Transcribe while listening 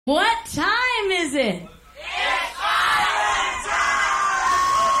What time is it? It's Island time!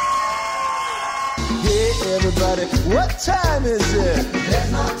 Yeah, everybody, what time is it?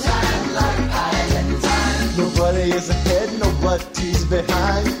 There's no time like Island time. Nobody is ahead, nobody's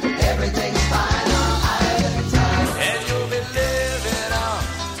behind. Everything's fine on Island time. And you'll be living on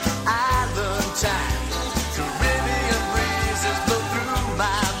Island time. Caribbean breezes blow through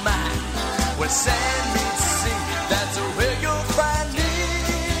my mind. Where sand meets sea, that's where you'll find me.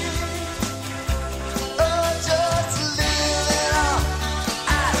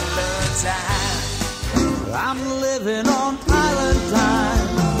 I'm living on island time.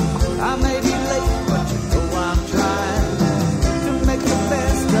 I may be late, but you know I'm trying to make the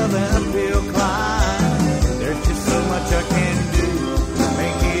best of an uphill climb. There's just so much I can do to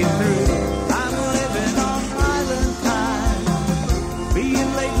make it through. I'm living on island time.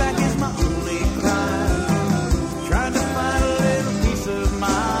 Being laid back is my only crime. Trying to find a little peace of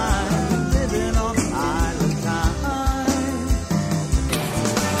mind. Living on island time.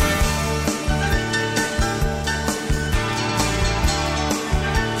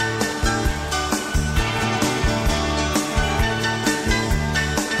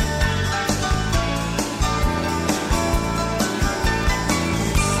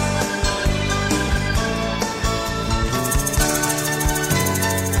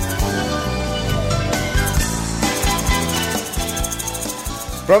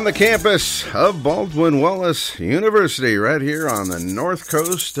 From the campus of Baldwin-Wallace University, right here on the north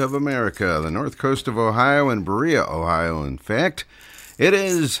coast of America, the north coast of Ohio, and Berea, Ohio. In fact, it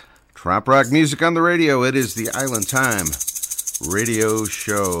is Trop Rock Music on the Radio. It is the Island Time radio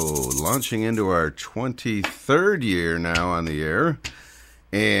show, launching into our 23rd year now on the air.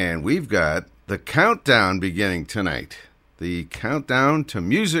 And we've got the countdown beginning tonight. The countdown to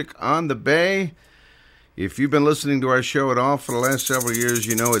music on the Bay. If you've been listening to our show at all for the last several years,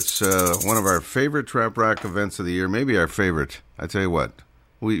 you know it's one of our favorite Trop Rock events of the year, maybe our favorite. I tell you what,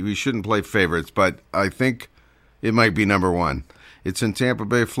 we shouldn't play favorites, but I think it might be number one. It's in Tampa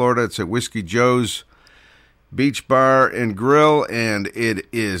Bay, Florida. It's at Whiskey Joe's Beach Bar and Grill, and it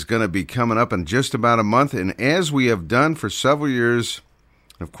is going to be coming up in just about a month. And as we have done for several years,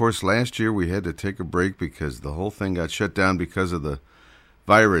 of course, last year we had to take a break because the whole thing got shut down because of the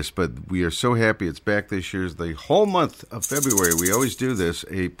virus, but we are so happy it's back this year. The whole month of February, we always do this,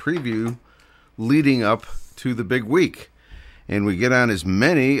 a preview leading up to the big week. And we get on as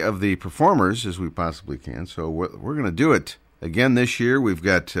many of the performers as we possibly can. So we're going to do it again this year. We've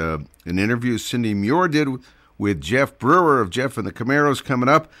got an interview Cindy Muir did with Jeff Brewer of Jeff and the Camaros coming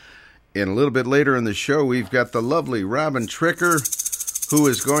up. And a little bit later in the show, we've got the lovely Robin Tricker, who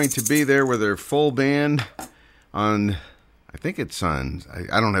is going to be there with her full band on, I think it's on,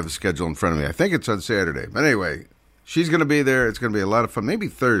 I don't have a schedule in front of me. I think it's on Saturday. But anyway, she's going to be there. It's going to be a lot of fun. Maybe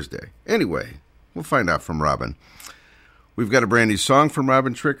Thursday. Anyway, we'll find out from Robin. We've got a brand new song from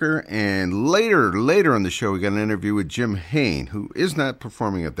Robin Tricker. And later in the show, we got an interview with Jim Hain, who is not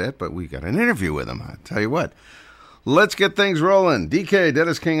performing at that, but we got an interview with him. I'll tell you what. Let's get things rolling. DK,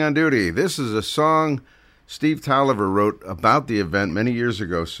 Dennis King on duty. This is a song Steve Tolliver wrote about the event many years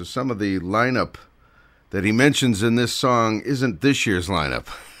ago. So some of the lineup that he mentions in this song isn't this year's lineup.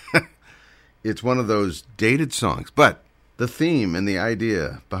 It's one of those dated songs. But the theme and the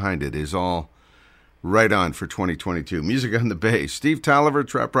idea behind it is all right on for 2022. Music on the Bay. Steve Tolliver,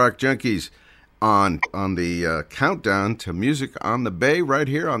 Trop Rock Junkies, on the countdown to Music on the Bay right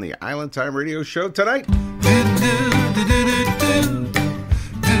here on the Island Time Radio Show tonight.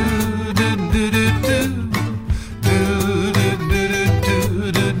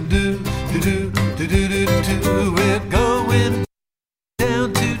 We're going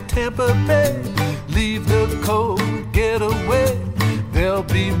down to Tampa Bay, leave the cold, get away. There'll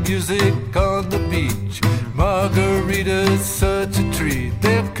be music on the beach, margarita's such a treat.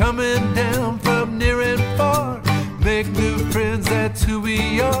 They're coming down from near and far, make new friends, that's who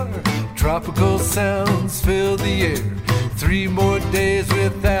we are. Tropical sounds fill the air, 3 more days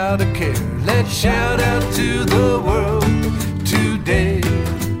without a care. Let's shout out to the world today.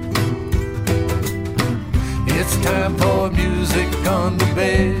 It's time for music on the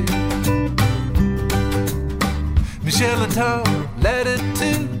Bay. Michelle and Tom,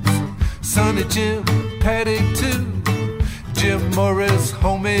 latitudes, Sonny Jim, Patty too. Jim Morris,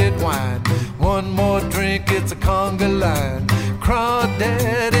 homemade wine. One more drink, it's a conga line.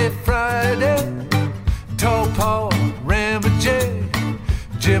 Crawdaddy Friday, Tall Paul, Rambo J,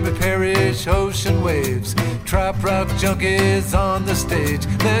 Jimmy Parrish, Ocean Waves. Trop Rock Junkies on the stage.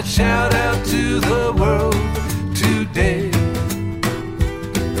 Let's shout out to the world today.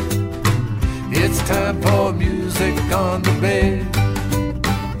 It's time for music on the Bay.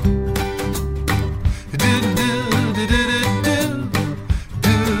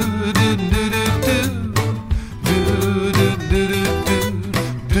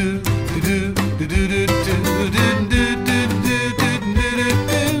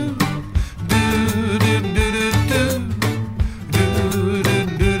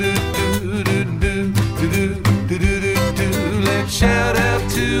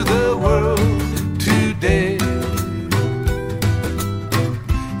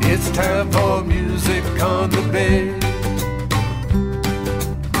 It's time for music on the bay.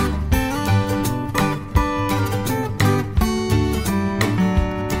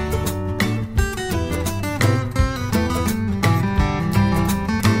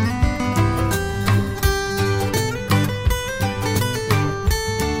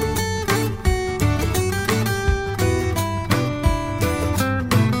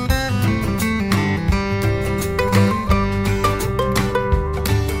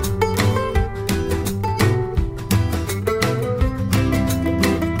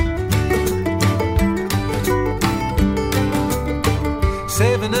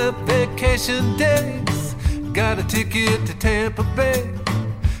 Saving up vacation days, got a ticket to Tampa Bay.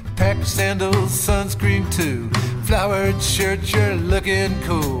 Packed sandals, sunscreen too, flowered shirt, you're looking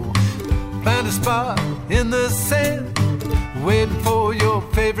cool. Find a spot in the sand, waiting for your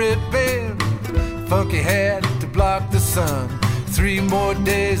favorite band. Funky hat to block the sun, 3 more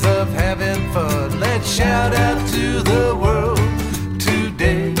days of having fun. Let's shout out to the world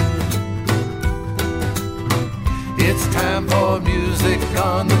today. It's time for music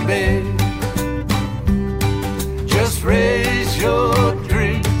on the bay. Just raise your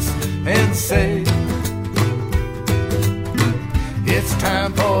drinks and say, it's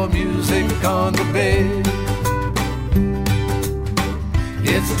time for music on the bay.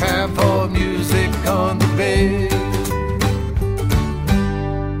 It's time for music on the bay.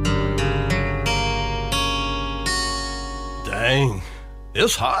 Dang,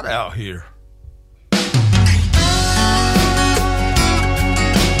 it's hot out here.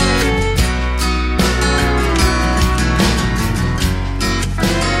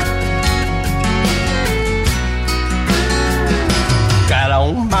 Got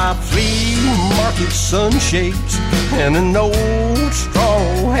on my flea market sunshades and an old straw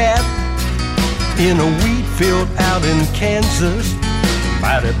hat in a wheat field out in Kansas,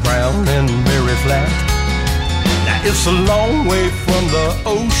 mighty brown and very flat. Now it's a long way from the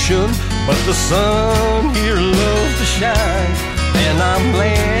ocean, but the sun here loves to shine, and I'm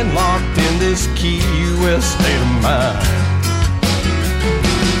landlocked in this Key West state of mind.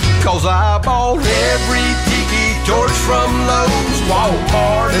 'Cause I bought every tiki torch from Lowe's,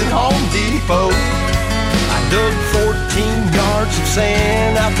 Walmart, and Home Depot. I dug 14 yards of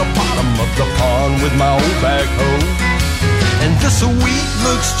sand out the bottom of the pond with my old backhoe. And this wheat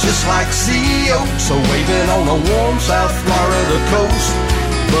looks just like sea oats, so waving on the warm South Florida coast.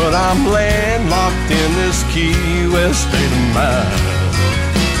 But I'm landlocked in this Key West state of mind.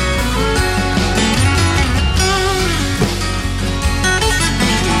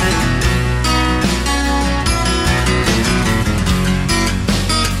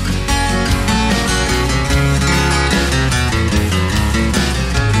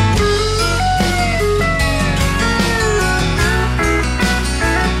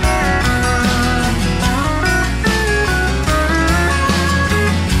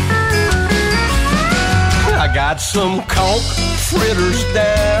 Got some conch fritters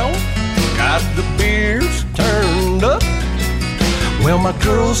down, got the beers turned up. Well, my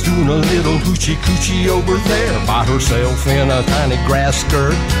girl's doing a little hoochie coochie over there by herself in a tiny grass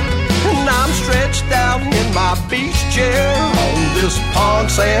skirt. And I'm stretched out in my beach chair on this pond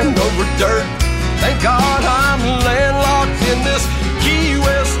sand over dirt. Thank God I'm landlocked in this Key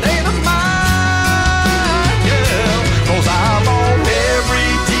West state of mind. Yeah, 'cause I'm on every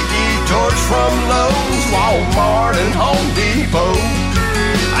tiki torch from Lowe's, Walmart, and Home Depot.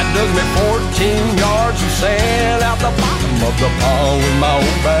 I dug me 14 yards of sand out the bottom of the pond with my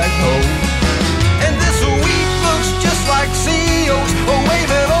old backhoe. And this wheat looks just like seals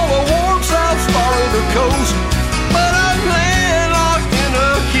waving on the warm South Florida coast. But I'm landlocked in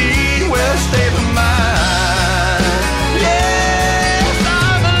a Key West state of mind. Yes,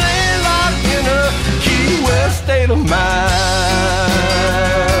 I'm landlocked in a Key West state of mind.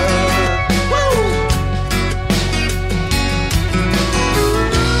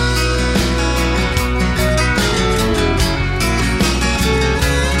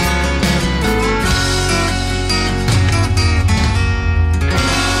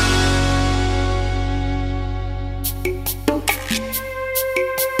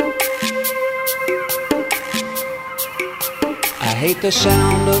 I hate the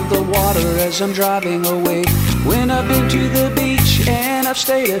sound of the water as I'm driving away. When I've been to the beach and I've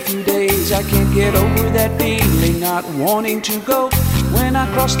stayed a few days, I can't get over that feeling not wanting to go. When I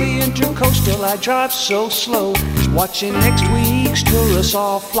cross the intercoastal, I drive so slow, watching next week's tourists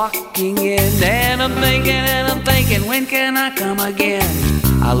all flocking in. And I'm thinking, when can I come again?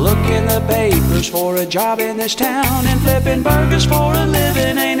 I look in the papers for a job in this town, and flipping burgers for a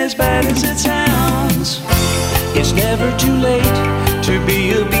living ain't as bad as it sounds. It's never too late to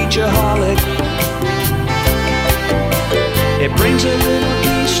be a beach beachaholic. It brings a little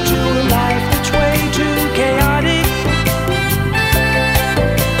peace to a life that's way too chaotic.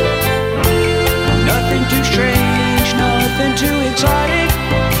 Nothing too strange, nothing too exotic.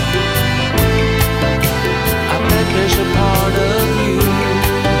 I bet there's a part of you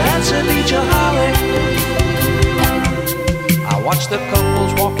that's a beachaholic. I watch the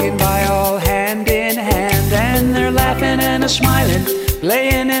couples walking by all hand in hand, and they're laughing and a-smiling,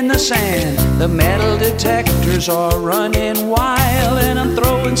 laying in the sand. The metal detectors are running wild, and I'm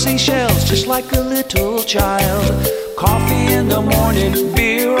throwing seashells just like a little child. Coffee in the morning,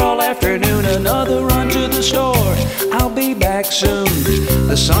 beer all afternoon, another run to the store. I'll be back soon.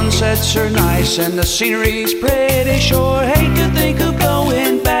 The sunsets are nice and the scenery's pretty. Sure hate to think of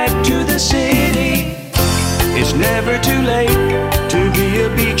going back to the city. It's never too late to be a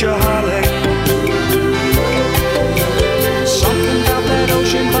beachaholic. Something about that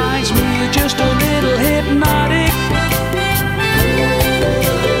ocean finds me just a little hypnotic.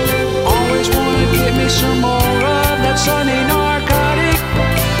 Always wanna give me some more of that sunny narcotic.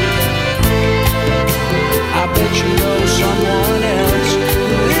 I bet you know someone else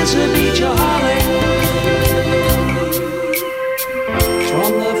who is a beachaholic.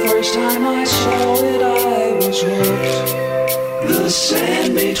 From the first time I saw it, I was hooked. The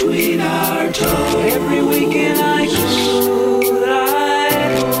sand between our toes. Every weekend I could,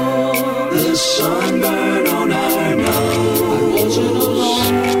 the sunburn on our nose. I wasn't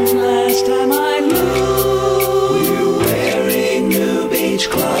alone last time I looked. We're wearing new beach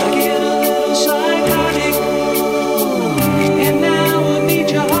clothes. I get a little psychotic, and now a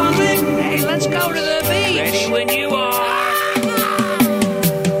beachaholic. Hey, let's go to the beach. Ready when you are.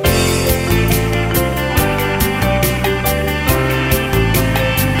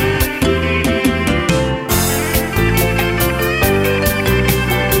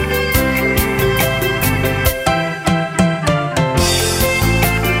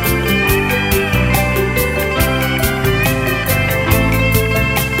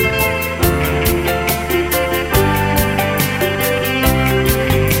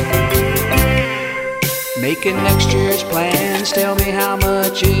 Making next year's plans, tell me how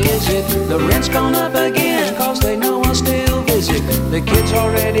much is it? The rent's gone up again, cause they know I'll still visit. The kids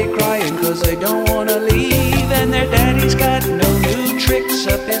already crying cause they don't wanna leave, and their daddy's got no new tricks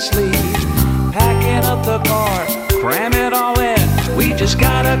up his sleeve. Packing up the car, cram it all in. We just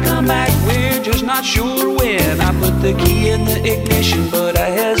gotta come back, we're just not sure when. I put the key in the ignition, but I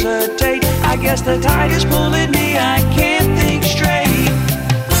hesitate. I guess the tide is pulling me, I can't think straight.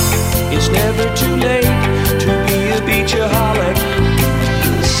 It's never too late to be a beachaholic.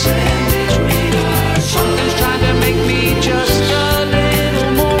 The sand between our toes. Something's trying to make me just a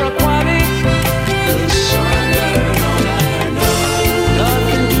little more aquatic. The sunburn on our nose.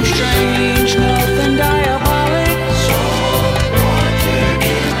 Nothing too strange, nothing diabolic. Salt water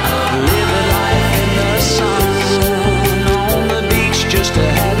in our live a life in the sun, on the beach just to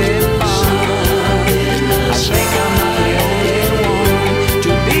have it fun. I think I'm not the only one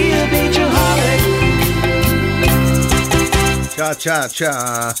to be a beachaholic.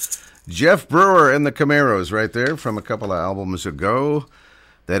 Cha-cha-cha. Jeff Brewer and the Camaros right there from a couple of albums ago.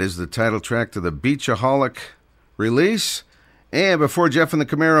 That is the title track to the Beachaholic release. And before Jeff and the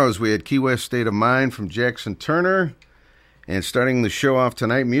Camaros, we had Key West State of Mind from Jackson Turner. And starting the show off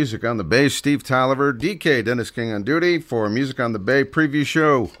tonight, Music on the Bay, Steve Tolliver, DK, Dennis King on duty for Music on the Bay preview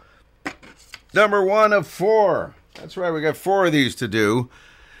show. Number 1 of 4. That's right, we got 4 of these to do.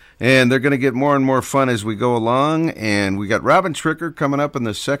 And they're going to get more and more fun as we go along. And we got Robin Tricker coming up in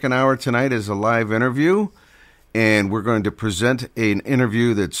the second hour tonight as a live interview. And we're going to present an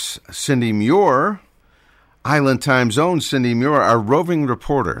interview that's Cindy Muir, Island Time's own Cindy Muir, our roving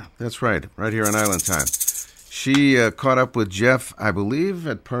reporter. That's right here on Island Time. She caught up with Jeff, I believe,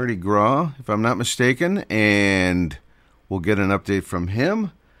 at Party Gras, if I'm not mistaken. And we'll get an update from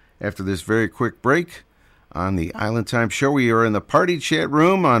him after this very quick break on the Island Time Show. We are in the party chat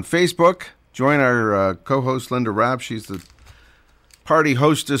room on Facebook. Join our co-host, Linda Robb. She's the party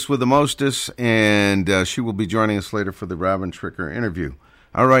hostess with the mostest, and she will be joining us later for the Robin Tricker interview.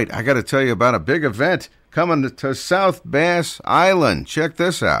 All right, I got to tell you about a big event coming to South Bass Island. Check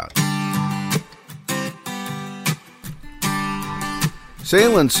this out.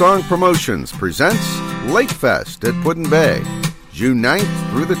 Sail and Song Promotions presents Lake Fest at Put-in-Bay, June 9th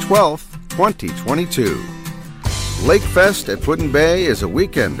through the 12th, 2022. Lake Fest at Put-in-Bay is a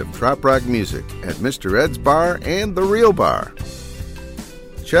weekend of trop rock music at Mr. Ed's Bar and The Real Bar.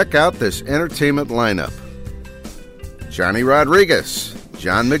 Check out this entertainment lineup. Johnny Rodriguez,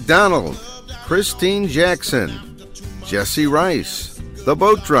 John McDonald, Christine Jackson, Jesse Rice, The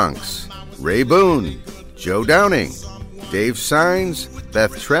Boat Drunks, Ray Boone, Joe Downing, Dave Sines,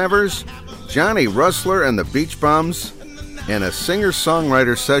 Beth Travers, Johnny Rustler and the Beach Bums, and a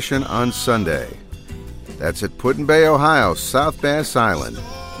singer-songwriter session on Sunday. That's at Put-in-Bay, Ohio, South Bass Island.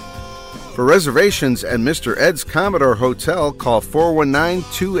 For reservations at Mr. Ed's Commodore Hotel, call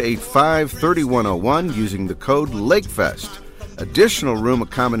 419-285-3101 using the code LAKEFEST. Additional room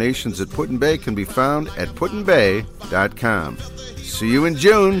accommodations at Put-in-Bay can be found at putinbay.com. See you in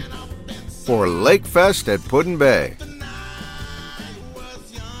June for LakeFest at Put-in-Bay.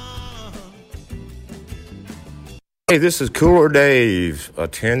 Hey, this is Cooler Dave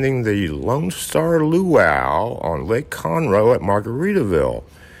attending the Lone Star Luau on Lake Conroe at Margaritaville.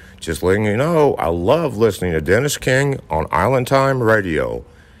 Just letting you know, I love listening to Dennis King on Island Time Radio.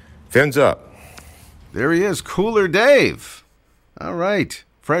 Fins up. There he is, Cooler Dave. All right.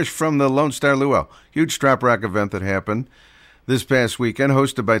 Fresh from the Lone Star Luau. Huge Trop Rock event that happened this past weekend,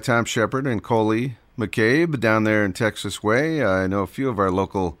 hosted by Tom Shepard and Coley McCabe down there in Texas Way. I know a few of our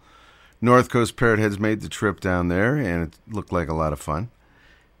local North Coast Parrot Heads made the trip down there, and it looked like a lot of fun.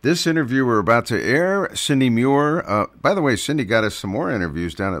 This interview we're about to air, Cindy Muir. By the way, Cindy got us some more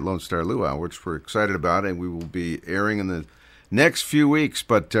interviews down at Lone Star Luau, which we're excited about, and we will be airing in the next few weeks.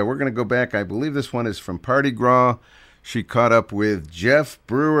 But we're going to go back. I believe this one is from Party Gras. She caught up with Jeff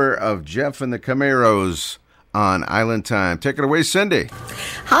Brewer of Jeff and the Camaros on Island Time. Take it away, Cindy.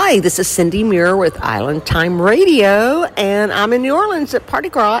 Hi, this is Cindy Muir with Island Time Radio, and I'm in New Orleans at Party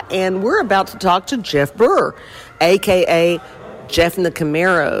Gras, and we're about to talk to Jeff Brewer, a.k.a. Jeff and the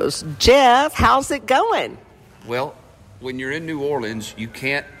Camaros. Jeff, how's it going? Well, when you're in New Orleans, you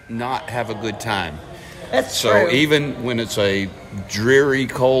can't not have a good time. That's true. So even when it's a dreary,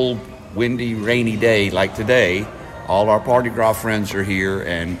 cold, windy, rainy day like today, all our Party Gras friends are here,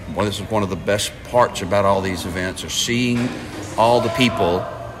 and this is one of the best parts about all these events, are seeing all the people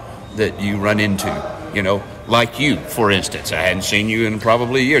that you run into, you know, like you, for instance. I hadn't seen you in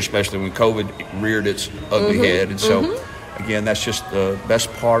probably a year, especially when COVID reared its ugly head. And so, again, that's just the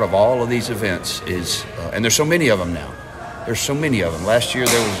best part of all of these events is, and there's so many of them now. There's so many of them. Last year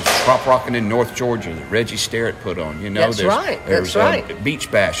there was a Trop Rockin' in North Georgia that Reggie Sterrett put on. You know, there's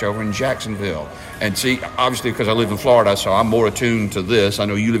Beach Bash over in Jacksonville. And see, obviously because I live in Florida, so I'm more attuned to this. I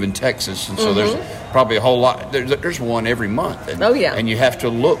know you live in Texas, and so there's probably a whole lot. There's one every month. And, and you have to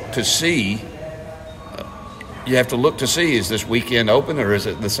look to see. Is this weekend open, or is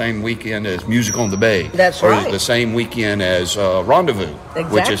it the same weekend as Music on the Bay? That's right. Or is it the same weekend as Rendezvous,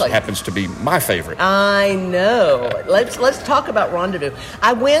 which happens to be my favorite. I know. Let's talk about Rendezvous.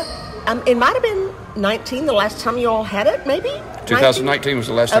 I went. It might have been 19 the last time you all had it, maybe? 2019 was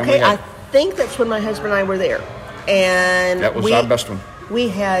the last time we had it. I think that's when my husband and I were there. And that was our best one. We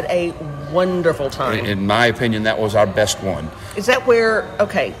had a wonderful time. In my opinion, that was our best one. Is that where,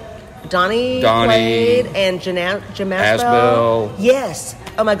 Donnie played and Jim Asbell? Yes.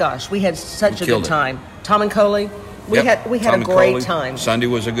 Oh my gosh, we had such a good time. Tom and Coley. We had a great time. Sunday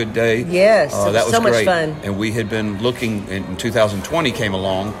was a good day. Yes, that was so great. Much fun. And we had been looking, in 2020 came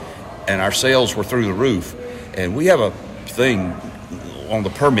along, and our sales were through the roof. And we have a thing on the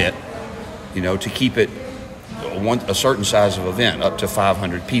permit, to keep it a certain size of event, up to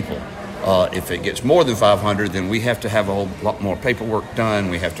 500 people. If it gets more than 500, then we have to have a whole lot more paperwork done.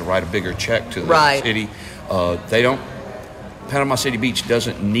 We have to write a bigger check to the city. Panama City Beach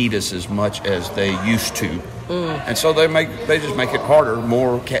doesn't need us as much as they used to. And so they just make it harder,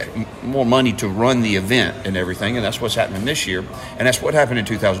 more money to run the event and everything, and that's what's happening this year. And that's what happened in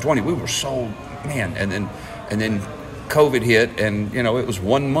 2020. We were sold, and then COVID hit, and it was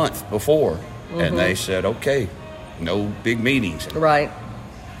 1 month before, and they said, okay, no big meetings. Right.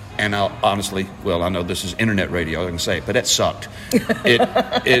 And honestly, I know this is internet radio, I can say it, but it sucked.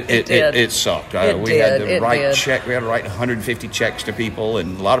 It sucked. We had to write 150 checks to people,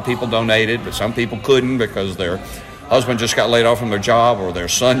 and a lot of people donated, but some people couldn't because their husband just got laid off from their job or their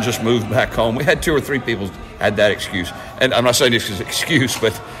son just moved back home. We had 2 or 3 people had that excuse. And I'm not saying this is an excuse,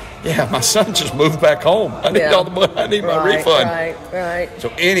 but my son just moved back home. I need all the money. I need my refund. Right. So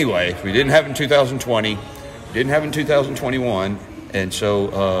anyway, we didn't have it in 2020. Didn't have it in 2021. And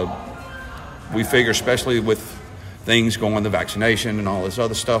so we figure, especially with things going, the vaccination and all this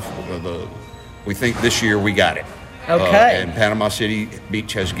other stuff, we think this year we got it. Okay. And Panama City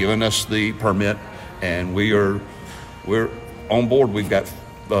Beach has given us the permit, and we're on board. We've got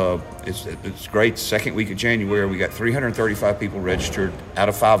it's great. Second week of January, we got 335 people registered out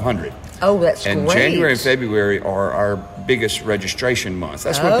of 500. Oh, that's and great. January and February are our biggest registration month.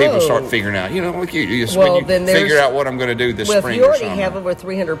 That's when people start figuring out, like you do. It's when you then figure out what I'm going to do this spring. If you or already summer. have over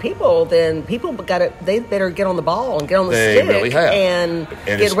 300 people, then people they better get on the ball and get on the stick really have. and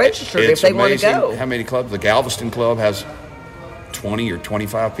get it's registered if they want to amazing go. How many clubs? The Galveston Club has 20 or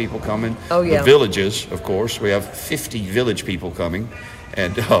 25 people coming. Oh, yeah. The villages, of course, we have 50 village people coming.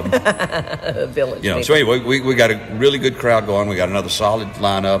 And Village. So anyway, we got a really good crowd going. We got another solid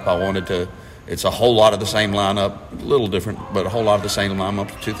lineup. It's a whole lot of the same lineup, a little different, but a whole lot of the same lineup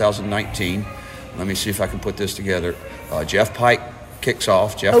for 2019. Let me see if I can put this together. Jeff Pike kicks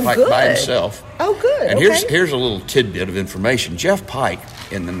off. Jeff Pike by himself. Oh, good. And okay. here's a little tidbit of information. Jeff Pike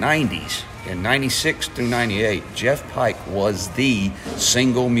in the 90s, in 96 through 98, Jeff Pike was the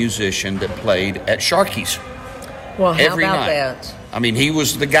single musician that played at Sharky's. Well, how every about night. that? I mean, he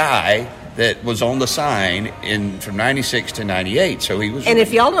was the guy that was on the sign from 96 to 98. So he was. And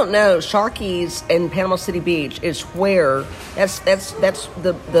if y'all don't know, Sharky's in Panama City Beach is where that's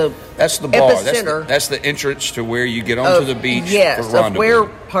the bar. epicenter. That's the entrance to where you get onto the beach. Yes, for of where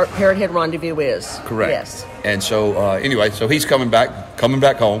rendezvous. Parrot Head Rendezvous is. Correct. Yes. And so anyway, so he's coming back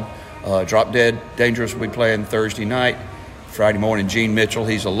home. Drop Dead Dangerous will be playing Thursday night. Friday morning, Gene Mitchell.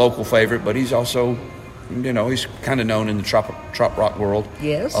 He's a local favorite, but he's also, he's kind of known in the trop rock world.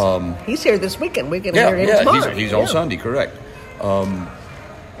 Yes. He's here this weekend. We can hear him tomorrow. He's on Sunday, correct.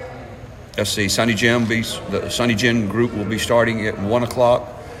 Let's see, Sonny the Sonny Gin group will be starting at 1 o'clock.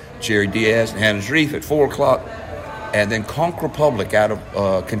 Jerry Diaz and Hannah's Reef at 4 o'clock. And then Conch Republic out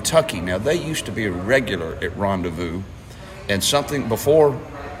of Kentucky. Now, they used to be a regular at Rendezvous. And something before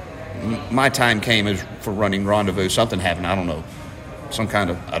my time came as for running Rendezvous, something happened. I don't know.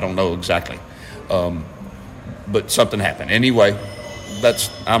 I don't know exactly. But something happened. Anyway,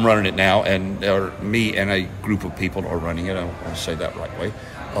 I'm running it now, and me and a group of people are running it. I don't want to say that right way.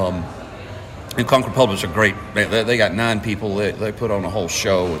 And Conch Republic's a great. They got 9 people. They put on a whole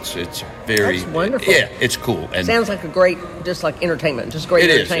show. It's very. That's wonderful. Yeah, it's cool. And sounds like a great, just like entertainment, just great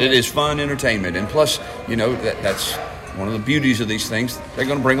entertainment. It is fun entertainment, and plus, that's one of the beauties of these things. They're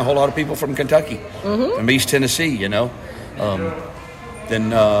going to bring a whole lot of people from Kentucky, from East Tennessee.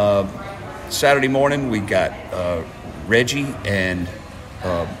 Then Saturday morning we got Reggie and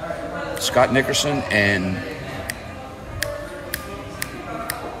Scott Nickerson and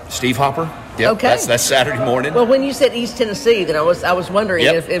Steve Hopper. Yep, okay, that's Saturday morning. Well, when you said East Tennessee, then I was wondering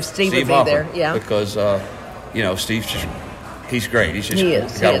if Steve would be Hopper, there. Yeah, because Steve's he's great. He's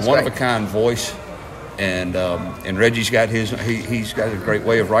got a one of a kind voice, and Reggie's got he's got a great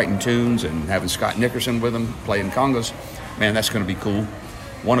way of writing tunes, and having Scott Nickerson with him playing congas. Man, that's going to be cool.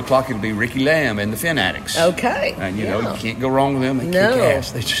 1 o'clock it'll be Ricky Lamb and the Fin Addicts. Okay, and you can't go wrong with them. They kick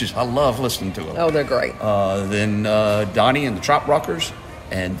ass. I love listening to them. Oh, they're great. Then Donnie and the Trop Rockers,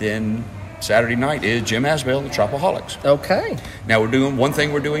 and then Saturday night is Jim Asbell, the Tropaholics. Okay. Now one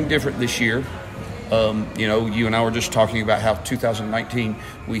thing we're doing different this year. You and I were just talking about how 2019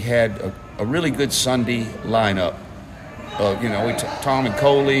 we had a really good Sunday lineup. Tom and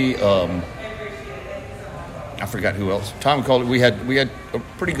Coley. I forgot who else. Tom and Coley. We had a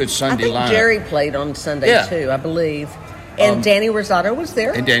pretty good Sunday lineup. I think Jerry played on Sunday too, I believe. And Danny Rosado was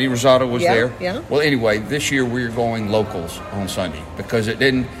there. And Danny Rosado was there. Yeah. Well, anyway, this year we're going locals on Sunday because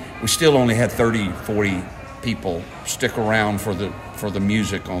we still only had 30, 40 people stick around for the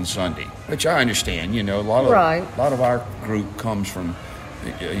music on Sunday, which I understand. A lot of our group comes from,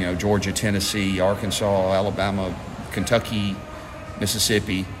 Georgia, Tennessee, Arkansas, Alabama, Kentucky,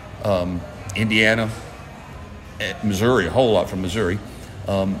 Mississippi, Indiana, Missouri, a whole lot from Missouri,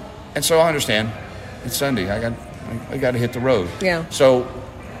 and so I understand. It's Sunday. I got to hit the road. Yeah. So,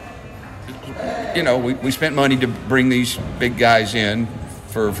 we spent money to bring these big guys in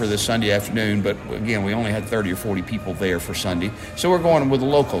for this Sunday afternoon, but again, we only had 30 or 40 people there for Sunday, so we're going with the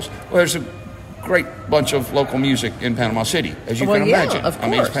locals. Well, there's a great bunch of local music in Panama City, as you can imagine. Of course. I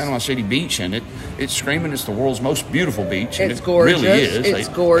mean, it's Panama City Beach, and it's screaming. It's the world's most beautiful beach. And it's gorgeous. Really is. It's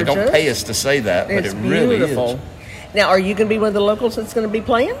gorgeous. They don't pay us to say that, but it really beautiful. is. Now, are you going to be one of the locals that's going to be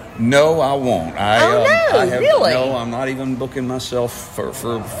playing? No, I won't. Really? No, I'm not even booking myself for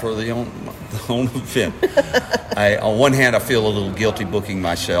the own event. On one hand, I feel a little guilty booking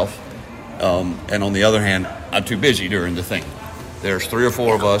myself, and on the other hand, I'm too busy during the thing. There's 3 or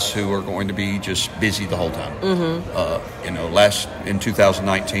 4 of us who are going to be just busy the whole time. Mm-hmm. In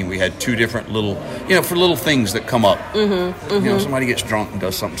 2019, we had 2 different little, for little things that come up. Mm-hmm. Mm-hmm. Somebody gets drunk and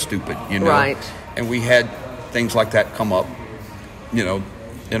does something stupid, Right. And we had things like that come up,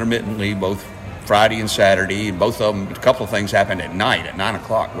 intermittently, both Friday and Saturday, and both of them, a couple of things happened at night at 9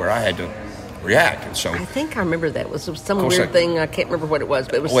 o'clock where I had to react. And so I think I remember that. It was some course, weird thing. I can't remember what it was,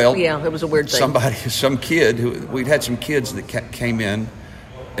 but it was, it was a weird thing. Some kid, we'd had some kids that came in,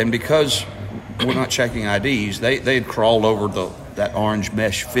 and because we're not checking IDs, they had crawled over that orange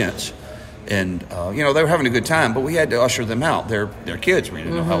mesh fence. And, they were having a good time, but we had to usher them out. They're kids. We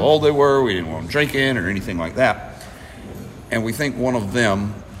didn't know how old they were. We didn't want them drinking or anything like that. And we think one of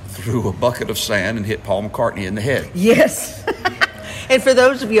them threw a bucket of sand and hit Paul McCartney in the head. Yes. And for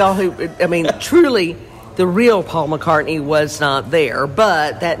those of y'all who, truly, the real Paul McCartney was not there,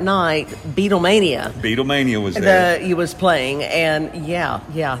 but that night, Beatlemania was there. He was playing, and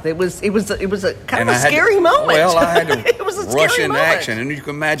it was a kind of a scary moment. Well, I had to it was a rush scary into moment. action, and you can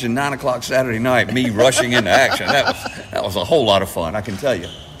imagine 9:00 Saturday night, me rushing into action. That was a whole lot of fun, I can tell you.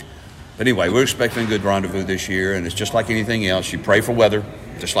 But anyway, we're expecting a good rendezvous this year, and it's just like anything else. You pray for weather,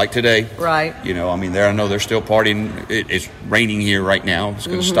 just like today. Right. I know they're still partying. It's raining here right now. It's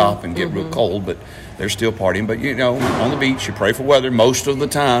going to stop and get real cold, but they're still partying. But, on the beach, you pray for weather. Most of the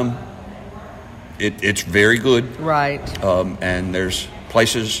time, it's very good. Right. And there's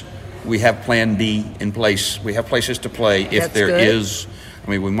places, we have Plan B in place. We have places to play if That's there good. is.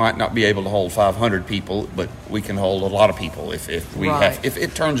 We might not be able to hold 500 people, but we can hold a lot of people if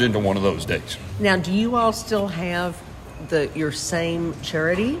it turns into one of those days. Now, do you all still have your same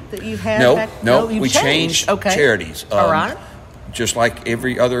charity that you've had? No, you've we changed charities. All right. Just like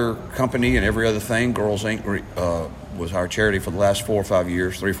every other company and every other thing, Girls Inc. Was our charity for the last 3 or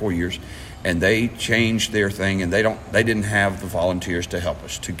 4 years, and they changed their thing, and they didn't have the volunteers to help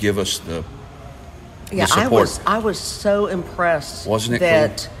us, to give us the support. I was so impressed. Wasn't it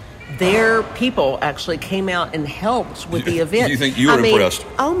that their people actually came out and helped with the event. Do you think you were impressed?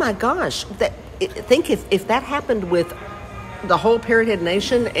 Oh my gosh! Think if that happened with the whole Parrot Head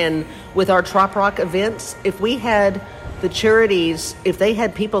Nation and with our Trop Rock events, if we had the charities, if they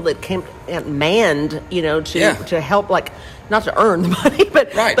had people that came and manned, to help, like, not to earn the money,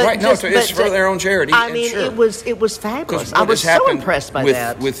 but right. It's for their own charity. It was fabulous. I was so impressed by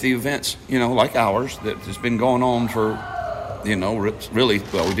that with the events, like ours that has been going on for, really.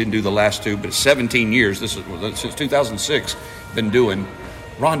 Well, we didn't do the last 2, but it's 17 years. This is since 2006. Been doing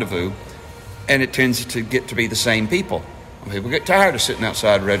Rendezvous, and it tends to get to be the same people. People get tired of sitting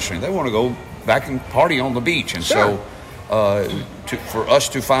outside registering. They want to go back and party on the beach, and so. For us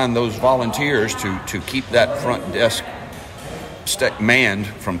to find those volunteers to keep that front desk manned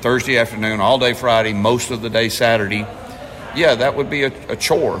from Thursday afternoon all day Friday, most of the day Saturday, that would be a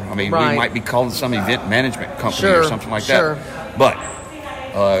chore. We might be calling some event management company or something like that. But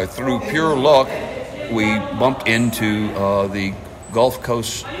through pure luck, we bumped into the Gulf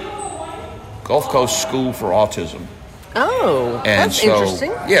Coast School for Autism. Oh, and that's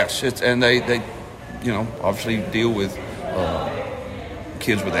interesting. Yes, and they obviously deal with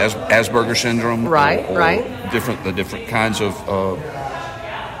kids with Asperger's syndrome, right. The different kinds of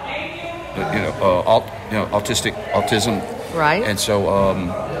autism, right. And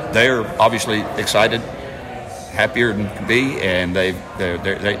so they're obviously excited, happier than can be, and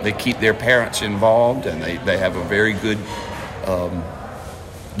they keep their parents involved, and they have a very good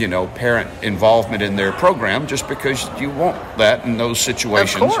parent involvement in their program, just because you want that in those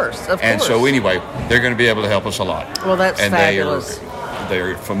situations. Of course. And so anyway, they're going to be able to help us a lot. Well, that's fabulous.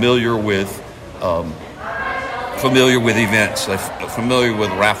 They're familiar with events. They're familiar with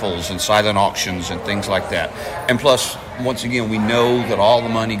raffles and silent auctions and things like that. And plus, once again, we know that all the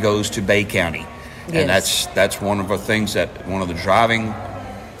money goes to Bay County. Yes. And that's one of the driving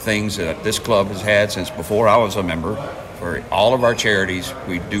things that this club has had since before I was a member. For all of our charities,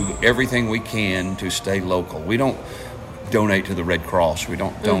 we do everything we can to stay local. We don't donate to the Red Cross. We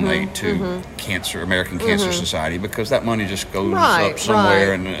don't donate to American Cancer Society, because that money just goes up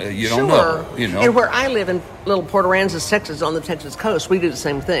somewhere, and you don't know. And where I live in little Port Aransas, Texas, on the Texas coast, we do the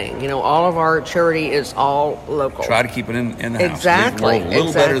same thing. All of our charity is all local. Try to keep it in the house. Exactly. A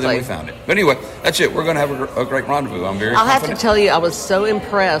little better than we found it. But anyway, that's it. We're going to have a great rendezvous. I'm very confident. I'll have to tell you, I was so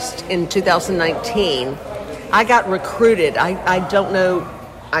impressed in 2019. I got recruited. I don't know.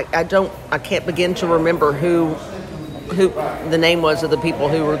 I can't begin to remember who the name was of the people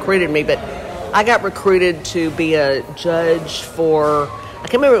who recruited me, but I got recruited to be a judge for, I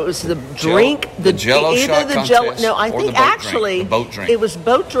can't remember, it was the drink, the Jello shot contest. No, I think actually it was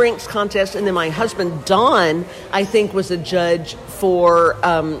boat drinks contest, and then my husband Don, I think, was a judge for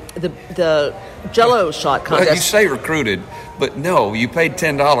the Jello shot contest. Well, you say recruited, but no, you paid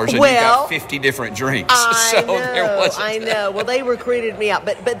 $10 and you got 50 different drinks. I know. Well, they recruited me out.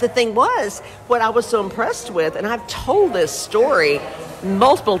 But the thing was, what I was so impressed with, and I've told this story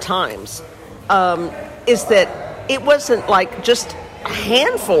multiple times, is that it wasn't like just a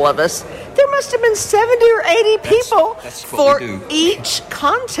handful of us. there must have been 70 or 80 people that's for what we do. each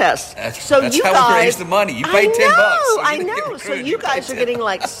contest. That's you how guys we raise the money. You pay $10. I know. So you guys are getting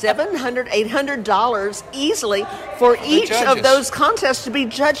like $700, $800 easily for each of judges. those contests to be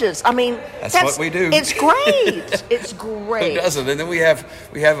judges. I mean, That's what we do. It's great. It's great. Who doesn't? And then we have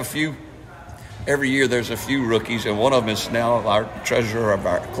a few. Every year there's a few rookies, and one of them is now our treasurer of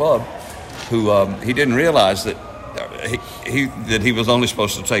our club, who he didn't realize that he was only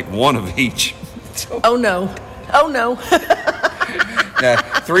supposed to take one of each. So, Oh no. now,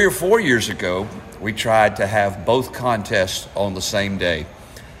 3 or 4 years ago, we tried to have both contests on the same day,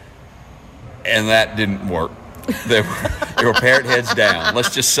 and that didn't work. There were parrot heads down.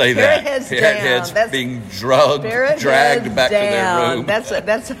 Let's just say Parrot that. heads Parrot down. heads That's- being Parrot dragged heads back to their down. room. That's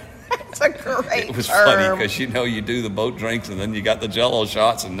a great It was term. funny because you do the boat drinks and then you got the Jell-O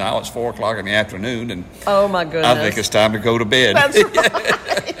shots, and now it's 4:00 in the afternoon, and Oh my goodness. I think it's time to go to bed.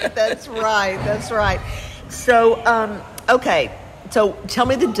 That's right. That's right. So, okay. So tell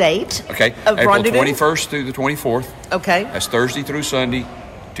me the date Okay, of April Rendezvous. 21st through the 24th. Okay. That's Thursday through Sunday,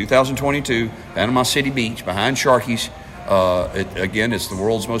 2022, Panama City Beach behind Sharky's. It's the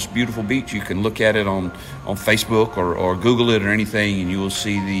world's most beautiful beach. You can look at it on Facebook or Google it or anything, and you will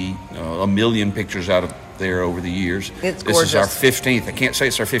see a million pictures out of there over the years. It's This is our gorgeous. 15th. I can't say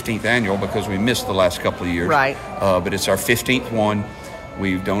it's our 15th annual because we missed the last couple of years. Right. But it's our 15th one.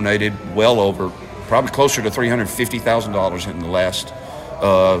 We've donated well over, probably closer to $350,000 in the last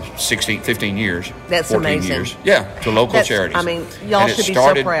 15 years. That's 14 amazing. years. Yeah, to local charities. I mean, y'all And it should be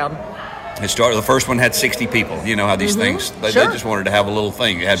started- so proud. It started. The first one had 60 people. You know how these things. They Sure. just wanted to have a little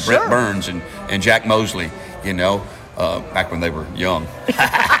thing. It had Sure. Brent Burns and Jack Mosley. Back when they were young.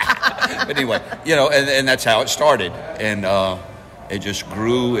 But anyway, and that's how it started, and it just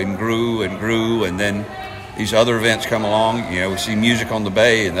grew and grew and grew, and then these other events come along. We see Music on the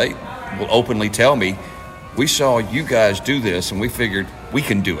Bay, and they will openly tell me, we saw you guys do this, and we figured we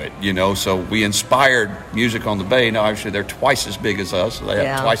can do it, So we inspired Music on the Bay. Now, actually, they're twice as big as us. They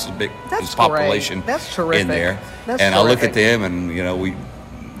Yeah. have twice as big That's as population great. That's terrific. in there. That's and I look terrific. at them, and,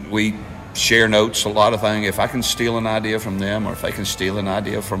 we share notes, a lot of things. If I can steal an idea from them, or if they can steal an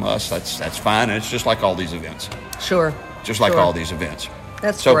idea from us, that's fine. And it's just like all these events. Sure. Just like Sure. all these events.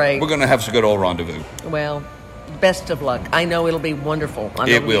 That's so great. we're going to have some good old rendezvous. Well, best of luck. I know it'll be wonderful. I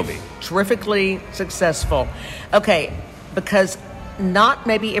know It it'll will be. terrifically successful. Okay, because not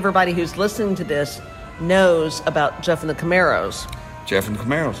maybe everybody who's listening to this knows about Jeff and the Camaros. Jeff and the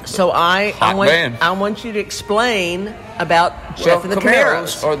Camaros. So I Hot band. want you to explain about Jeff and the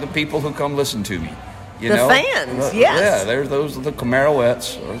Camaros. are the people who come listen to me. The fans, yes. Yeah, there's those are the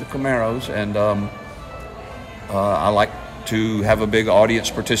Camaroettes or the Camaros, and I like to have a big audience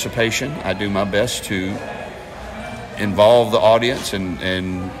participation. I do my best to involve the audience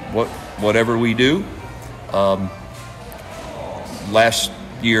in whatever we do. Last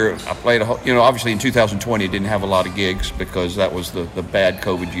year, I played obviously in 2020, I didn't have a lot of gigs because that was the bad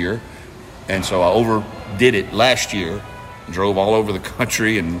COVID year. And so I overdid it last year, drove all over the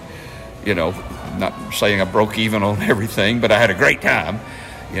country, and, not saying I broke even on everything, but I had a great time,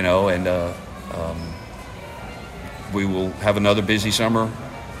 and we will have another busy summer.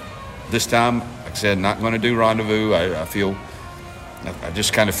 This time, like I said, not going to do Rendezvous. I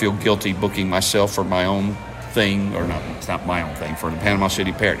just kind of feel guilty booking myself for my own thing, or not, it's not my own thing, for the Panama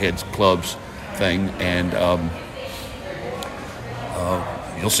City Parrot Heads Club's thing, and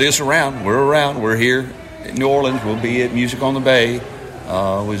you'll see us around. We're around. We're here in New Orleans. We'll be at Music on the Bay.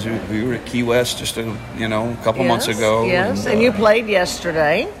 We were at Key West just a couple months ago. Yes, and you played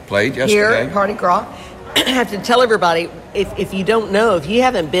yesterday. Played yesterday. Here at Party Gras. I have to tell everybody, if you don't know, if you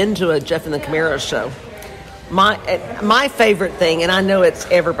haven't been to a Jeff and the Camaros show, my favorite thing, and I know it's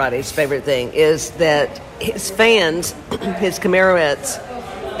everybody's favorite thing, is that his fans, his Camaroettes,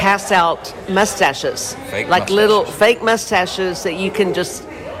 pass out mustaches, Fake like mustaches. little fake mustaches that you can just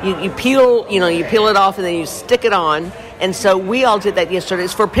you peel it off and then you stick it on. And so we all did that yesterday.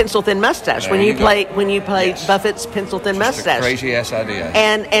 It's for pencil thin mustache. There When you you go. play Yes. Buffett's pencil thin Just mustache. a crazy ass idea.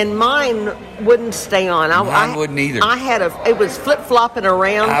 And mine wouldn't stay on. Mine wouldn't either. I had it was flip flopping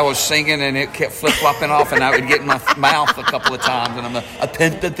around. I was singing and it kept flip flopping off, and I would get in my mouth a couple of times, and I'm and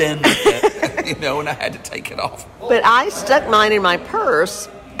I had to take it off. But I stuck mine in my purse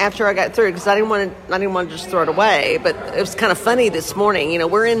after I got through because I didn't want to just throw it away. But it was kind of funny this morning.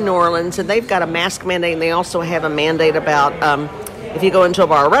 We're in New Orleans and they've got a mask mandate, and they also have a mandate about if you go into a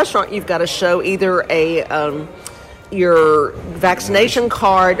bar or restaurant, you've got to show either your vaccination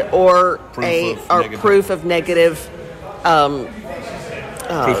card or proof of negative.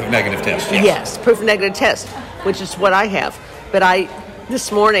 Proof of negative test. Yes. Yes, proof of negative test, which is what I have. But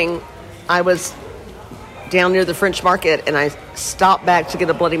this morning, I was down near the French Market, and I stopped back to get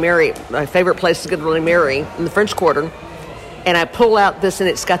a Bloody Mary, my favorite place to get a Bloody Mary, in the French Quarter. And I pull out this, and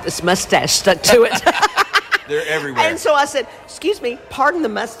it's got this mustache stuck to it. They're everywhere. And so I said, excuse me, pardon the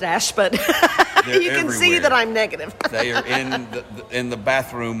mustache, but you can see that I'm negative. They are in the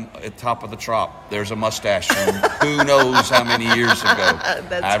bathroom at top of the trop. There's a mustache from who knows how many years ago.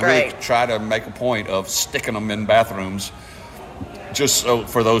 That's great. Really try to make a point of sticking them in bathrooms just so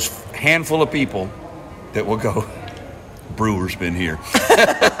for those handful of people that will go, Brewer's been here.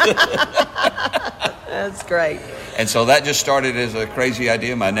 That's great. And so that just started as a crazy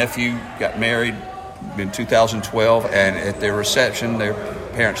idea. My nephew got married in 2012, and at their reception, their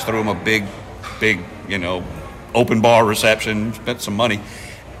parents threw him a big, open bar reception, spent some money.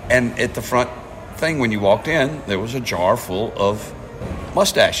 And at the front thing, when you walked in, there was a jar full of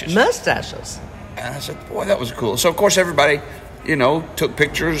mustaches. Mustaches. And I said, boy, that was cool. So, of course, everybody, took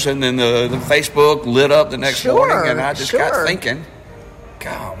pictures, and then the Facebook lit up the next morning, and I just got thinking,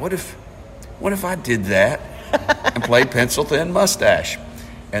 God, what if I did that and played pencil thin mustache?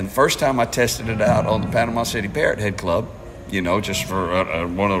 And the first time I tested it out on the Panama City Parrot Head Club, just for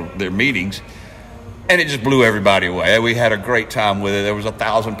one of their meetings, and it just blew everybody away. We had a great time with it. There was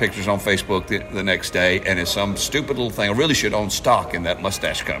 1,000 pictures on Facebook the next day, and it's some stupid little thing. I really should own stock in that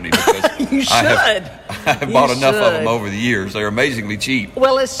mustache company because you should. I have bought enough of them over the years. They're amazingly cheap.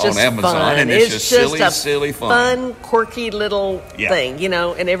 Well, it's just on Amazon, fun. and it's just silly fun. Fun, quirky little thing,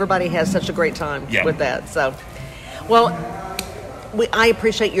 and everybody has such a great time with that. So, well, I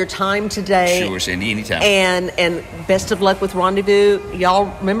appreciate your time today. Sure, Cindy, anytime. And best of luck with Rendezvous.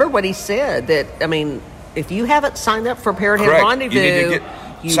 Y'all remember what he said, that, if you haven't signed up for Parrot Head Rendezvous,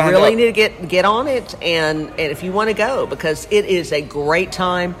 you really need to get on it, and if you want to go, because it is a great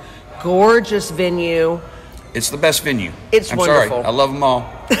time, gorgeous venue. It's the best venue. I'm wonderful. Sorry, I love them all,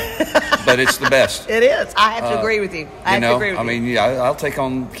 but it's the best. It is. I have to agree with you. I'll take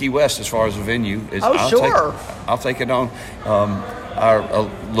on Key West as far as a venue. I'll take it on. Our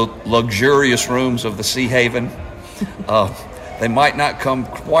luxurious rooms of the Sea Haven. They might not come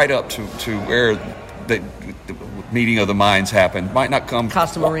quite up to where the meeting of the minds happened. Might not come.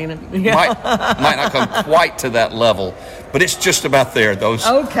 Costa Marina. Might not come quite to that level, but it's just about there. Those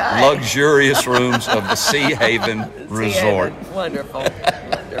luxurious rooms of the Sea Haven Resort. Wonderful.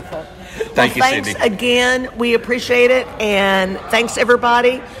 Thank you, thanks Cindy. Again. We appreciate it. And thanks,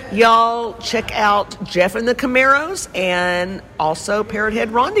 everybody. Y'all check out Jeff and the Camaros and also Parrot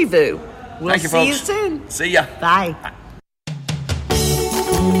Head Rendezvous. We'll Thank you, see folks. you soon. See ya. Bye.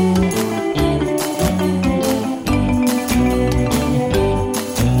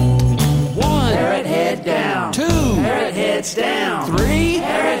 Parrot head down. 2 parrot heads down. 3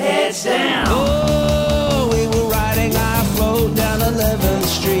 parrot heads down. Oh, we were riding our float down 11th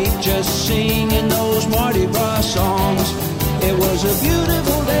Street, just singing those Mardi Gras songs. It was a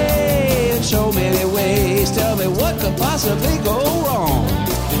beautiful day in so many ways. Tell me what could possibly go wrong?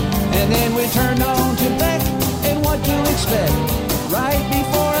 And then we turned on to Beck, and what to expect right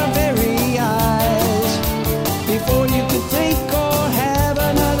before our very eyes. Before you could think or have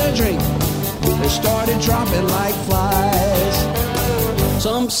another drink, they started dropping like flies.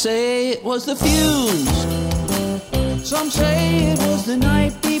 Some say it was the fumes. Some say it was the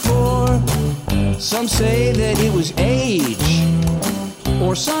night before. Some say that it was age,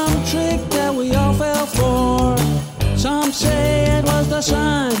 or some trick that we all fell for. Some say it was the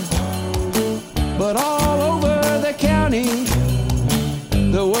sun, but all over the county,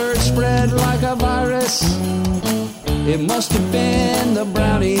 the word spread like a virus. It must have been the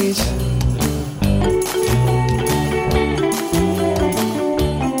brownies.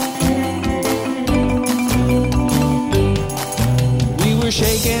 We were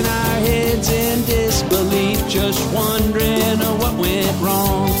shaking our heads in disbelief, just wondering what went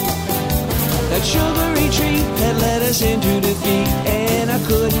wrong. That sugary treat had led us into defeat, and I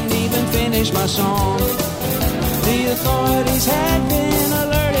couldn't even finish my song. The authorities had been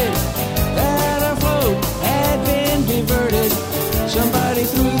alerted that our float had been diverted. Somebody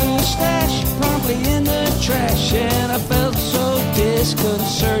threw the stash promptly in the trash, and I felt so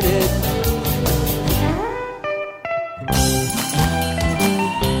disconcerted.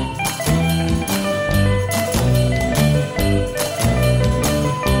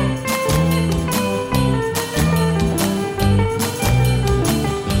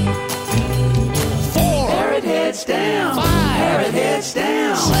 Down. 5 parrot heads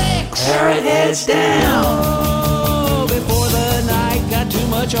down. 6 parrot heads down. Oh, before the night got too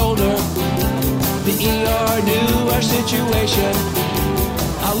much older, the ER knew our situation.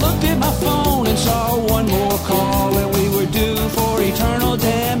 I looked at my phone and saw one more call, and we were due for eternal eternal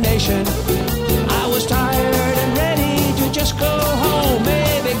damnation. I was tired and ready to just go home,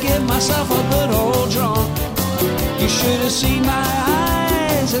 maybe give myself a good old drunk. You should have seen my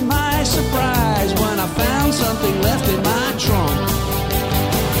eyes and my surprise when I found something left in my trunk.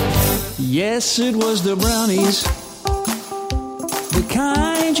 Yes, it was the brownies, the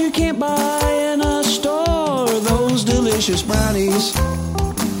kind you can't buy in a store, those delicious brownies.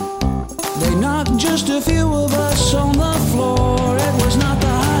 They knocked just a few of us on the floor. It was not the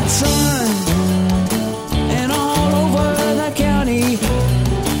hot sun, and all over the county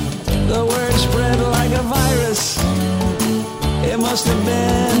the word spread like a virus. It must have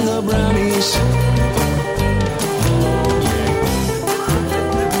been the brownies.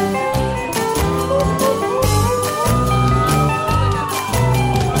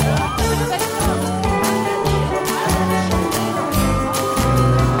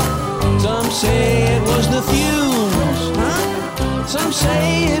 Some say it was the fumes, huh? Some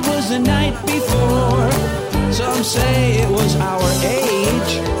say it was the night before. Some say it was our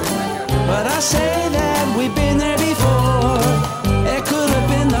age, but I say that we've been there before. It could have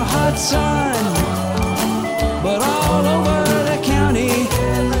been the hot sun, but all over the county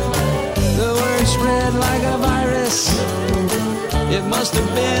the word spread like a virus. It must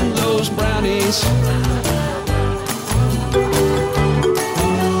have been those brownies.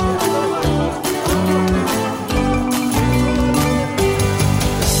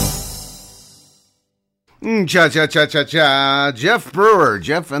 Cha-cha-cha-cha-cha. Jeff Brewer,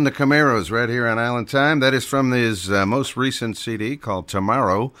 Jeff and the Camaros, right here on Island Time. That is from his most recent CD called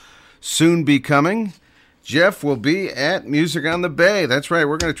Tomorrow, Soon Be Coming. Jeff will be at Music on the Bay. That's right.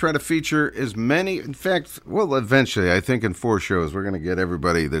 We're going to try to feature as many. In fact, well, eventually, I think in 4 shows, we're going to get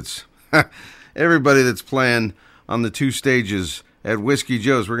everybody that's playing on the 2 stages at Whiskey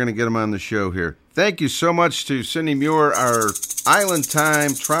Joe's. We're going to get them on the show here. Thank you so much to Cindy Muir, our Island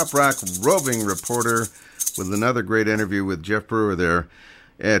Time Trop Rock roving reporter, with another great interview with Jeff Brewer there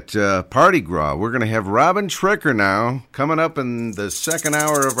at Party Gras. We're going to have Robin Tricker now coming up in the second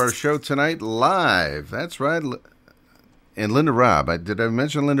hour of our show tonight live. That's right. And Linda Robb. Did I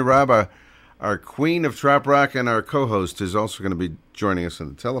mention Linda Robb? Our queen of Trop Rock and our co-host is also going to be joining us on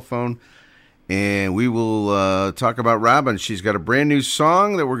the telephone. And we will talk about Robin. She's got a brand new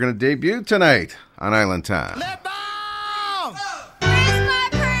song that we're going to debut tonight on Island Time.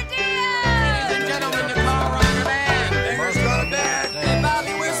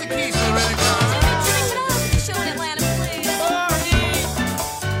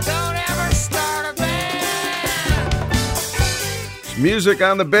 Music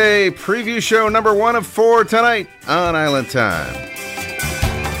on the Bay, preview show number 1 of 4 tonight on Island Time.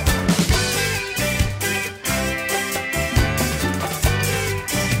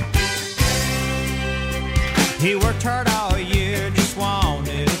 He worked hard all year, just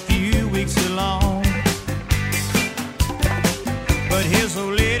wanted a few weeks alone. But his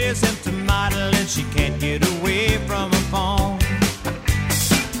old lady's into model and she can't get away from her phone.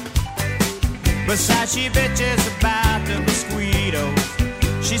 Besides, she bitches about the mosquitoes.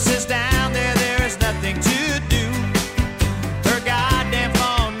 She sits down there, there is nothing to do. Her goddamn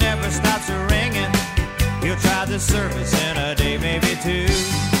phone never stops ringing. He'll try the service in a day, maybe 2.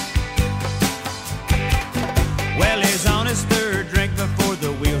 Well, he's on his 3rd drink before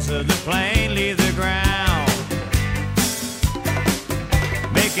the wheels of the plane leave the ground.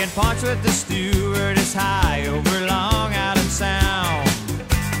 Making punch with the steward is high over Long Island Sound.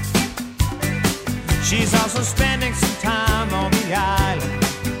 She's also spending some time on the island.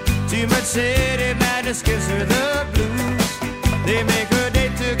 Too much city madness gives her the blues. They make her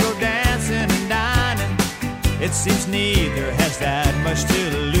date to go dancing and dining. It seems neither has that much to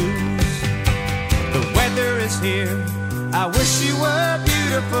lose. The weather is here. I wish you were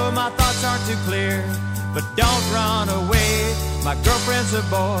beautiful. My thoughts aren't too clear. But don't run away. My girlfriend's a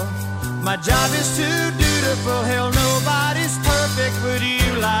bore. My job is too dutiful. Hell, nobody's perfect. Would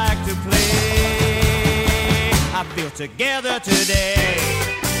you like to play? I feel together today.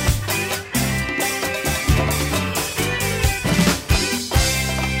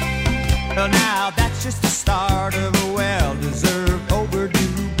 Well, now that's just the start of a well-deserved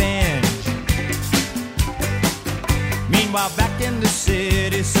overdue binge. Meanwhile, back in the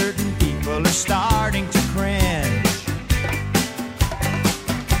city, certain people are starting to cringe.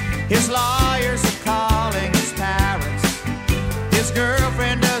 His lawyers are calling his parents. His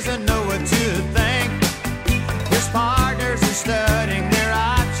girlfriend doesn't know what to think. His partners are studying their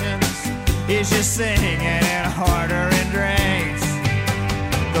options. He's just singing and ordering drinks.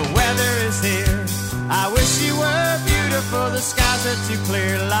 The weather is here. I wish you were beautiful. The skies are too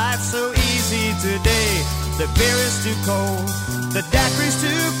clear. Life's so easy today. The beer is too cold. The daiquiri's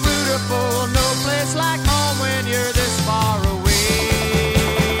too fruitful, no place like home when you're this far away.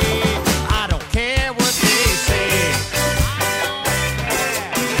 I don't care what they say.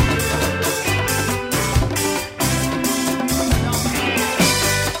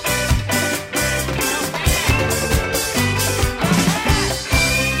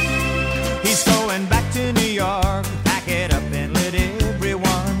 He's going back to New York, pack it up and let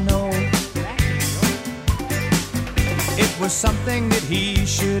everyone know. It was something that he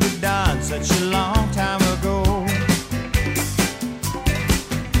should have done such a long time ago.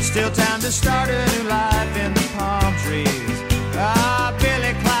 Still time to start a new life in the palm trees. Ah,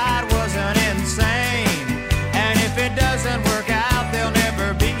 Billy Clyde wasn't insane. And if it doesn't work out, there'll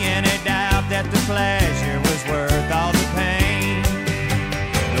never be any doubt that the pleasure was worth all the pain.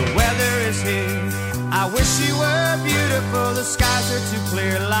 The weather is here, I wish she were beautiful. The skies are too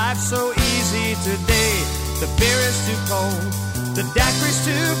clear, life's so easy today. The beer is too cold, the daiquiri's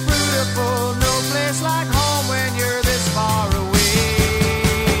too fruitful. No place like home when you're this far away.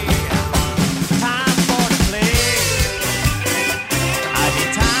 Time for to play. I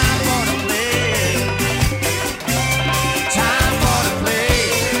need time for to play. Time for to play.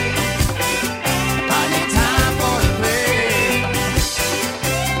 I need time for to play.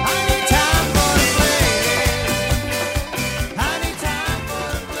 I need time for to play. I need time for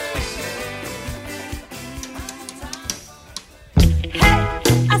to play.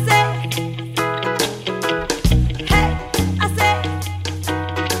 I say,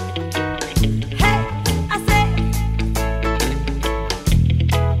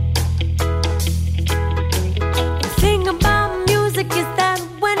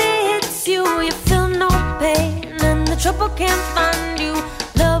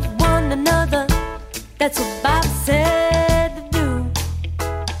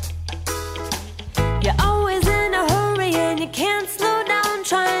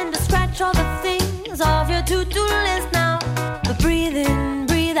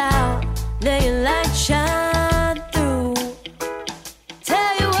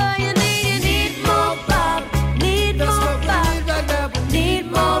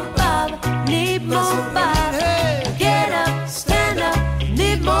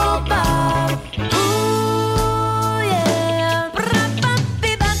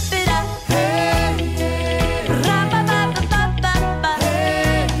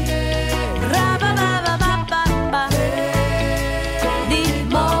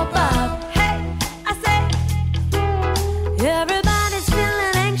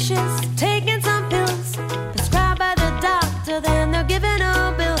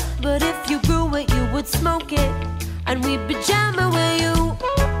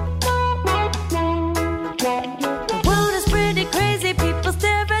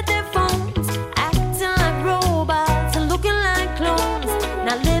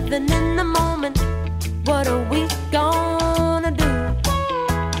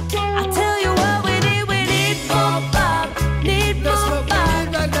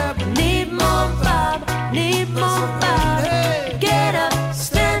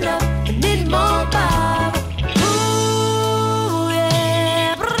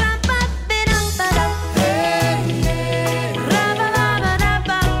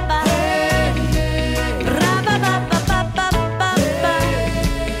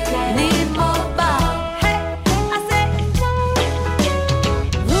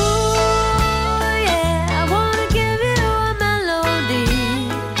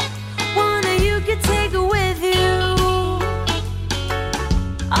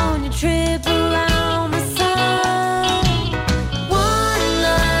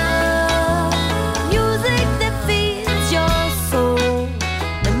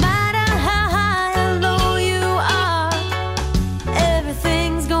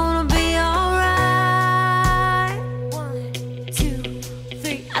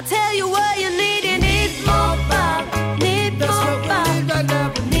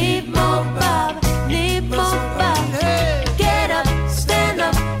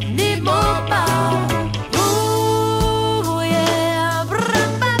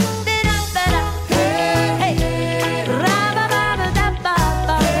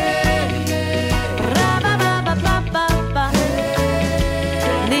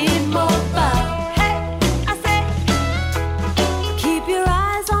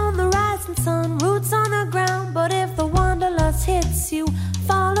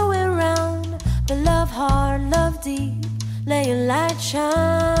 let your light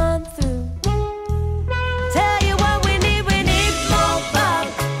shine through. Tell you what we need more Bob,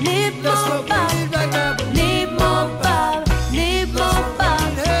 need more Bob, need more Bob, need more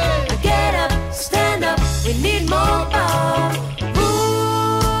Bob. Get up, stand up, we need more Bob.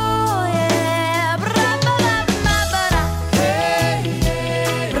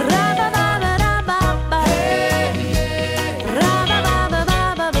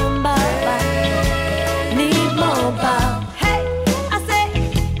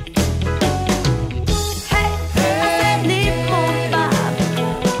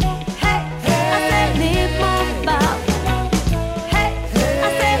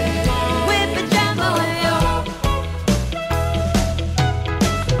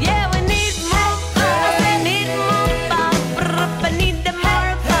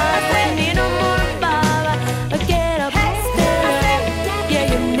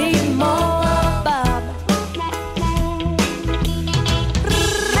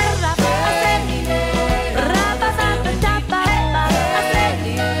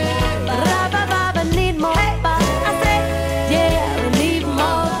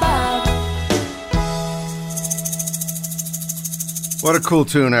 What a cool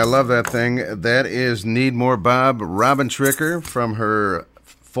tune. I love that thing. That is Need More Bob, Robin Tricker, from her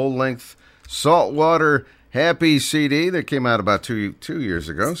full-length Saltwater Happy CD that came out about two years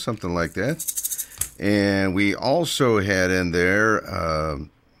ago, something like that. And we also had in there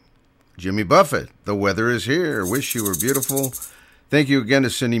Jimmy Buffett, The Weather Is Here, Wish You Were Beautiful. Thank you again to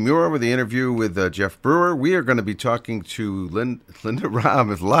Cindy Muir with the interview with Jeff Brewer. We are going to be talking to Linda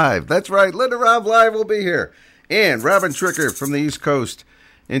Robb live. That's right, Linda Robb live will be here. And Robin Tricker from the East Coast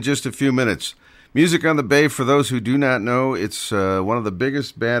in just a few minutes. Music on the Bay, for those who do not know, it's one of the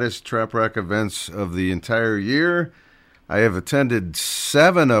biggest, baddest trap rock events of the entire year. I have attended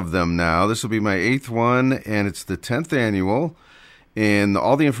 7 of them now. This will be my 8th one, and it's the 10th annual. And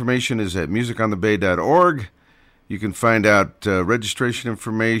all the information is at musiconthebay.org. You can find out registration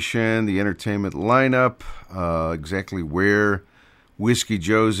information, the entertainment lineup, exactly where Whiskey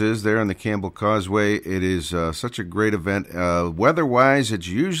Joe's is there on the Campbell Causeway. It is such a great event. Weather-wise, it's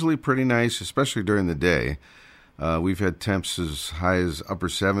usually pretty nice, especially during the day. We've had temps as high as upper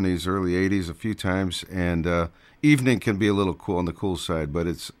 70s, early 80s a few times, and evening can be a little cool on the cool side, but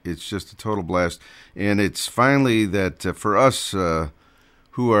it's just a total blast. And it's finally that for us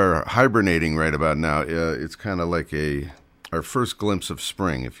who are hibernating right about now, it's kind of like our first glimpse of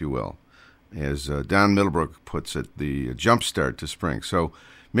spring, if you will. As Don Middlebrook puts it, the jump start to spring. So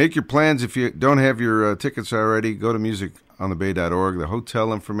make your plans. If you don't have your tickets already, go to musiconthebay.org. The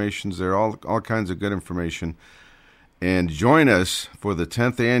hotel information's there, all kinds of good information. And join us for the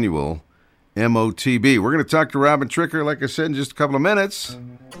 10th annual MOTB. We're going to talk to Robin Tricker, like I said, in just a couple of minutes.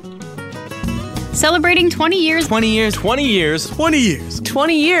 Celebrating 20 years. 20 years. 20 years. 20 years.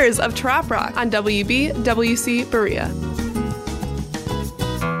 20 years of Trop Rock on WBWC Berea.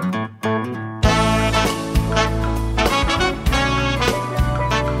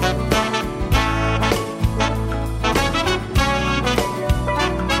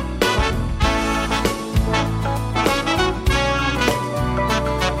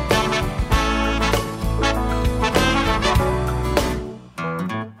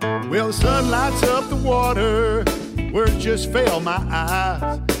 Well, the sun lights up the water, words just fail my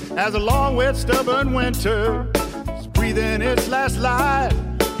eyes, as a long, wet, stubborn winter is breathing its last life.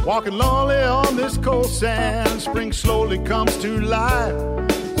 Walking lonely on this cold sand, spring slowly comes to life.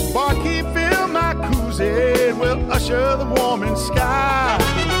 Barkeep, fill my koozie, we'll usher the warming sky.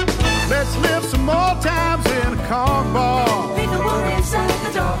 Let's live some more times in a conch bar. Leave the worries at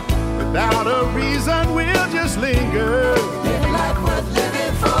the door. Without a reason, we'll just linger. Live a life worth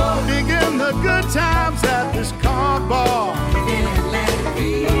living for. Digging the good times at this conch bar.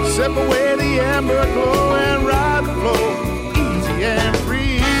 Sip away the amber glow and ride the flow, easy and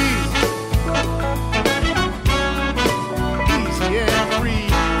free. Easy and free.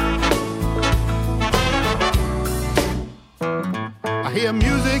 I hear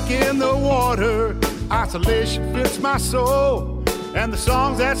music in the water, isolation fits my soul. And the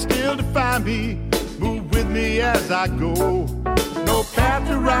songs that still define me move with me as I go. No path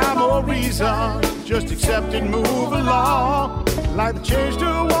to rhyme or reason, just accept and move along. Like the change to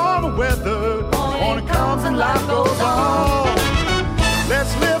warmer weather, morning comes and life goes on.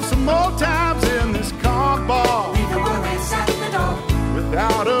 Let's live some more times in this conch bar. Leave the worries at the door.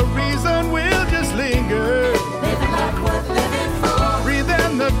 Without a reason, we'll just linger. Live a life worth living for. Breathe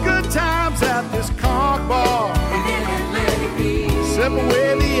in the good times at this conch bar. Sip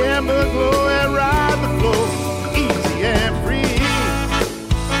away the amber glow and ride the flow, easy and free.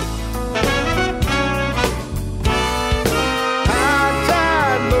 High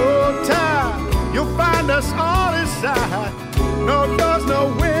tide, low tide, you'll find us on this side. No doors, no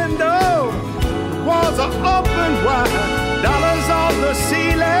window, the walls are open wide. Dollars on the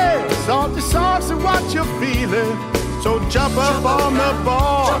ceiling, salty songs and what you're feeling. So jump up on the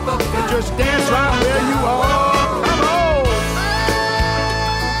bar and just dance right where you are. Come on.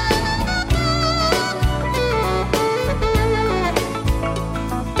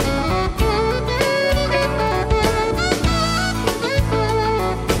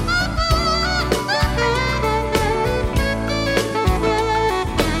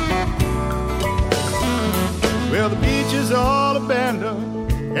 Well, the beach is all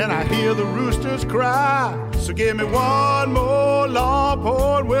abandoned, and I hear the roosters cry. So give me one more long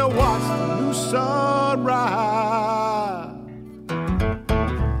pour, and we'll watch the new sunrise.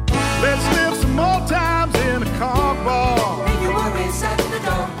 Let's live some more times in a conch bar. Leave your worries at the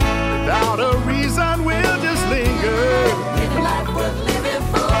door. Without a reason, we'll just linger. Live a life worth living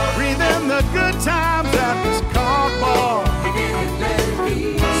for. Breathe in the good times at this conch bar.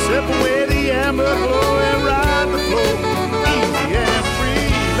 Sip away the amber glow and ride the flow, easy and free.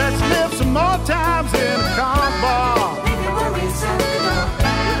 Let's live some more times in a conch bar. Leave your worries at the door.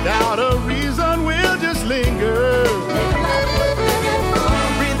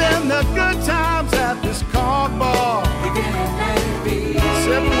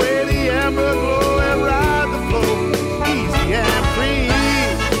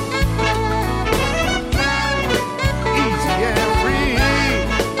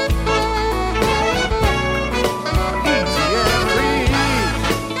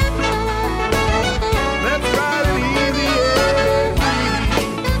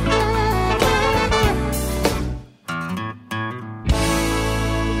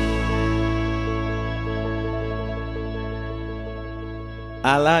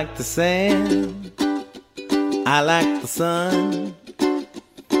 I like the sand, I like the sun,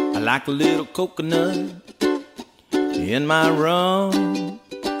 I like a little coconut in my rum.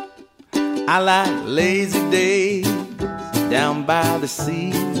 I like lazy days down by the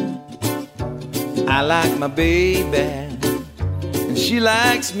sea. I like my baby and she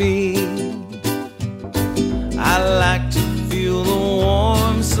likes me. I like to feel the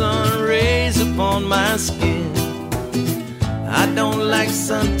warm sun rays upon my skin. I don't like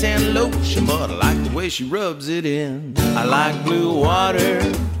suntan lotion, but I like the way she rubs it in. I like blue water,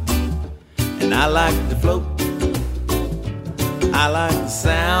 and I like to float. I like the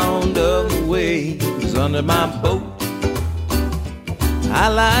sound of the waves under my boat. I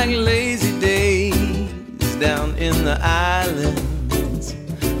like lazy days down in the islands.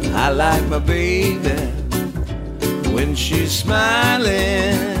 I like my baby when she's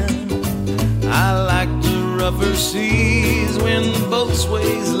smiling. I like the rougher seas when the boat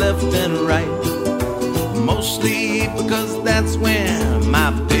sways left and right. Mostly because that's when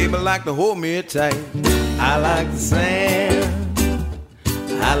my baby like to hold me tight. I like the sand,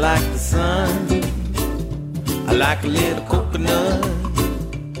 I like the sun, I like a little coconut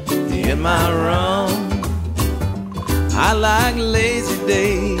in my rum. I like lazy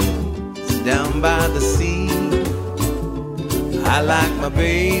days down by the sea. I like my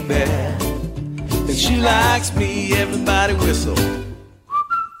baby and she likes me. Everybody whistle.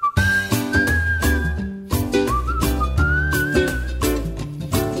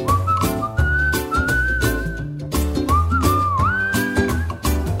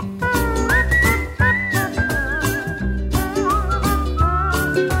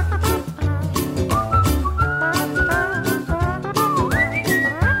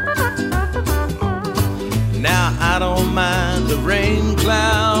 Now I don't mind the rain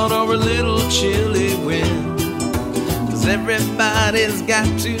cloud or a little chilly wind, 'cause everybody's got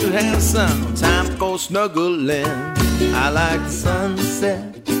to have some time for snuggling. I like the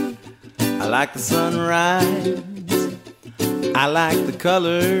sunset, I like the sunrise, I like the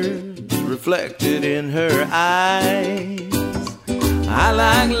colors reflected in her eyes. I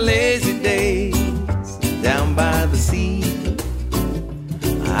like lazy days down by the sea.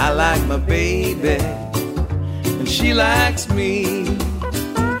 I like my baby and she likes me.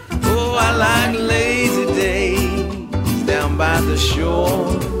 Oh, I like lazy days down by the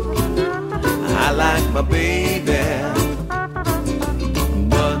shore. I like my baby,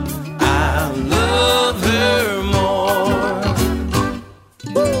 but I love her more.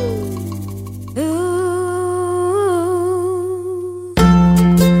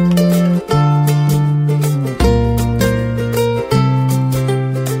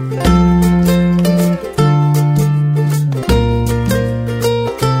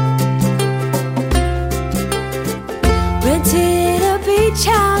 Rented a beach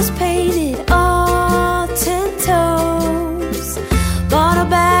house, painted all 10 toes. Bought a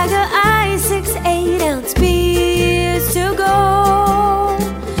bag of ice, 6 8-ounce beers to go.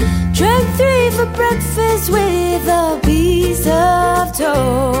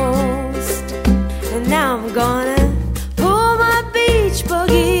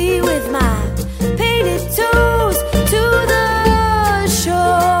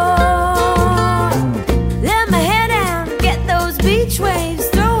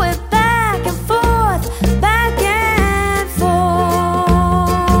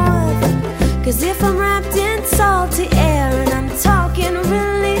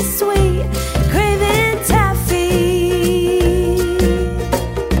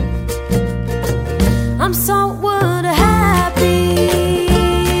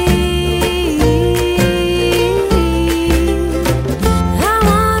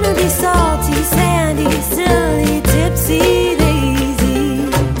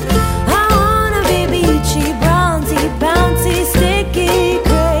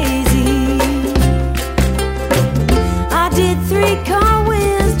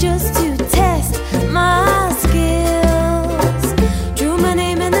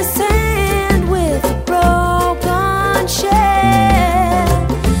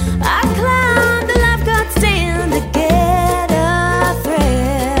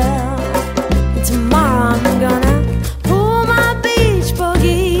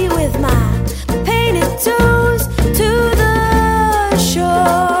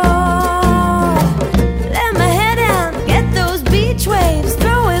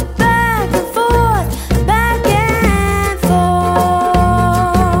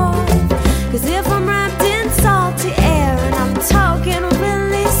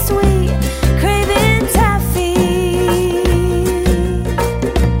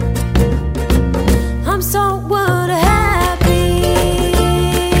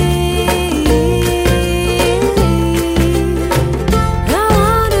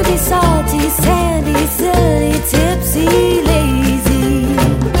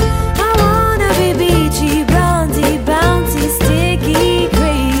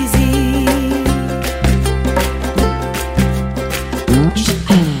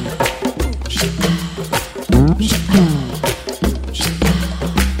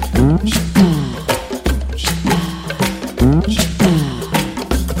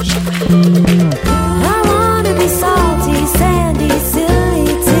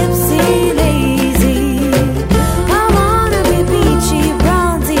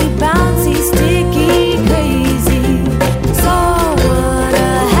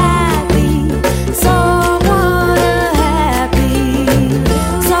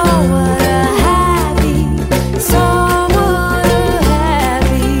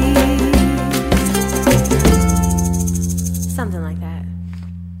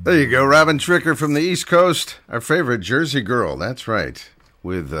 There you go, Robin Tricker from the East Coast, our favorite Jersey girl. That's right,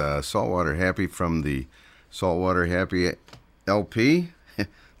 with Saltwater Happy from the Saltwater Happy LP.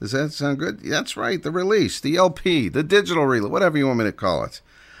 Does that sound good? That's right, the release, the LP, the digital release, whatever you want me to call it,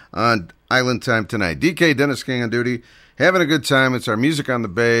 on Island Time tonight. DK Dennis King on duty, having a good time. It's our Music on the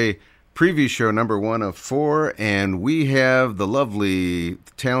Bay preview show number 1 of 4, and we have the lovely,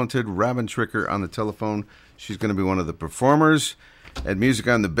 talented Robin Tricker on the telephone. She's going to be one of the performers at Music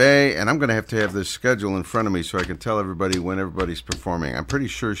on the Bay, and I'm going to have this schedule in front of me so I can tell everybody when everybody's performing. I'm pretty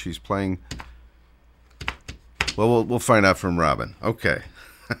sure she's playing. Well, we'll find out from Robin. Okay.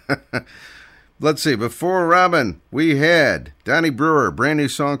 Let's see. Before Robin, we had Donnie Brewer, brand new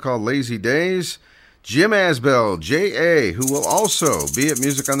song called Lazy Days. Jim Asbell, J.A., who will also be at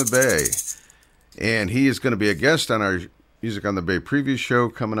Music on the Bay. And he is going to be a guest on our Music on the Bay preview show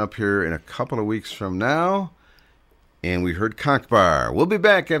coming up here in a couple of weeks from now. And we heard Conkbar. We'll be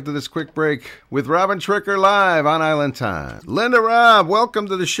back after this quick break with Robin Tricker live on Island Time. Linda Robb, welcome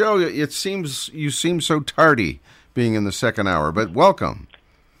to the show. It seems you seem so tardy being in the second hour, but welcome.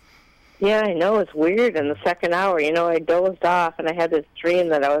 Yeah, I know. It's weird in the second hour. You know, I dozed off, and I had this dream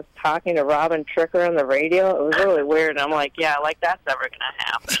that I was talking to Robin Tricker on the radio. It was really weird. I'm like, yeah, like that's never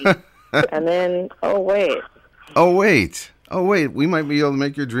going to happen. And then, oh, wait. We might be able to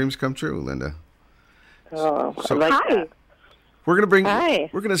make your dreams come true, Linda. Oh, So- like Hi. that. We're going to Hi.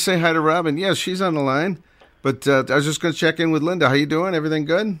 We're going to say hi to Robin. Yes, she's on the line. But I was just going to check in with Linda. How you doing? Everything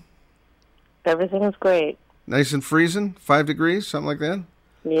good? Everything is great. Nice and freezing? 5 degrees, something like that?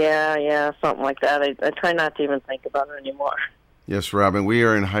 Yeah, something like that. I try not to even think about it anymore. Yes, Robin, we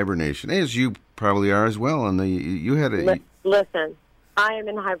are in hibernation, as you probably are as well. And you had a... Listen, I am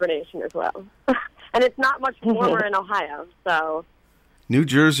in hibernation as well. And it's not much warmer in Ohio, so... New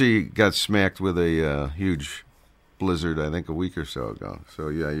Jersey got smacked with a huge blizzard, I think, a week or so ago. So,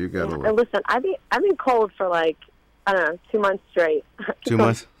 yeah, you got a And little... listen, I've been cold for like, I don't know, 2 months straight. 2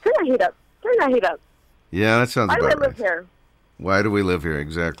 months? Turn that heat up. Turn that heat up. Yeah, that sounds Why do I about right. live here? Why do we live here?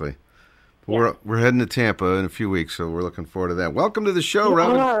 Exactly. We're heading to Tampa in a few weeks, so we're looking forward to that. Welcome to the show, You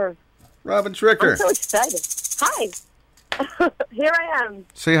Robin. are. Robin Tricker. I'm so excited. Hi. Here I am.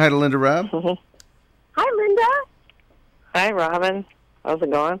 Say hi to Linda Robb. Hi, Linda. Hi, Robin. How's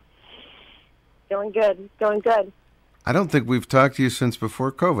it going? Going good. I don't think we've talked to you since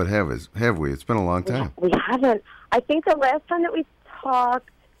before COVID, have we? It's been a long time. We haven't. I think the last time that we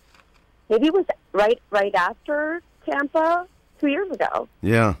talked, maybe it was right after Tampa, 2 years ago.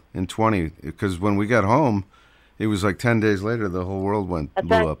 Yeah, in 20, because when we got home, it was like 10 days later, the whole world blew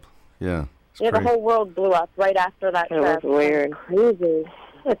right. up. Yeah. Yeah, the whole world blew up right after that It trip. was weird. Crazy.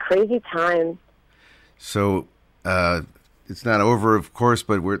 A crazy time. So it's not over, of course,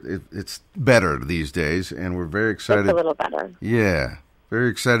 but it's better these days, and we're very excited. It's a little better. Yeah, very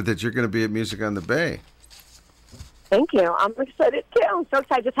excited that you're going to be at Music on the Bay. Thank you. I'm excited, too. I'm so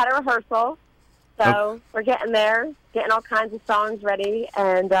excited. Just had a rehearsal. So we're getting there, getting all kinds of songs ready.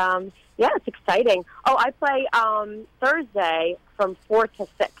 And, yeah, it's exciting. Oh, I play Thursday from 4 to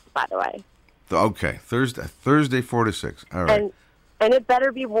 6, by the way. Okay, Thursday 4 to 6. All right. And it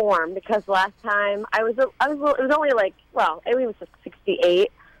better be warm because last time it was only like, well, it was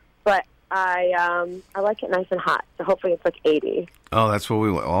 68, but I like it nice and hot. So hopefully it's like 80. Oh, that's what we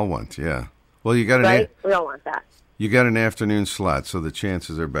all want. Yeah. Well, you got Right? We all want that. you got an afternoon slot, so the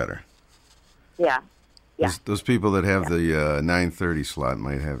chances are better. Yeah. Those people that have the 9:30 slot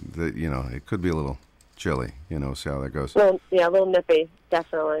might have it could be a little chilly. See how that goes. A little nippy,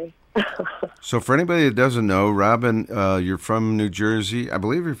 definitely. So for anybody that doesn't know, Robin, you're from New Jersey. I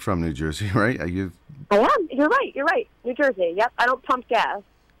believe you're from New Jersey, right? I am. You're right. New Jersey. Yep. I don't pump gas.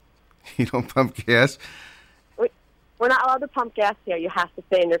 You don't pump gas? We're not allowed to pump gas here. You have to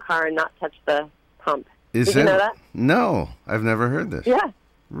stay in your car and not touch the pump. Did you know that? No, I've never heard this. Yeah.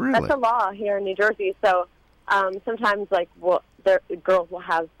 Really? That's a law here in New Jersey. So sometimes, girls will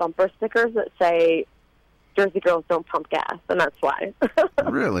have bumper stickers that say, Jersey girls don't pump gas, and that's why.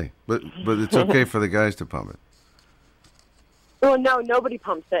 Really? But it's okay for the guys to pump it? Well, no, nobody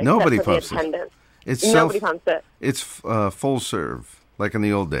pumps it. Nobody except for pumps the it. attendants. It's Nobody pumps it. It's full serve, like in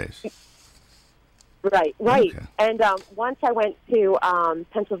the old days. Right. Okay. And once I went to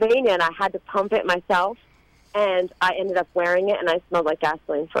Pennsylvania, and I had to pump it myself, and I ended up wearing it, and I smelled like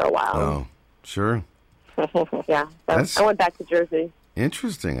gasoline for a while. Oh, sure. Yeah. So I went back to Jersey.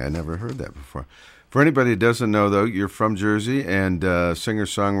 Interesting. I never heard that before. For anybody who doesn't know, though, you're from Jersey and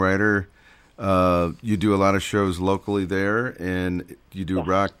singer-songwriter. You do a lot of shows locally there, and you do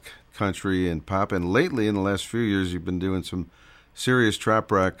rock, country, and pop. And lately, in the last few years, you've been doing some serious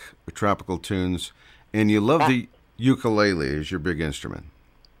trop rock, tropical tunes. And you love the ukulele as your big instrument.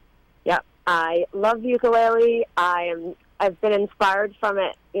 I love ukulele. I've been inspired from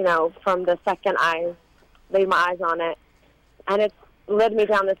it, you know, from the second I laid my eyes on it. And it's led me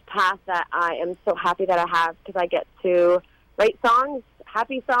down this path that I am so happy that I have, because I get to write songs,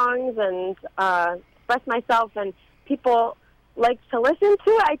 happy songs, and express myself, and people like to listen to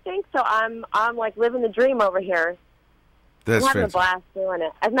it, I think. So I'm like living the dream over here. That's I'm having fantastic. a blast doing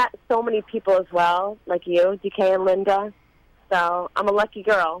it. I've met so many people as well, like you, DK and Linda. So I'm a lucky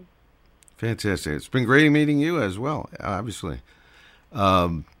girl. Fantastic. It's been great meeting you as well, obviously.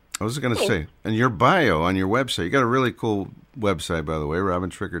 I was going to say, in your bio on your website, you got a really cool website, by the way,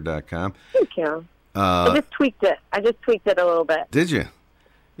 robintricker.com. Thank you. I just tweaked it. I just tweaked it a little bit. Did you?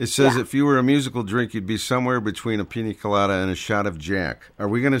 It says if you were a musical drink, you'd be somewhere between a pina colada and a shot of Jack. Are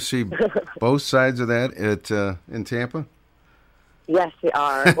we going to see both sides of that in Tampa? Yes, we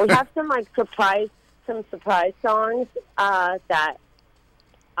are. We have some surprise songs that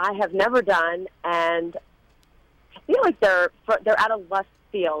I have never done, and I feel like they're out of left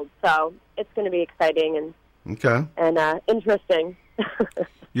field, so it's going to be exciting and interesting.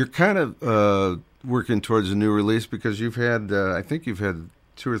 You're kind of working towards a new release because you've had, I think you've had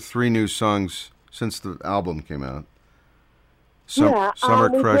 2 or 3 new songs since the album came out. Summer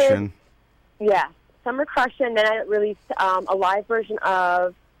Crushin'. Yeah, Summer Crushin'. Then I released a live version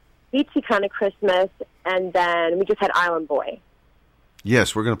of Beachy Kind of Christmas, and then we just had Island Boy.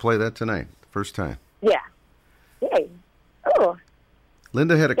 Yes, we're going to play that tonight, first time. Yeah. Yay. Oh.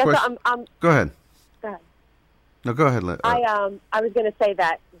 Linda had a question. Go ahead. Go ahead. No, go ahead, Linda. I was going to say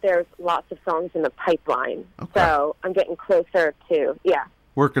that there's lots of songs in the pipeline, so I'm getting closer to,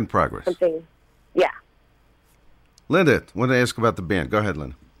 Work in progress. something, yeah. Linda, want to ask about the band. Go ahead,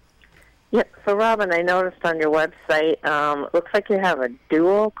 Linda. Yeah, so Robin, I noticed on your website, it looks like you have a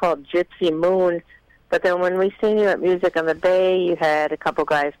duo called Gypsy Moon, but then when we seen you at Music on the Bay, you had a couple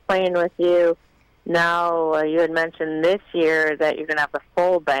guys playing with you. Now, you had mentioned this year that you're going to have a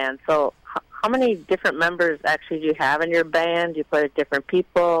full band, so how many different members actually do you have in your band? Do you play with different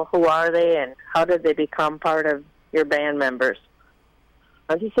people? Who are they, and how did they become part of your band members?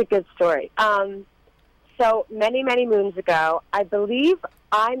 Oh, this is a good story. So many, many moons ago, I believe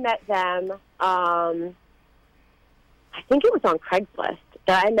I met them, I think it was on Craigslist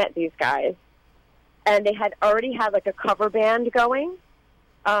that I met these guys. And they had already had like a cover band going.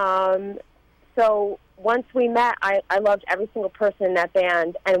 So once we met, I loved every single person in that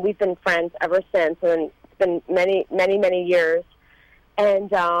band, and we've been friends ever since. And it's been many, many, many years. And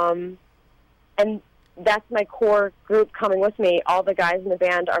that's my core group coming with me. All the guys in the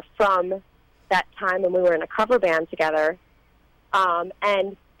band are from that time when we were in a cover band together.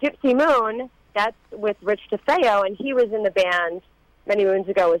 And Gypsy Moon, that's with Rich DeFeo, and he was in the band many moons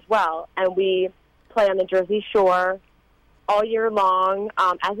ago as well. And we play on the Jersey Shore all year long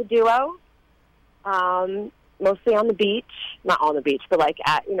as a duo, mostly on the beach. Not on the beach, but like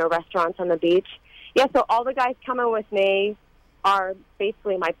at, restaurants on the beach. Yeah, so all the guys coming with me are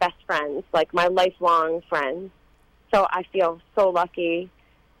basically my best friends, like my lifelong friends. So I feel so lucky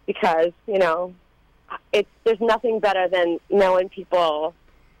because, there's nothing better than knowing people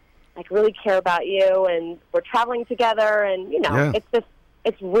like really care about you, and we're traveling together, and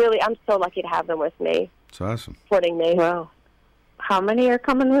it's really, I'm so lucky to have them with me. It's awesome. Supporting me. Wow. How many are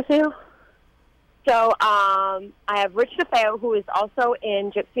coming with you? So I have Rich DeFeo, who is also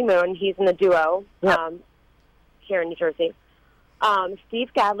in Gypsy Moon. He's in the duo here in New Jersey. Steve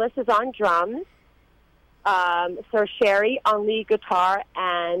Gadlis is on drums. Sir Sherry on lead guitar,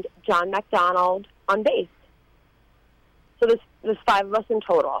 and John McDonald on bass. So there's 5 of us in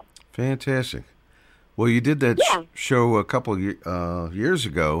total. Fantastic. Well, you did that show a couple years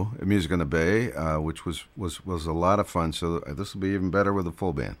ago at Music on the Bay, which was a lot of fun. So this will be even better with a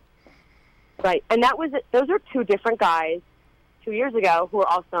full band. Right, and those are 2 different guys 2 years ago who are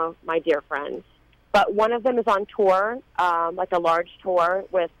also my dear friends. But one of them is on tour, like a large tour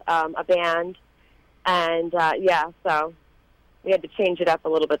with a band. And, so we had to change it up a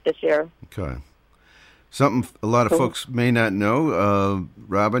little bit this year. Okay. Something a lot of folks may not know,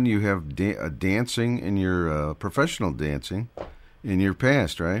 Robin, you have dancing in your professional dancing in your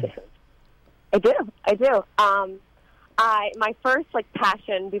past, right? I do. My first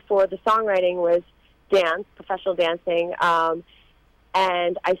passion before the songwriting was dance, professional dancing.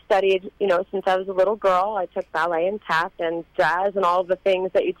 And I studied, since I was a little girl. I took ballet and tap and jazz and all of the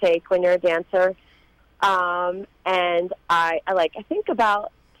things that you take when you're a dancer. And I think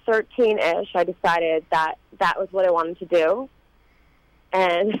about 13-ish, I decided that was what I wanted to do.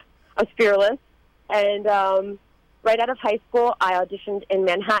 And I was fearless. And right out of high school, I auditioned in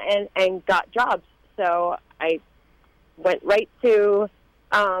Manhattan and got jobs. So I went right to,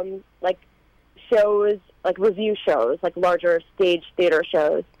 shows, like review shows, like larger stage theater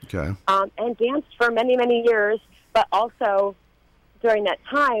shows. Okay. And danced for many, many years. But also, during that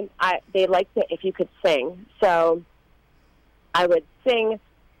time, they liked it if you could sing. So I would sing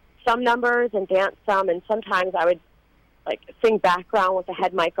some numbers and dance some, and sometimes I would like sing background with the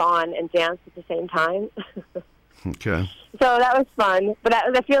head mic on and dance at the same time. Okay. So that was fun, but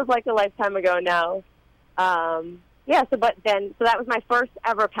that feels like a lifetime ago now. So that was my first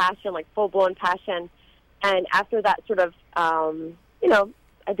ever passion, like full-blown passion. And after that sort of,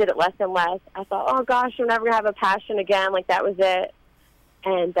 I did it less and less. I thought, oh gosh, I'm never going to have a passion again. Like that was it.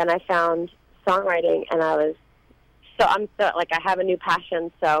 And then I found songwriting, and I have a new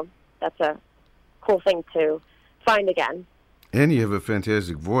passion. So that's a cool thing to find again. And you have a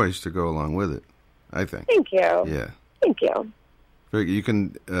fantastic voice to go along with it, I think. Thank you. Yeah. Thank you. You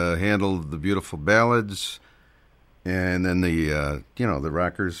can handle the beautiful ballads, and then the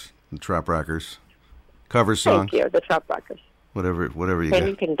rockers, the trop rockers, cover song. Thank you, the trop rockers. Whatever you And got.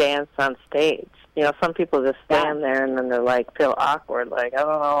 you can dance on stage. You know, some people just stand there and then they're like, feel awkward, like, I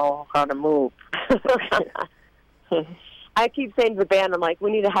don't know how to move. I keep saying to the band, I'm like,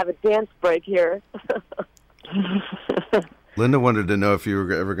 we need to have a dance break here. Linda wanted to know if you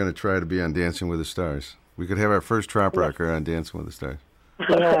were ever going to try to be on Dancing with the Stars. We could have our first trop rocker on Dancing with the Stars.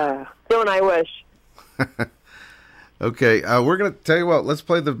 Yeah. Don't I wish. Okay, we're going to tell you what. Let's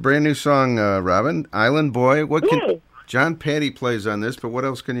play the brand new song, Robin, Island Boy. John Patty plays on this, but what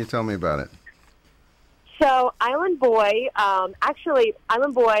else can you tell me about it? So Island Boy,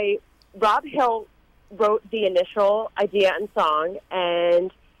 Island Boy, Rob Hill wrote the initial idea and song,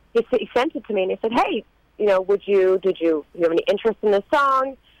 and he sent it to me, and he said, hey, did you have any interest in this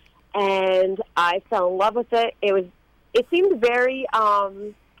song? And I fell in love with it. It seemed very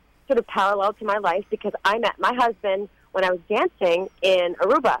sort of parallel to my life because I met my husband when I was dancing in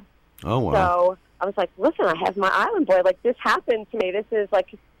Aruba. Oh, wow. So I was like, listen, I have my Island Boy. Like, this happened to me. This is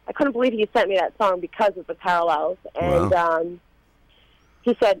like, I couldn't believe he sent me that song because of the parallels. And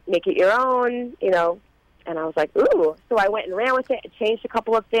he said, make it your own, and I was like, ooh. So I went and ran with it, changed a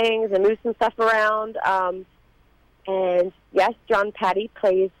couple of things and moved some stuff around. And yes, John Patty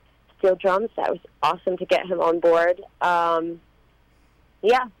plays steel drums. That was awesome to get him on board. And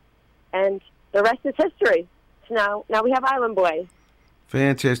the rest is history. So now we have Island Boy.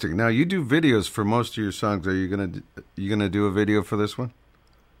 Fantastic. Now you do videos for most of your songs. Are you gonna do a video for this one?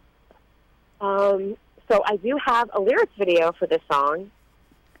 So I do have a lyrics video for this song.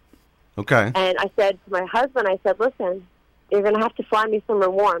 Okay. And I said to my husband, listen, you're going to have to fly me somewhere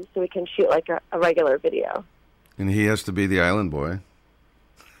warm so we can shoot like a regular video. And he has to be the Island Boy.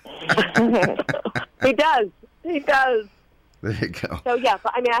 He does. There you go. So, yeah,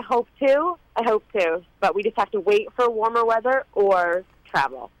 I hope to. But we just have to wait for warmer weather or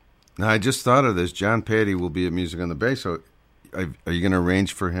travel. Now, I just thought of this. John Patty will be at Music on the Bay, so are you going to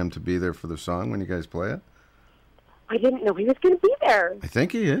arrange for him to be there for the song when you guys play it? I didn't know he was going to be there. I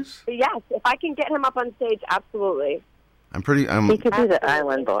think he is. But yes, if I can get him up on stage, absolutely. He could be the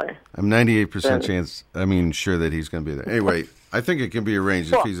Island Boy. I'm 98% sure that he's going to be there. Anyway, I think it can be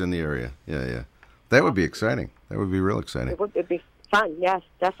arranged if he's in the area. Yeah. That would be exciting. That would be real exciting. It'd be fun, yes,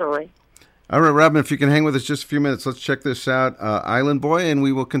 definitely. All right, Robin, if you can hang with us just a few minutes, let's check this out. Island Boy, and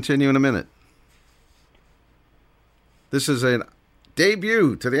we will continue in a minute. This is a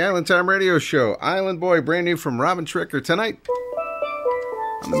debut to the Island Time Radio Show. Island Boy, brand new from Robin Tricker tonight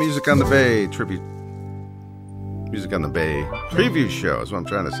on the Music on the Bay tribute. Music on the Bay preview show is what I'm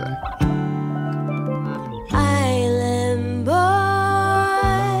trying to say. Island Boy,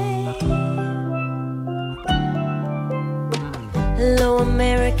 Low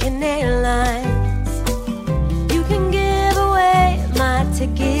American Airlines, you can give away my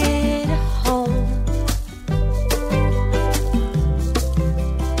ticket home.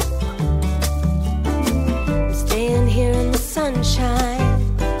 Sunshine,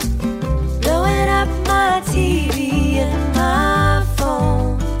 blowing up my TV and my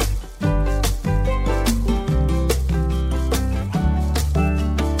phone.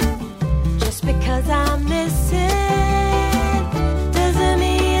 Just because I miss it doesn't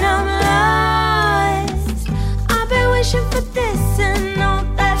mean I'm lost. I've been wishing for this, and all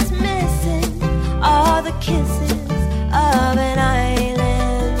that's missing are the kisses of an island.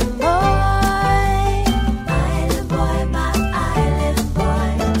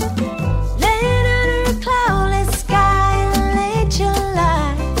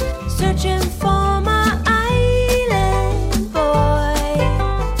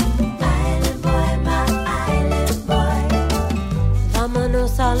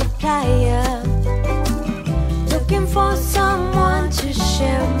 Looking for someone to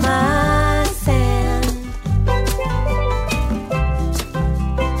share my sand.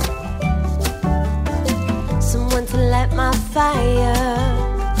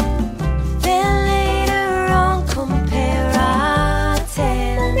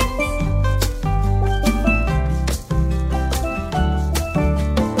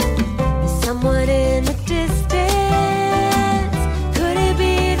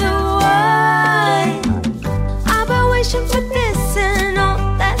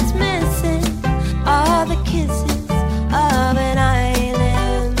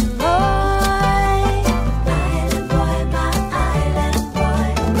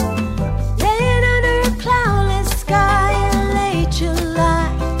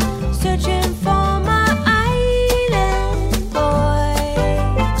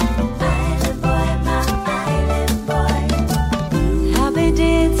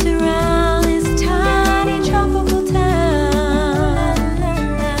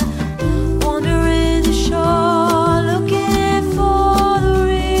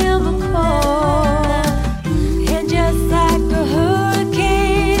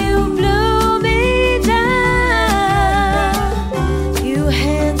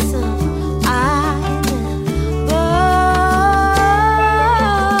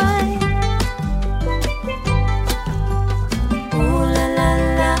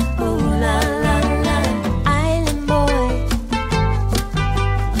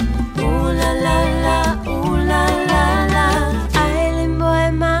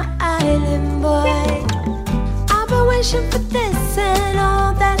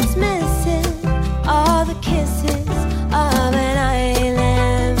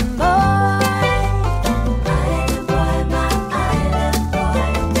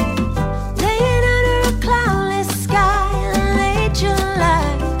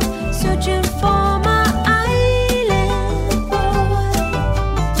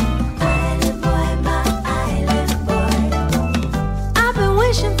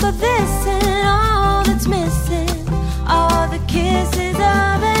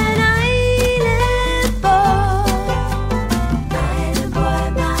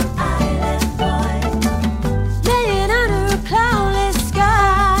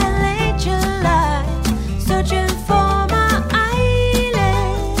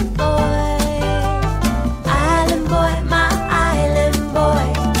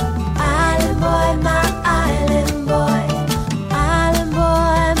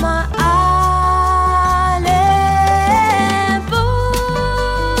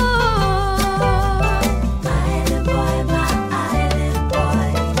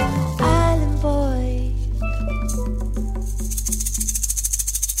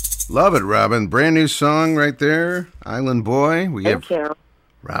 Love it, Robin. Brand new song right there, Island Boy. We Thank have you.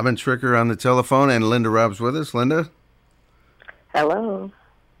 Robin Tricker on the telephone, and Linda Robb's with us. Linda? Hello.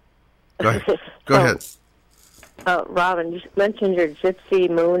 Go ahead. Robin, you mentioned your Gypsy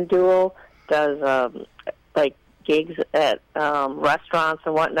Moon Duel does like gigs at restaurants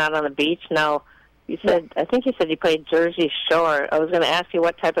and whatnot on the beach. Now, I think you said you played Jersey Shore. I was going to ask you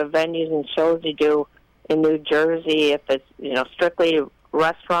what type of venues and shows you do in New Jersey. If it's strictly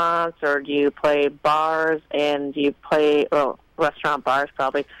restaurants, or do you play bars, and do you play restaurant bars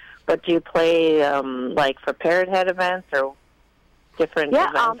probably? But do you play like for Parrot Head events or different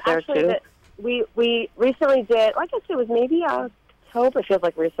events there actually, too? We recently did, like I said, it was maybe October, it feels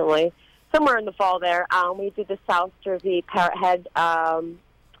like recently, somewhere in the fall there. We did the South Jersey Parrot Head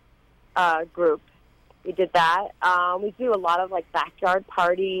group. We did that. We do a lot of like backyard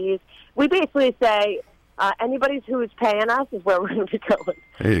parties. We basically say anybody who's paying us is where we're going to be going.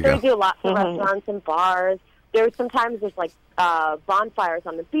 There you so go. we do lots of restaurants and bars. There's like bonfires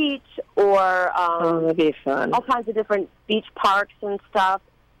on the beach, or that'd be fun. all kinds of different beach parks and stuff.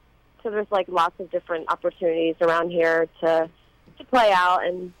 So there's like lots of different opportunities around here to play out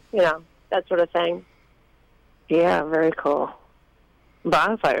and that sort of thing. Yeah, very cool.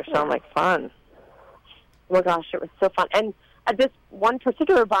 Bonfires sound like fun. Oh my gosh, it was so fun. And at this one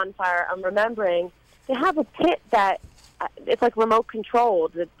particular bonfire, I'm remembering they have a pit that it's like remote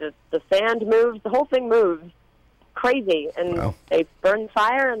controlled. The sand moves, the whole thing moves. Crazy. And they burn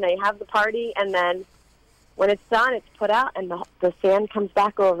fire and they have the party, and then when it's done, it's put out and the sand comes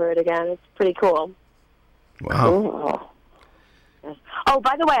back over it again. It's pretty cool. Wow. Cool. Yes. Oh,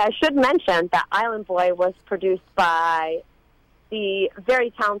 by the way, I should mention that Island Boy was produced by the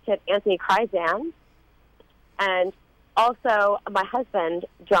very talented Anthony Kryzan, and also my husband,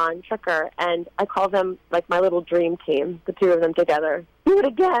 John Tricker, and I call them like my little dream team, the two of them together. Do it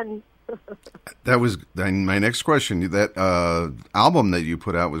again. That was my next question. That album that you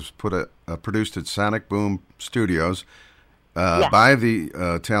put out was produced at Sonic Boom Studios by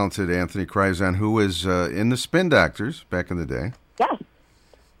the talented Anthony Kryzan, who was in the Spin Doctors back in the day.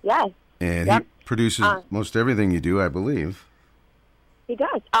 Yes. And he produces most everything you do, I believe. He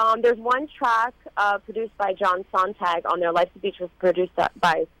does. There's one track produced by John Sontag on there. Life at the Beach was produced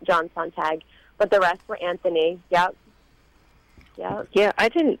by John Sontag, but the rest were Anthony. Yep. Yeah, I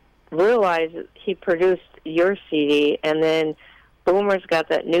didn't realize that he produced your CD, and then Boomer's got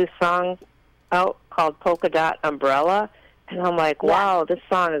that new song out called Polka Dot Umbrella, and I'm like, wow, this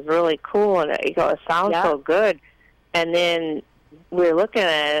song is really cool, and it sounds so good. And then we were looking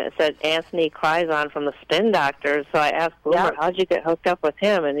at it, it said Anthony Kryzan from the Spin Doctors, so I asked Boomer, how'd you get hooked up with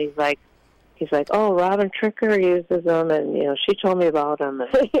him? And he's like, oh, Robin Tricker uses them, and she told me about them.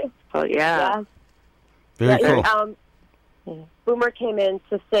 So Very cool. Boomer came in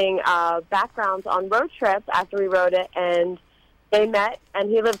to sing backgrounds on Road Trip after we wrote it, and they met, and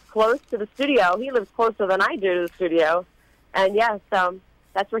he lives close to the studio. He lives closer than I do to the studio. And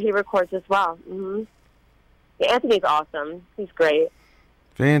that's where he records as well. Mm-hmm. Yeah, Anthony's awesome. He's great.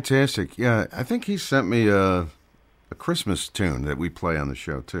 Fantastic. Yeah, I think he sent me a Christmas tune that we play on the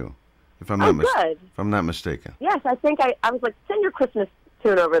show too. If I'm not mistaken. Yes, I think I was like, send your Christmas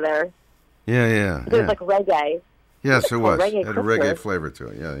tune over there. Yeah. It was like reggae. Yes, it was. It Reggae had a reggae flavor to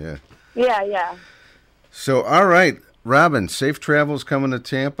it. Yeah. So, all right, Robin, safe travels coming to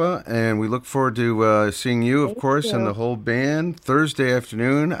Tampa, and we look forward to seeing you, of course, and the whole band Thursday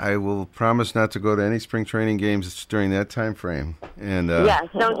afternoon. I will promise not to go to any spring training games during that time frame. And yes,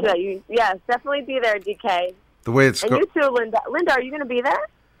 don't do that. Yes, definitely be there, DK. The way it's and you too, Linda. Linda, are you going to be there?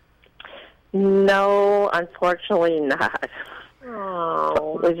 No, unfortunately not.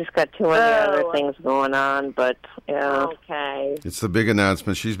 Oh, we just got too many other things going on, but okay. It's the big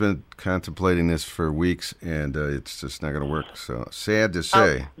announcement. She's been contemplating this for weeks, and it's just not going to work. So sad to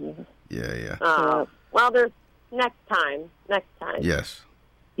say. Yeah. Well, there's next time. Yes.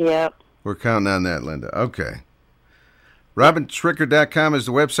 Yep. We're counting on that, Linda. Okay. RobinTricker.com is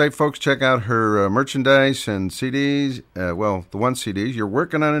the website, folks. Check out her merchandise and CDs. The one CDs. You're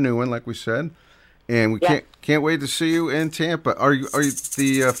working on a new one, like we said. And we can't wait to see you in Tampa. Are you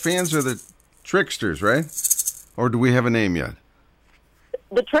the fans are the Tricksters, right? Or do we have a name yet?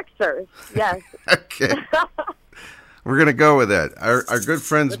 The Tricksters, yes. Okay. We're going to go with that. Our good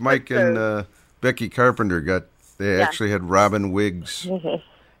friends Mike and Becky Carpenter actually had Robin wigs.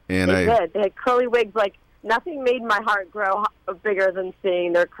 And they did. They had curly wigs. Like, nothing made my heart grow bigger than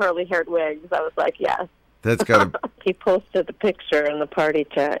seeing their curly-haired wigs. I was like, yes. That's got to... He posted the picture in the party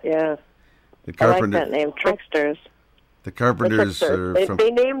chat, yeah. I like that name, Tricksters. The Carpenters are they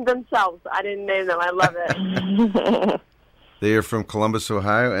named themselves. I didn't name them. I love it. They are from Columbus,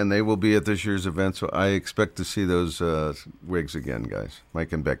 Ohio, and they will be at this year's event, so I expect to see those wigs again, guys.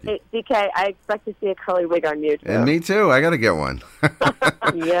 Mike and Becky. Hey, DK, I expect to see a curly wig on you, too. And me too. I got to get one.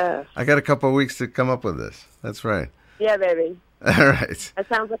 Yeah. I got a couple of weeks to come up with this. That's right. Yeah, baby. All right. That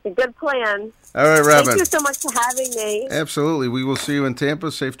sounds like a good plan. All right, Robin. Thank you so much for having me. Absolutely. We will see you in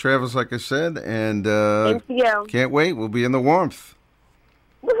Tampa. Safe travels, like I said. And Thank you. Can't wait. We'll be in the warmth.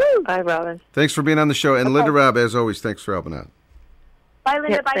 Woohoo! Bye, Robin. Thanks for being on the show. And Okay. Linda Robb, as always, thanks for helping out. Bye,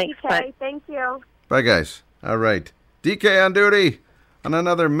 Linda. Yep, Bye, thanks. DK. Bye. Thank you. Bye, guys. All right. DK on duty on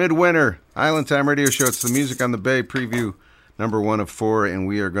another midwinter Island Time radio show. It's the Music on the Bay preview number 1 of 4, and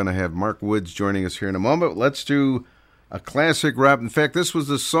we are going to have Mark Woods joining us here in a moment. Let's do a classic, Rob. In fact, this was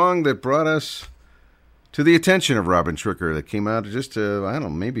the song that brought us to the attention of Robin Tricker that came out just, I don't know,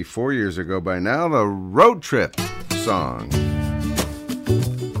 maybe 4 years ago by now, the Road Trip song.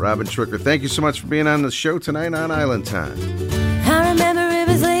 Robin Tricker, thank you so much for being on the show tonight on Island Time. I remember it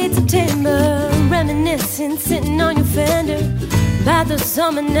was late September, reminiscing, sitting on your fender about the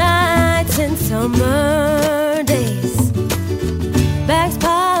summer nights and summer days. Bags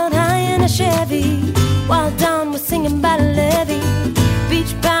piled high in a Chevy, while Don was singing by the levee.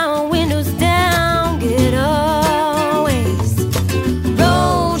 Beach-bound windows down, getaways.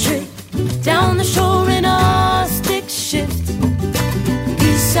 Road trip down the shore in a stick shift.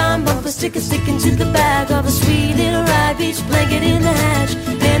 Sign bumper sticker sticking to the back of a sweet little ride. Beach blanket in the hatch,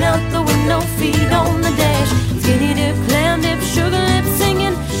 and out the window, feet on the dash. Skinny dip, clam dip, sugar lip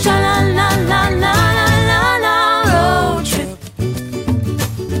singing, sha la la la la la la la. Road trip.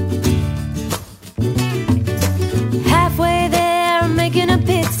 Halfway there, making a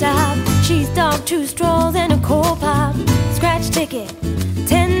pit stop. Cheese dog, 2 straws and a cold pop. Scratch ticket,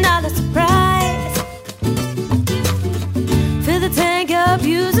 $10 surprise. Fill the tank up,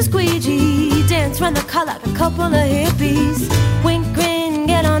 use a squeegee. Dance round the car like a couple of hippies. Wink, grin,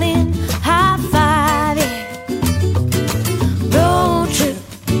 get on in, high five, yeah. Road trip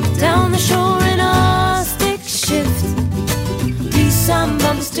down the shore in a stick shift. Peace sign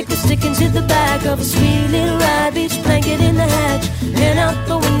bumper sticker sticking to the back of a sweet little ride. Beach blanket in the hatch, and out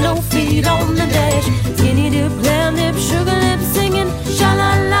the window, feet on the dash. Skinny dip, glam dip, sugar lip singing, sha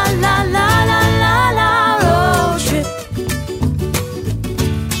la la la la la la la. Road trip.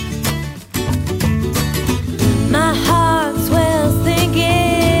 My heart swells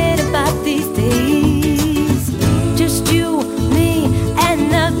thinking about these days. Just you, me,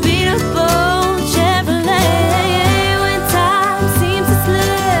 and the beautiful Chevrolet. When time seems to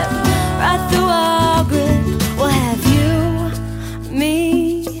slip right through our grip, we'll have you,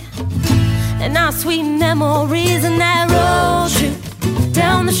 me, and our sweet memories in that road trip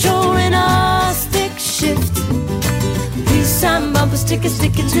down the shore in a stick shift. Sign bumper sticker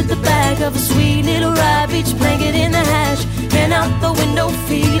sticking to the back of a sweet little ride. Beach blanket in the hash, and out the window,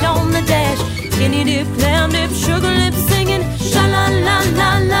 feet on the dash. Skinny dip, clam dip, sugar lip singing, sha la la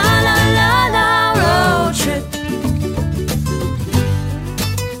la la la la la. Road trip.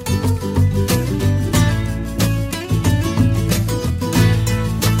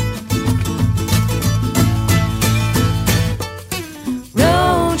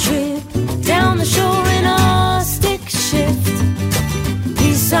 Road trip down the shore in a stick shift.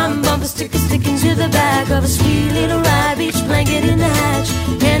 Sign bumper sticker sticking to the back of a sweet little ride. Beach blanket in the hatch,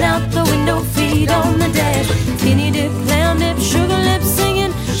 and out the window, feet on the dash. Skinny dip, clam dip, sugar lip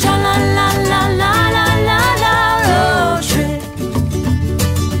singing, sha la la la la la la la. Road trip.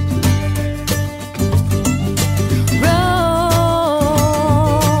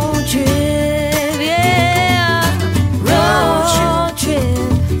 Road trip, yeah. Road trip.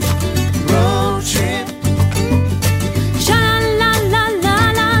 Road trip. Sha la la la la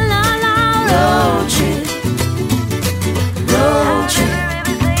la la. Road trip. Road trip.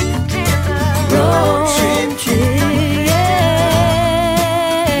 Road trip, yeah.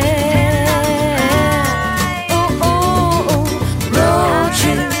 Oh, oh, oh. Road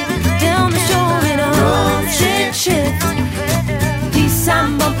trip. Down the shore in a road trip shift. Peace sign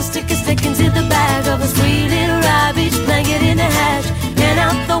bumper sticker sticking to the back of a sweet little ride. Beach blanket in the hatch, and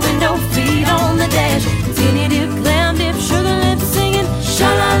out the window, feet on the dash. Skinny dip, clam dip, sugar lip singing, sha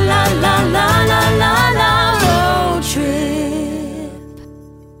la la la la la la la. Road trip.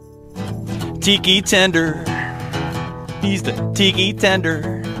 Tiki Tender. He's the Tiki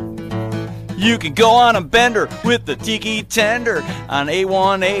Tender. You can go on a bender with the Tiki Tender on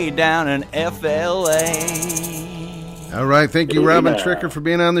A1A down in FLA. All right, thank you, Robin Tricker, for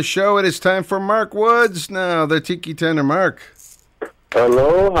being on the show. It is time for Mark Woods now, the Tiki Tender. Mark.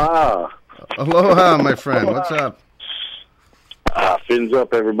 Aloha. Aloha, my friend. What's up? Fins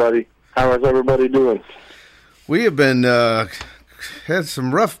up, everybody. How is everybody doing? We have been had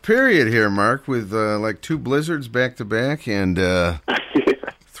some rough period here, Mark, with like 2 blizzards back to back and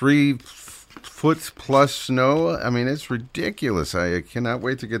 3 foot plus snow. I mean, it's ridiculous. I cannot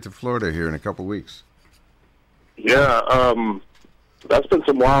wait to get to Florida here in a couple weeks. Yeah, that's been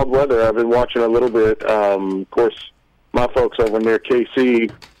some wild weather. I've been watching a little bit. Of course, my folks over near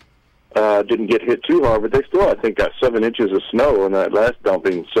KC didn't get hit too hard, but they still, I think, got 7 inches of snow in that last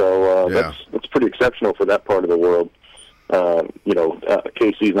dumping. So that's pretty exceptional for that part of the world.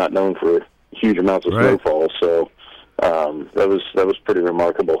 KC's not known for huge amounts of snowfall, so that was pretty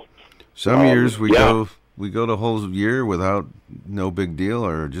remarkable. Some years we go the whole year without no big deal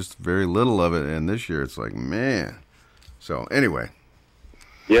or just very little of it, and this year it's like, man. So anyway.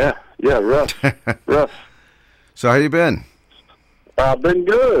 Yeah, rough. So how you been? Been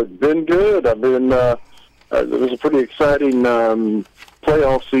good. I've been. It was a pretty exciting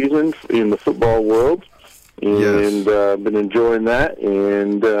playoff season in the football world, and been enjoying that.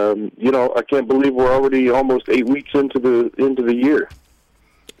 And I can't believe we're already almost 8 weeks into the year.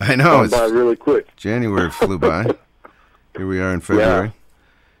 I know, it's by really quick. January flew by. Here we are in February,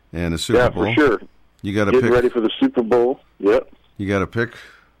 and the Super Bowl. Yeah, for sure. You got to Getting pick. Ready for the Super Bowl. Yep. You got to pick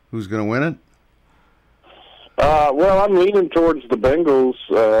who's going to win it. Well, I'm leaning towards the Bengals.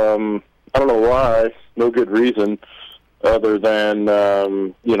 I don't know why. No good reason, other than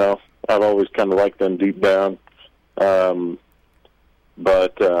I've always kind of liked them deep down.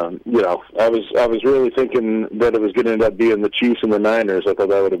 But I was really thinking that it was going to end up being the Chiefs and the Niners. I thought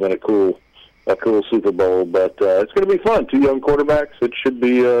that would have been a cool Super Bowl. But it's going to be fun. 2 young quarterbacks. It should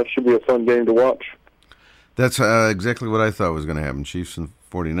be a fun game to watch. That's exactly what I thought was going to happen. Chiefs and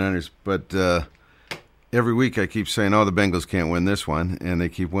 49ers. But every week I keep saying, "Oh, the Bengals can't win this one," and they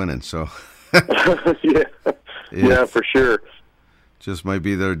keep winning. So yeah, for sure. Just might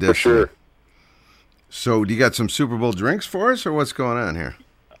be their destiny. For sure. So, do you got some Super Bowl drinks for us, or what's going on here?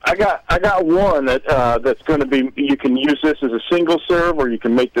 I got one that's going to be. You can use this as a single serve, or you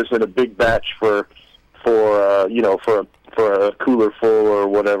can make this in a big batch for a cooler full or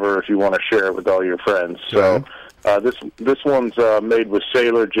whatever if you want to share it with all your friends. So this one's made with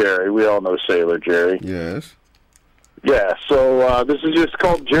Sailor Jerry. We all know Sailor Jerry. Yes. Yeah. So this is just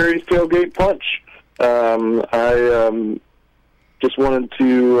called Jerry's Tailgate Punch. I just wanted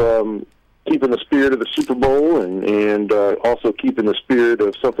to. Keep in the spirit of the Super Bowl and also keep in the spirit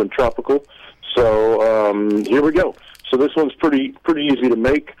of something tropical. So here we go. So this one's pretty easy to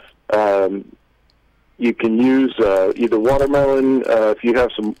make. You can use either watermelon if you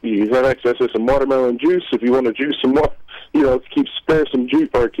have access to some watermelon juice. If you want to juice some more, keep some juice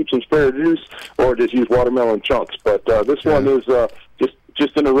or keep some spare juice, or just use watermelon chunks. But this one is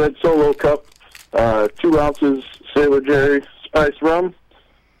just in a red Solo cup. 2 ounces Sailor Jerry spiced rum.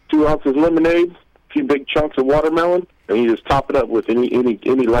 2 ounces lemonade, a few big chunks of watermelon, and you just top it up with any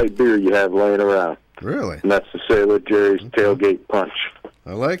light beer you have laying around. Really? And that's the Sailor Jerry's Tailgate Punch.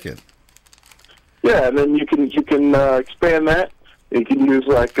 I like it. Yeah, and then you can expand that. You can use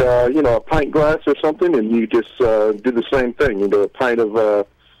like a pint glass or something, and you just do the same thing. You do a pint of the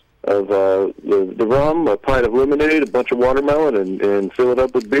rum, a pint of lemonade, a bunch of watermelon, and fill it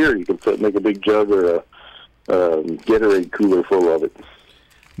up with beer. You can make a big jug or a Gatorade cooler full of it.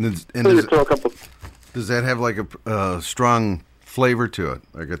 And does that have like a strong flavor to it,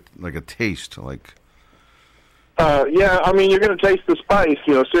 like a taste, like? Yeah, I mean, you're going to taste the spice.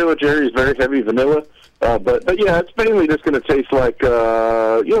 Sailor Jerry is very heavy vanilla, but yeah, it's mainly just going to taste like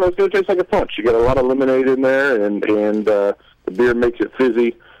it's going to taste like a punch. You got a lot of lemonade in there, and the beer makes it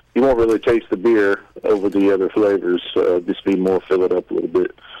fizzy. You won't really taste the beer over the other flavors. Just be more, fill it up a little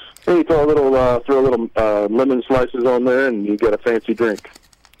bit. Then you throw a little lemon slices on there, and you got a fancy drink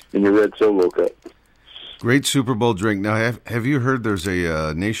in your red Solo cup. Great Super Bowl drink. Now, have you heard there's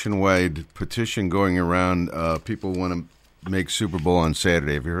a nationwide petition going around? People want to make Super Bowl on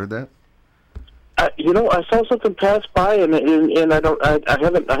Saturday. Have you heard that? I saw something pass by, and I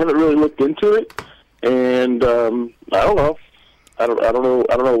haven't really looked into it, and I don't know. I don't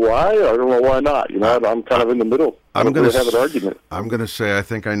know why. I don't know why not. I'm kind of in the middle. I'm going to have an argument. I'm going to say I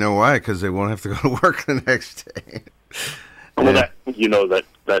think I know why, because they won't have to go to work the next day. Well,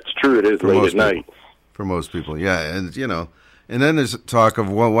 that's true. It is late at night. For most people, yeah. And, and then there's talk of,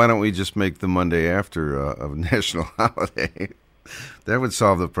 well, why don't we just make the Monday after a national holiday? That would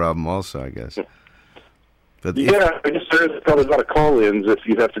solve the problem also, I guess. But I guess there's probably a lot of call-ins if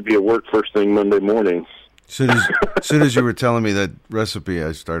you have to be at work first thing Monday morning. As soon as you were telling me that recipe,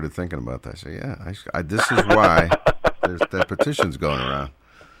 I started thinking about that. I said, yeah, this is why that petition's going around.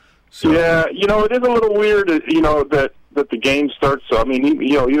 So, yeah, it is a little weird, that that the game starts. So I mean,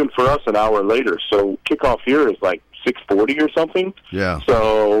 even for us, an hour later. So kickoff here is like 6:40 or something. Yeah.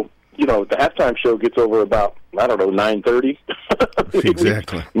 So the halftime show gets over about 9:30.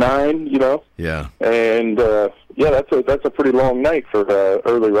 Exactly. 9. Yeah. And that's a pretty long night for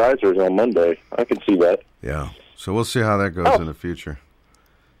early risers on Monday. I can see that. Yeah. So we'll see how that goes in the future.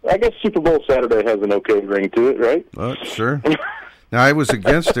 I guess Super Bowl Saturday has an okay ring to it, right? Sure. Now, I was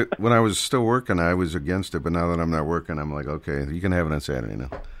against it when I was still working. I was against it, but now that I'm not working, I'm like, okay, you can have it on Saturday now.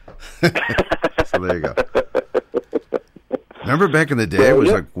 So there you go. Remember back in the day, it was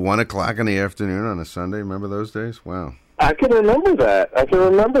like 1 o'clock in the afternoon on a Sunday? Remember those days? Wow. I can remember that. I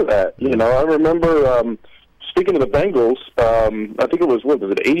remember, speaking of the Bengals, I think it was,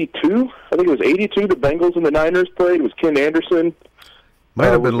 82? I think it was 82 the Bengals and the Niners played. It was Ken Anderson. Might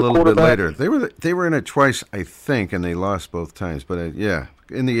have been a little bit later. They were in it twice, I think, and they lost both times. But in the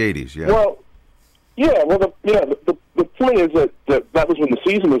 80s, yeah. Well, the point is that was when the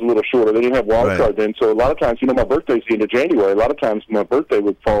season was a little shorter. They didn't have wild card then, so a lot of times, my birthday's the end of January. A lot of times my birthday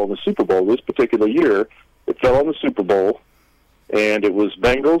would fall on the Super Bowl. This particular year, it fell on the Super Bowl, and it was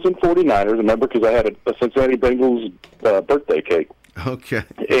Bengals and 49ers. Remember, because I had a Cincinnati Bengals birthday cake. Okay.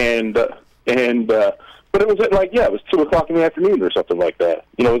 But it was it was 2 o'clock in the afternoon or something like that.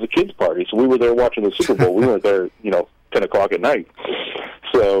 It was a kids' party, so we were there watching the Super Bowl. We weren't there, 10 o'clock at night.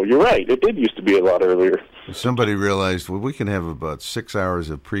 So you're right. It did used to be a lot earlier. Somebody realized, we can have about 6 hours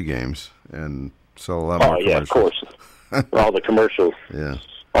of pre-games and sell a lot more commercials. Oh, yeah, of course. All the commercials. Yeah.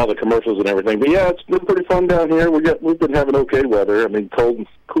 All the commercials and everything. But, yeah, it's been pretty fun down here. We've been having okay weather. I mean, cold and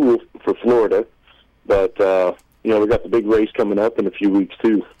cool for Florida. But, we got the big race coming up in a few weeks,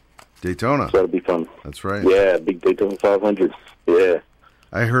 too. Daytona. So that'll be fun. That's right. Yeah, big Daytona 500. Yeah.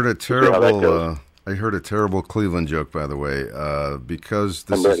 I heard a terrible Cleveland joke, by the way, because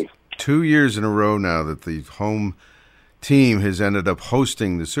this is 2 years in a row now that the home team has ended up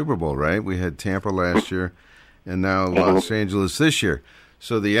hosting the Super Bowl, right? We had Tampa last year and now Los Angeles this year.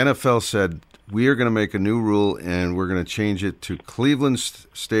 So the NFL said, we are going to make a new rule and we're going to change it to Cleveland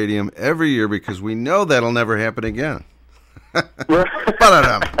Stadium every year because we know that'll never happen again.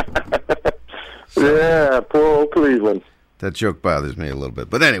 Yeah, poor old Cleveland. That joke bothers me a little bit,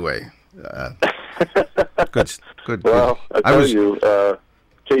 but anyway, good. Well, I tell you,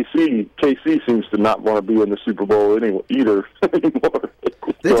 KC seems to not want to be in the Super Bowl anymore. They did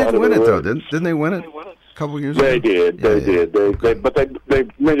win it though, didn't they win it a couple years ago? They did. But they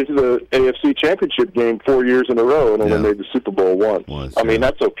made it to the AFC Championship game 4 years in a row, and only made the Super Bowl once. I mean,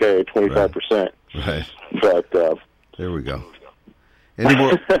 that's okay, 25%. Right. But there we go.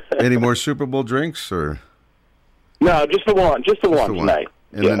 Any more Super Bowl drinks or? No, just the one tonight.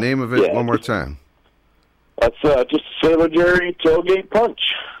 And the name of it one more time. That's just Sailor Jerry Tailgate Punch.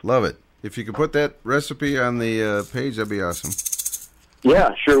 Love it. If you could put that recipe on the page, that'd be awesome.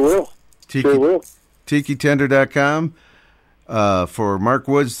 Yeah, sure will. TikiTender.com for Mark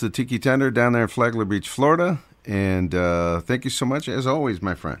Woods, the Tiki Tender down there in Flagler Beach, Florida. And thank you so much, as always,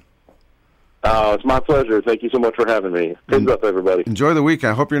 my friend. It's my pleasure. Thank you so much for having me. Good up, everybody. Enjoy the week.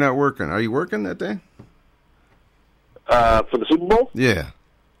 I hope you're not working. Are you working that day? For the Super Bowl? Yeah.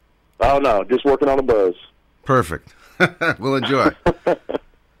 Oh, no. Just working on a buzz. Perfect. We'll enjoy.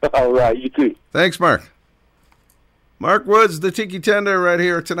 All right. You too. Thanks, Mark. Mark Woods, the Tiki Tender, right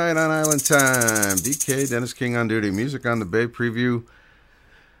here tonight on Island Time. DK, Dennis King on duty. Music on the Bay preview.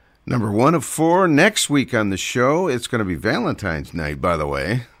 Number 1 of 4. Next week on the show, it's going to be Valentine's night, by the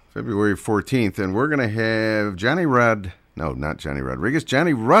way. February 14th, and we're going to have Johnny Rustler.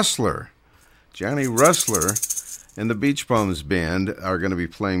 Johnny Rustler and the Beach Bums Band are going to be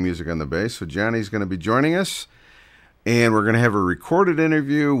playing music on the bass, so Johnny's going to be joining us, and we're going to have a recorded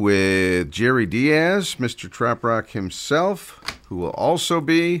interview with Jerry Diaz, Mr. Trop Rock himself, who will also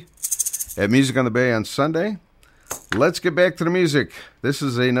be at Music on the Bay on Sunday. Let's get back to the music. This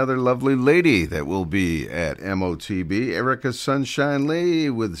is another lovely lady that will be at MOTB, Erica Sunshine Lee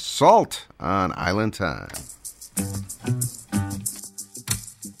with Salt on Island Time.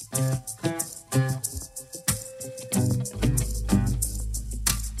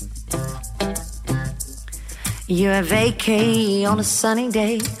 You're a vacay on a sunny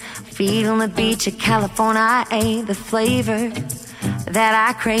day, feet on the beach of California. I ain't the flavor that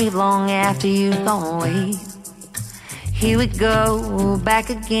I crave long after you've gone away. Here we go, back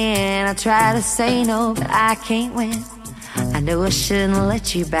again. I try to say no, but I can't win. I know I shouldn't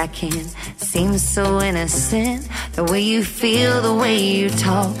let you back in. Seems so innocent, the way you feel, the way you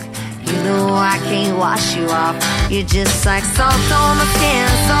talk. You know I can't wash you off. You're just like salt on my skin,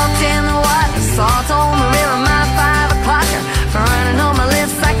 salt in the water, salt on the rim of my 5 o'clocker, running on my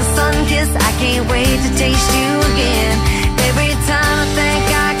lips like a sun kiss. I can't wait to taste you again.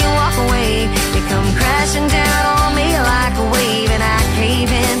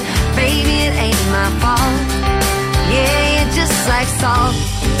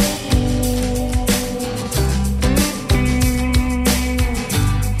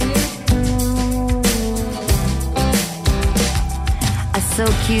 I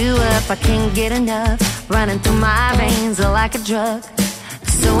soak you up, I can't get enough. Running through my veins like a drug.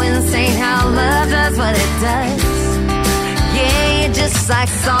 So insane how love does what it does. Yeah, you're just like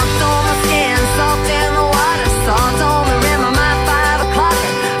salt on my skin, salt in the water, salt on the rim of my 5 o'clock.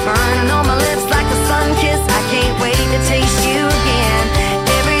 Burning on my lips like a sun kiss. I can't wait to taste you again.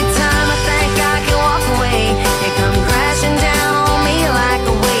 Every time I think I can walk away, you come crashing down on me like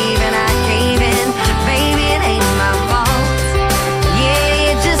a wave, and I cave in. Baby, it ain't my fault. Yeah,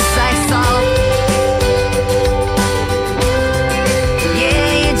 you're just like salt. Yeah,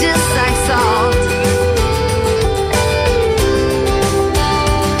 you're just like salt.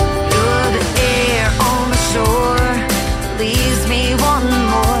 You're the air on the shore, leaves me wanting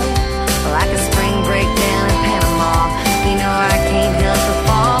more. Like a spring break down in Panama, you know I can't help but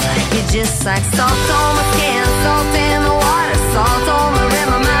fall. You're just like salt on my skin, salt in the water, salt on the rim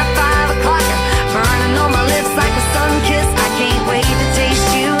of my 5 o'clock. Burning on my lips like a sun kiss. I can't wait to taste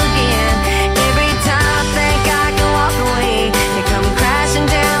you again. Every time I think I can walk away, you come crashing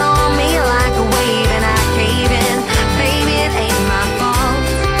down on me like a wave, and I cave in. Baby, it ain't my fault.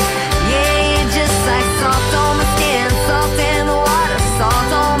 Yeah, you're just like salt on my skin, salt in the water,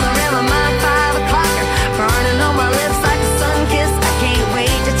 salt on the rim of my 5 o'clock. Burning on my lips like a sun kiss. I can't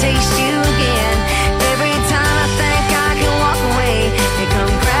wait to taste you again. Every time I think I can walk away, you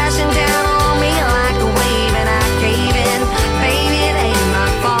come crashing down on me like a wave, and I cave in. Baby, it ain't my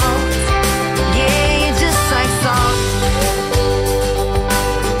fault. Yeah, you're just like salt.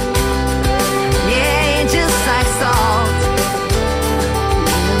 Yeah, you're just like salt.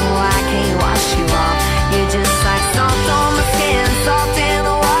 You know I can't wash you off. You're just like salt on my skin, salt in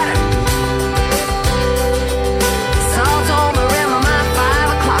the water, salt on the rim of my 5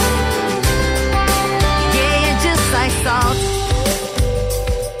 o'clock. Yeah, you're just like salt.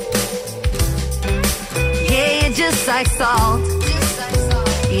 Yeah, you're just like salt.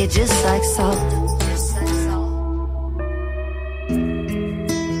 You're just like salt.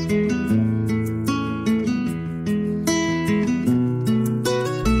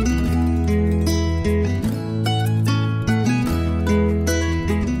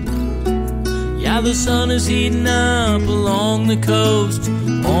 Yeah, the sun is heating up along the coast.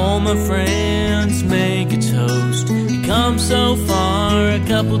 All my friends make a toast. You come so far a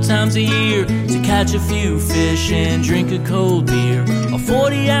couple times a year to catch a few fish and drink a cold beer. A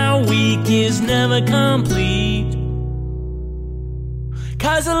 40-hour week is never complete,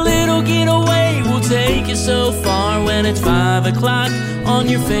 'cause a little getaway will take you so far when it's 5 o'clock on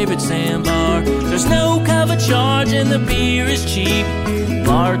your favorite sandbar. There's no cover charge and the beer is cheap.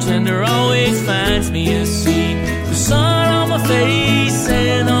 Bartender always finds me a seat. The sun on my face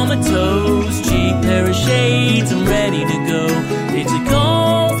and on my toes. Cheap pair of shades, I'm ready to go. It's a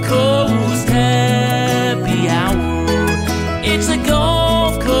Gulf Coast happy hour. It's a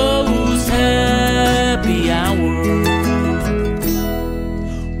Gulf Coast happy hour.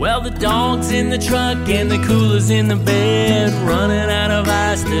 Well, the dog's in the truck and the cooler's in the bed. Running out of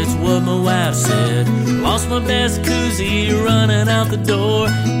ice, that's what my wife said. Lost my best koozie running out the door.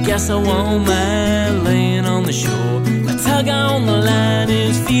 Guess I won't mind laying on the shore. A tug on the line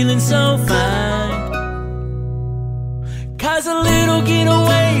is feeling so fine, 'cause a little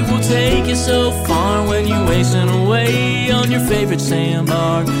getaway will take you so far when you're wasting away on your favorite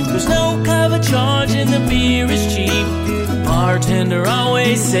sandbar. There's no cover charge and the beer is cheap. Bartender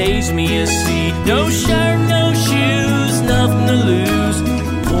always saves me a seat. No shirt, no shoes, nothing to lose.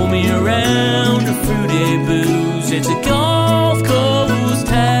 Pull me around a fruity booze. It's a Gulf Coast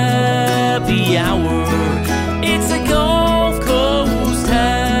happy hour. It's a Gulf Coast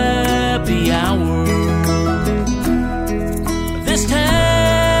happy hour. This time's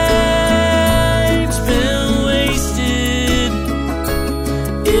been wasted.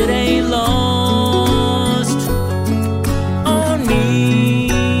 It ain't lost on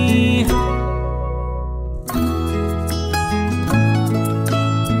me.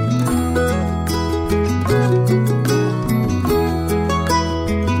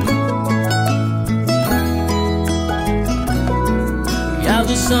 Yeah,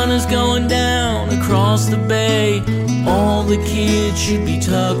 the sun is going down across the bay. All the kids should be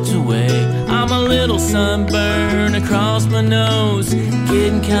tucked away. I'm a little sunburn across my nose.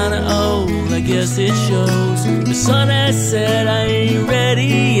 Getting kinda old, I guess it shows. The sun has set, I ain't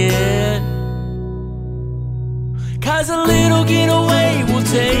ready yet. 'Cause a little getaway will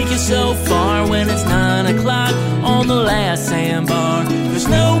take you so far when it's 9 o'clock on the last sandbar. There's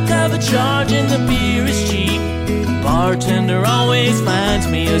no cover charge and the beer is cheap. bartender always finds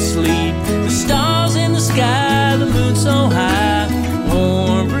me asleep. The stars in the sky, the moon so high,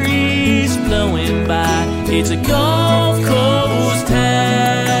 warm breeze blowing by. It's a Gulf Coast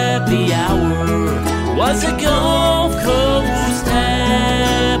happy hour. What's a Gulf Coast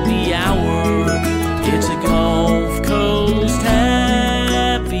happy hour? It's a Gulf Coast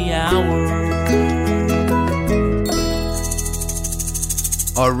happy hour.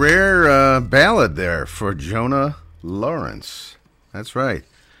 A rare ballad there for Jonah Lawrence. That's right.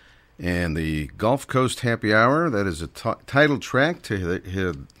 And the Gulf Coast Happy Hour, that is a title track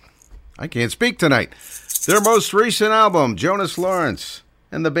to I can't speak tonight. Their most recent album, Jonas Lawrence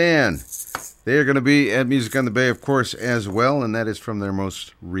and the band. They are going to be at Music on the Bay, of course, as well, and that is from their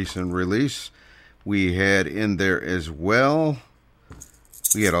most recent release. We had in there as well,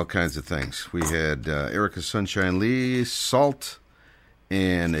 we had all kinds of things. We had Erica Sunshine Lee, Salt,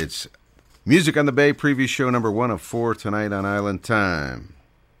 and it's Music on the Bay preview show number 1 of 4 tonight on Island Time.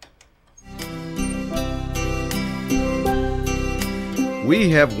 We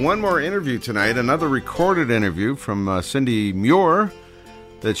have one more interview tonight, another recorded interview from Cindy Muir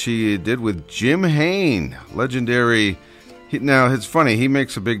that she did with Jim Hain, legendary. Now, it's funny, he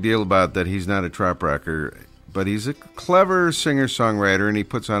makes a big deal about that he's not a trop rocker, but he's a clever singer-songwriter, and he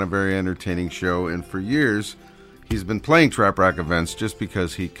puts on a very entertaining show, and for years, he's been playing trop rock events just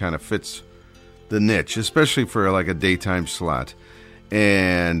because he kind of fits the niche, especially for like a daytime slot.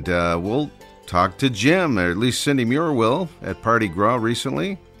 And we'll talk to Jim, or at least Cindy Muir will, at Party Gras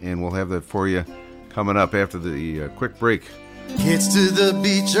recently, and we'll have that for you coming up after the quick break. Gets to the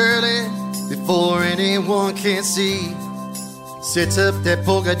beach early before anyone can see. Sets up that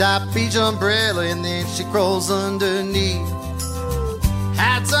polka dot beach umbrella and then she crawls underneath.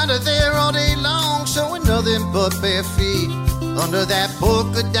 Hides under there all day long, showing nothing but bare feet. Under that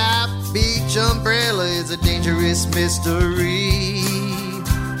polka dot beach umbrella is a dangerous mystery.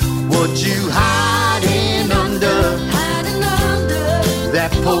 What you hiding under? Hiding under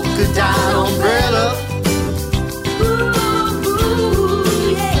that polka dot umbrella.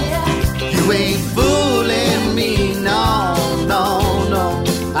 Ooh, yeah. You ain't fooling me, no, no, no.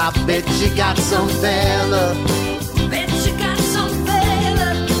 I bet you got some fella. Bet you got some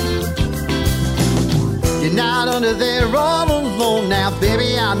fella. You're not under there all alone now,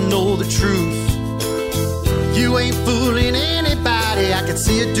 baby, I know the truth. You ain't fooling anybody, I can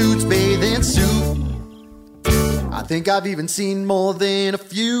see a dude's bathing suit. I think I've even seen more than a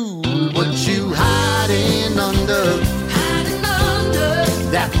few. What you hiding under? Hiding under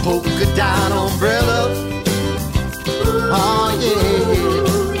that polka dot umbrella. Oh yeah.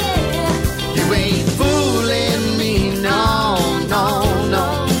 You ain't fooling me, no, no,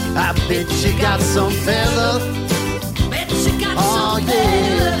 no. I bet you got some fella. Bet you got some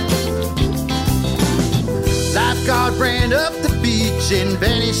fella. Lifeguard ran up the beach and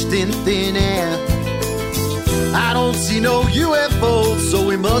vanished in thin air. I don't see no UFO, so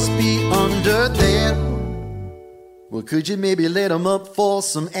we must be under there. Well, could you maybe let him up for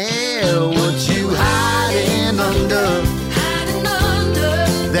some air? What you hiding under? Hiding under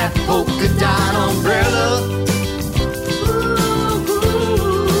that polka dot umbrella. Ooh,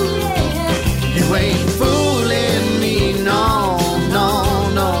 yeah. You ain't fooling me, no, no,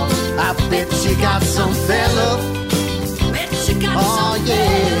 no. I bet you got some fella. Bet you got some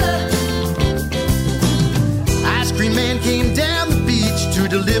fella. Ice cream man came down the beach to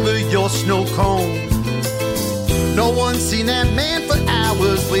deliver your snow cone. No one seen that man for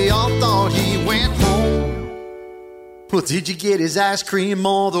hours. We all thought he went home. Well, did you get his ice cream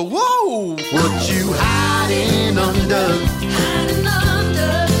on the whoa? What you hiding under? Hiding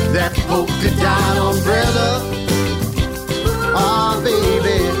under that polka dot umbrella. Oh,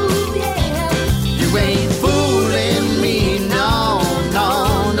 baby. You ain't fooling me, no,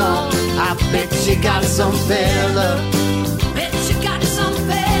 no, no. I bet you got some fella. Bet you got some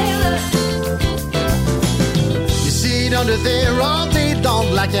fella. You sit under there all day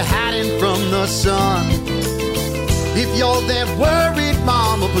long like you're hiding from the sun. If you're that worried,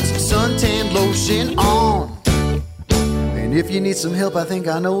 mama, put some suntan lotion on. And if you need some help, I think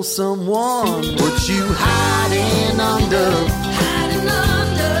I know someone. What you hiding under? Hiding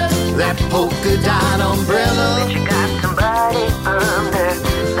under that polka dot umbrella. Bet you got somebody under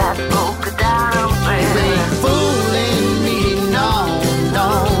that polka dot umbrella. You ain't fooling me, no, no,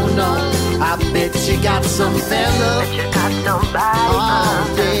 no. I bet you got some fella. Bet you got somebody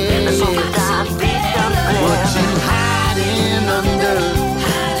under that polka dot beach umbrella. What you hiding under?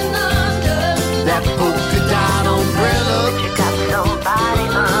 Hiding under that polka dot umbrella. Bet you got somebody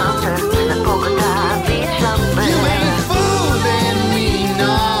under that polka dot beach umbrella. You ain't fooling me,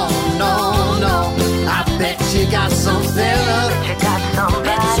 no, no, no. I bet you got some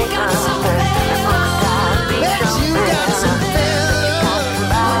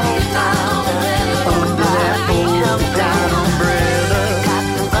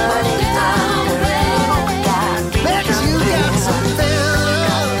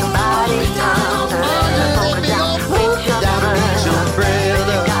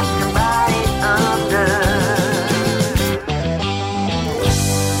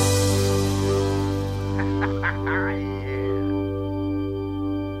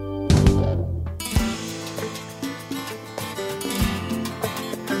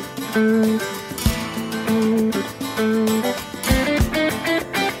Last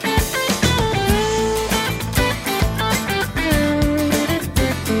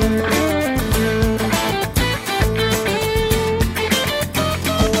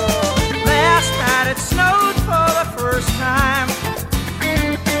night it snowed for the first time.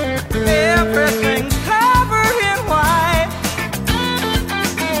 Everything's covered in white.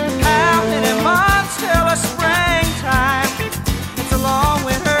 How many months till the springtime? It's a long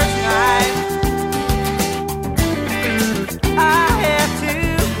winter's night. I had to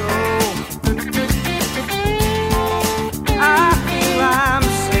go. I feel I'm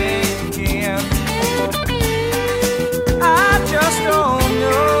sinking. I just don't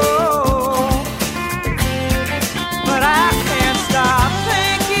know. But I can't stop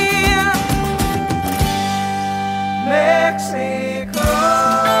thinking Mexico.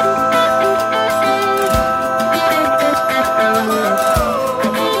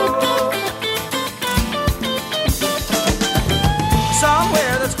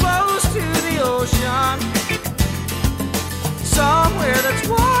 Somewhere that's close to the ocean. Somewhere that's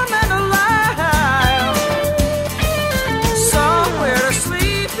warm and alive. Somewhere to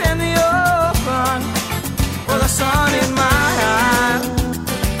sleep in the open with the sun in my eyes.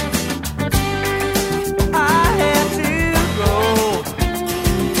 I had to go.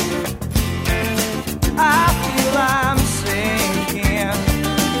 I feel I'm sinking.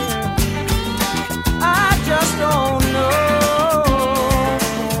 I just don't know.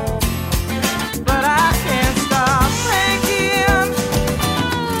 But I can't stop thinking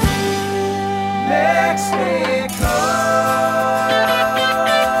Mexico.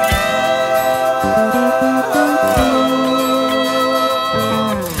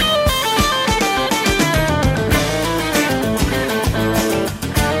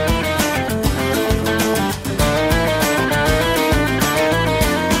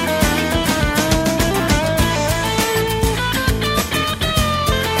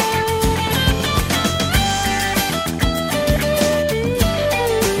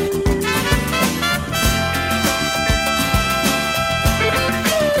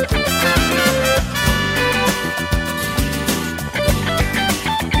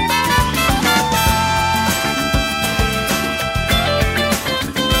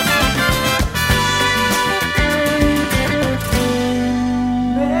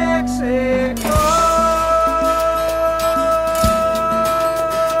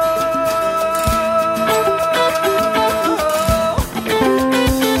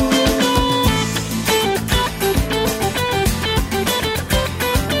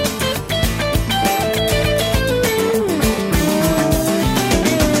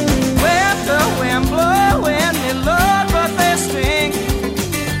 With the wind blowing me, Lord, but they sting.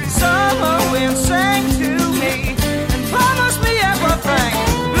 Summer wind sang to me and promised me everything.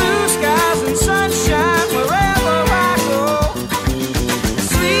 Blue skies and sunshine wherever I go.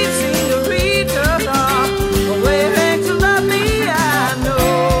 Sweet senoritas are waiting to love me, I know.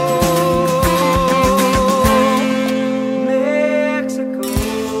 Mexico,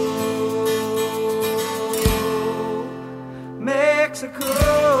 Mexico,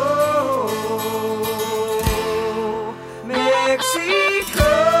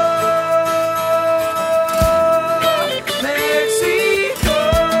 Mexico, Mexico,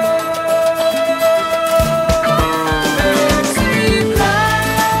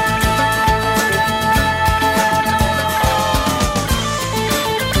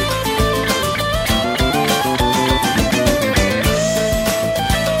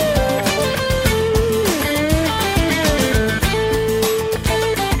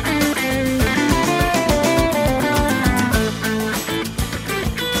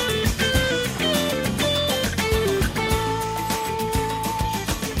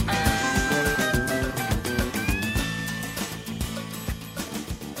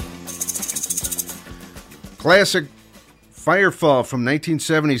 Classic Firefall from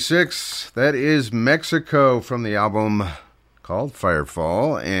 1976. That is Mexico from the album called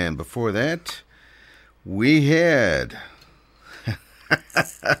Firefall. And before that, we had...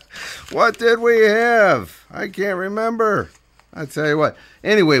 What did we have? I can't remember. I tell you what.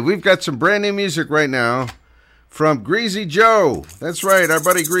 Anyway, we've got some brand new music right now from Greasy Joe. That's right, our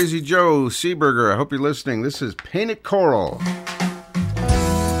buddy Greasy Joe Seaburger. I hope you're listening. This is Painted Coral.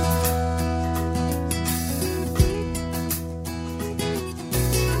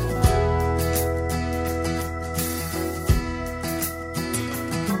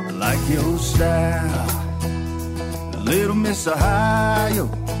 Like your style, Little Miss Ohio,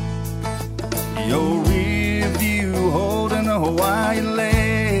 your rear view holding a Hawaiian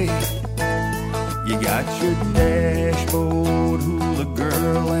leg. You got your dashboard hula girl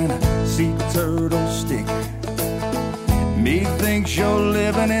girl and a sea turtle stick. Methinks you're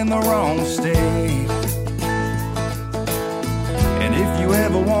living in the wrong state. And if you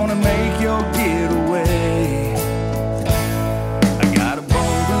ever wanna make your getaway, I got a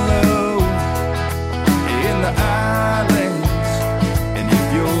bungalow in the islands. And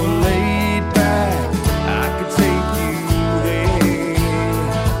if you're laid back, I could take you there.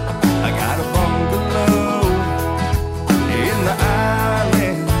 I got a bungalow in the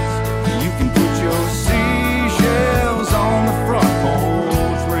islands. You can put your seashells on the front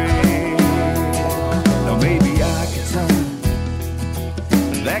porch rail. Now maybe I could turn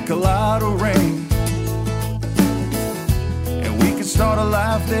that collider rain, and we could start a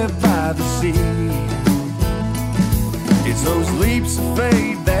life there by the sea. It's those leaps of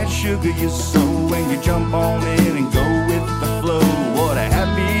faith that sugar your soul when you jump on in and go with the flow. What a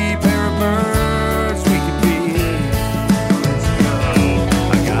happy pair of birds we could be. Let's go.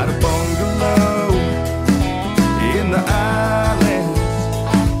 I got a bungalow in the islands,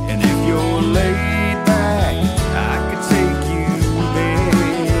 and if you're laid back, I could take you there.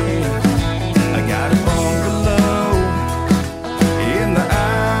 I got a bungalow in the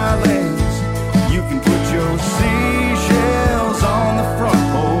islands. You can put your seashells on the front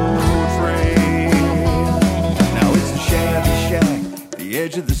porch rail. Now it's a shabby shack, the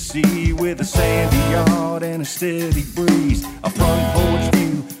edge of the sea, with a sandy yard and a steady breeze. A front porch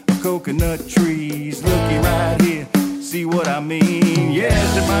view of coconut trees. Looky right here, see what I mean?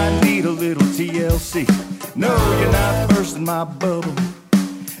 Yes, it might need a little TLC. No, you're not bursting my bubble.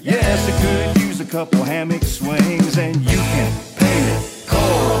 Yes, it could use a couple hammock swings, and you can paint it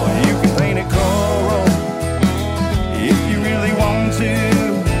coral. You can paint it coral if you really want to.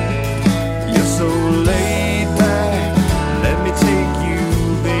 You're so laid back, let me take you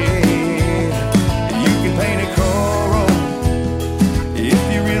there. You can paint it coral if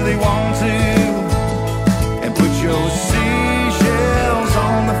you really want to, and put your seashells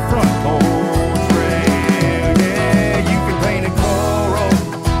on the front porch rail. Yeah, you can paint it coral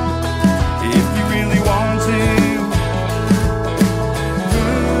if you really want to.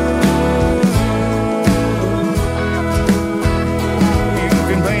 You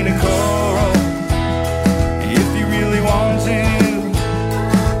can paint it coral if you really want to.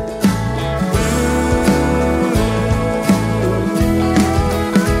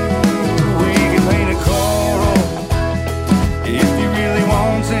 We can paint it coral if you really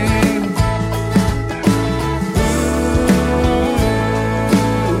want to.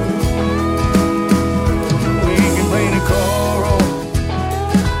 We can paint it coral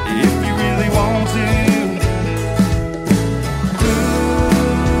if you really want to.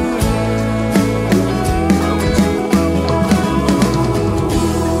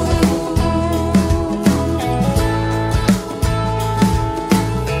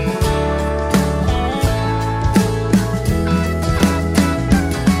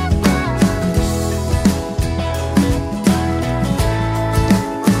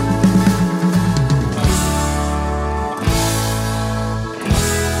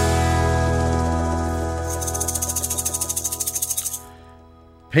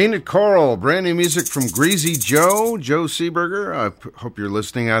 Painted Coral, brand new music from Greasy Joe Seeberger. I hope you're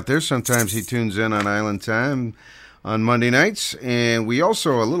listening out there. Sometimes he tunes in on Island Time on Monday nights. And we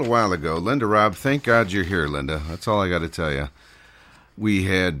also, a little while ago, Linda Robb, thank God you're here, Linda. That's all I got to tell you. We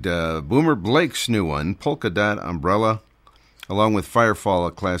had Boomer Blake's new one, Polka Dot Umbrella, along with Firefall,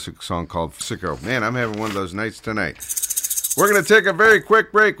 a classic song called Sicko. Man, I'm having one of those nights tonight. We're going to take a very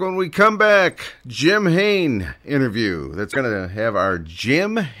quick break. When we come back, Jim Hain interview. That's going to have our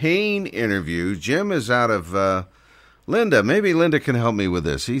Jim Hain interview. Jim is out of Linda. Maybe Linda can help me with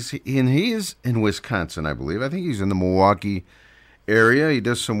this. He's in Wisconsin, I believe. I think he's in the Milwaukee area. He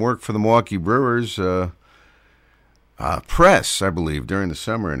does some work for the Milwaukee Brewers press, I believe, during the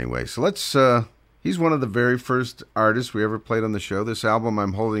summer anyway. So let's... he's one of the very first artists we ever played on the show. This album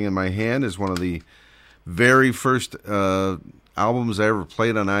I'm holding in my hand is one of the very first albums I ever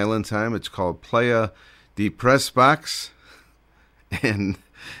played on Island Time. It's called Playa de Press Box. And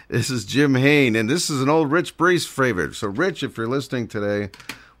this is Jim Hain. And this is an old Rich Brees favorite. So, Rich, if you're listening today,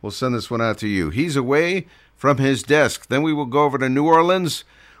 we'll send this one out to you. He's away from his desk. Then we will go over to New Orleans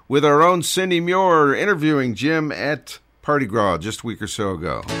with our own Cindy Muir interviewing Jim at Party Gras just a week or so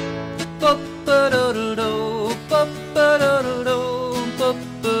ago. Ba-da-da-da.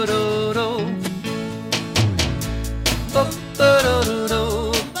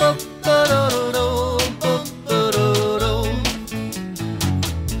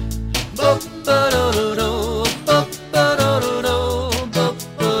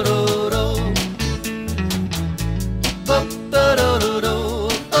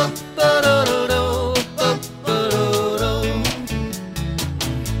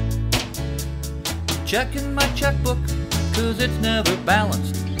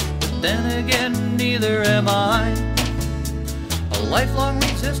 But then again, neither am I. A lifelong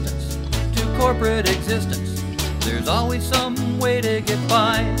resistance to corporate existence. There's always some way to get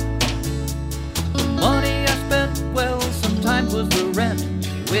by. The money I spent, well, sometimes was the rent,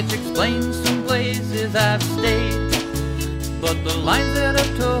 which explains some places I've stayed. But the lines that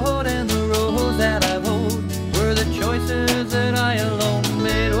I've towed and the roads that I've hoed were the choices that I alone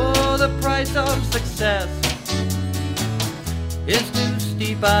made. Oh, the price of success is too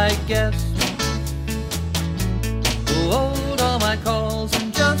steep, I guess. Hold all my calls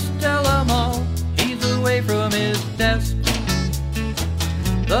and just tell them all he's away from his desk.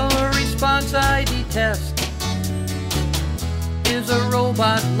 The response I detest is a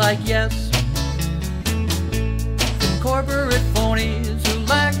robot like yes. Corporate phonies who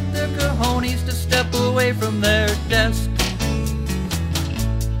lack the cojones to step away from their desk.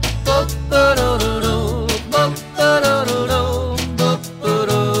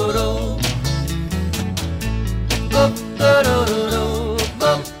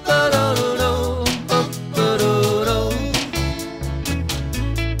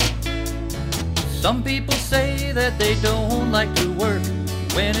 Some people say that they don't like to work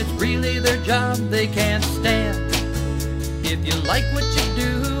when it's really their job they can't stand. If you like what you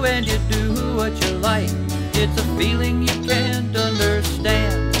do and you do what you like, it's a feeling you can't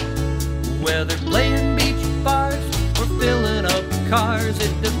understand. Whether playing beach bars or filling up cars,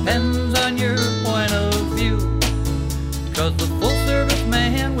 it depends on your point of view. 'Cause the full-service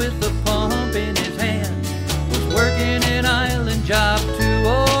man with the pump in his hand was working an island job too.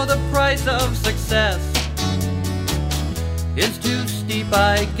 Oh, the price of success is too steep,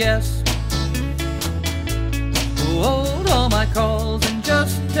 I guess. Hold all my calls and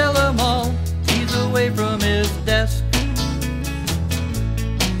just tell them all he's away from his desk.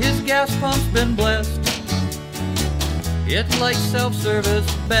 His gas pump's been blessed. It's like self-service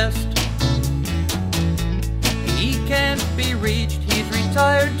best. He can't be reached. He's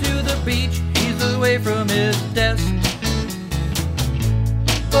retired to the beach. He's away from his desk.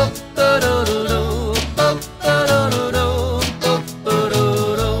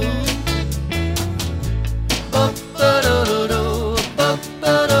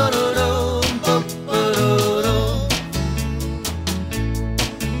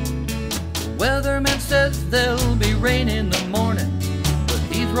 Weatherman says there'll be rain in the morning, but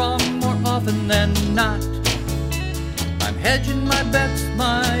he's wrong more often than not. I'm hedging my bets,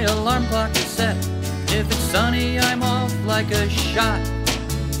 my alarm clock is set. If it's sunny, I'm off like a shot.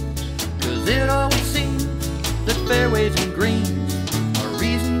 'Cause it always seems that fairways and greens are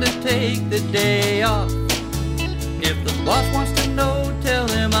reason to take the day off. If the boss wants to know, tell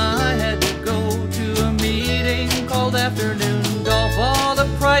him I had to go to a meeting called afternoon golf. All the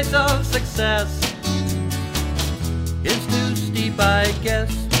price of success is too steep, I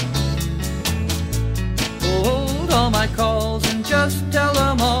guess. Hold all my calls and just tell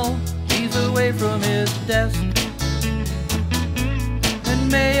them all he's away from his desk.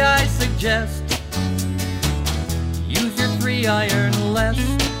 And may I suggest, use your 3-iron less.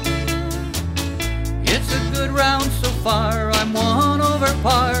 It's a good round so far, I'm 1 over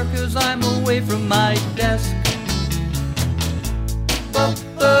par, 'cause I'm away from my desk.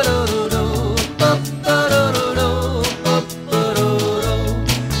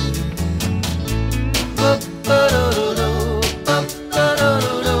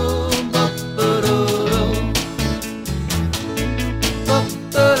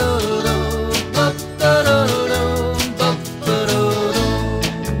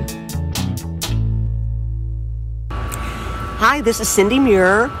 Hi, this is Cindy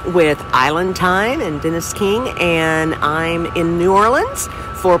Muir with Island Time and Dennis King, and I'm in New Orleans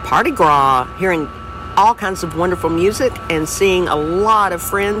for Party Gras, hearing all kinds of wonderful music and seeing a lot of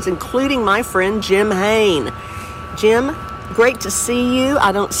friends, including my friend Jim Hain. Jim, great to see you.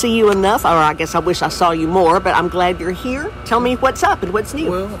 I don't see you enough, or I guess I wish I saw you more, but I'm glad you're here. Tell me what's up and what's new.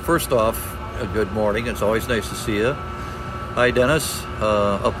 Well, first off, good morning. It's always nice to see you. Hi, Dennis,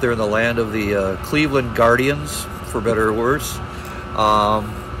 up there in the land of the Cleveland Guardians, for better or worse.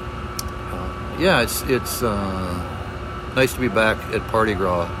 Yeah, it's nice to be back at Party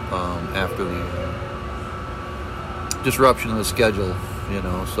Gras after the disruption of the schedule, you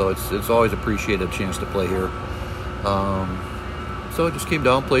know, so it's always appreciated a chance to play here. So I just came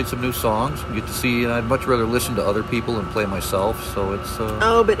down, played some new songs. You get to see, and I'd much rather listen to other people and play myself, so it's...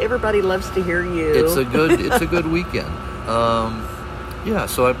 oh, but everybody loves to hear you. It's a good weekend. Yeah,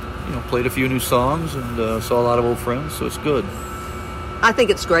 so I played a few new songs and saw a lot of old friends, so it's good. I think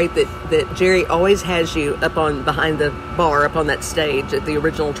it's great that Jerry always has you up on behind the bar, up on that stage at the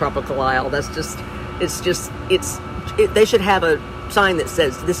original Tropical Isle. That's just, they should have a sign that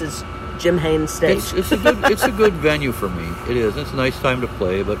says this is Jim Haynes stage. It's a good venue for me. It is. It's a nice time to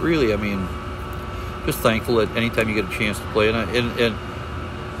play, but really, I mean, just thankful that anytime you get a chance to play. And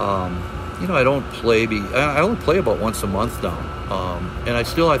you know, I don't play. I only play about once a month now, and I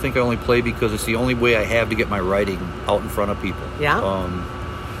think I only play because it's the only way I have to get my writing out in front of people. Yeah.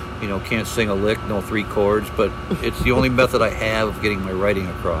 You know, can't sing a lick, no 3 chords, but it's the only method I have of getting my writing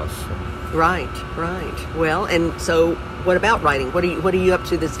across. So. Right. Well, and so what about writing? What are you up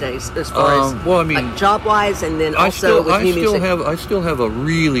to these days as far as like job wise, and then also with new music? I still have a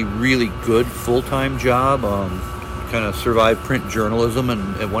really, really good full-time job. Kind of survived print journalism,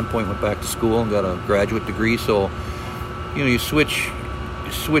 and at one point went back to school and got a graduate degree. So, you know, you switch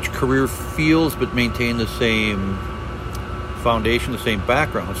career fields, but maintain the same foundation, the same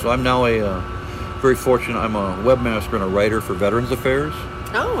background. So I'm now very fortunate. I'm a webmaster and a writer for Veterans Affairs.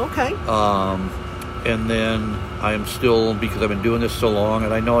 Oh, okay. And then I am still, because I've been doing this so long,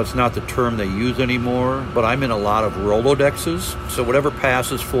 and I know it's not the term they use anymore, but I'm in a lot of Rolodexes. So whatever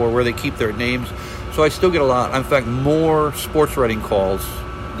passes for where they keep their names. So I still get a lot. In fact, more sports writing calls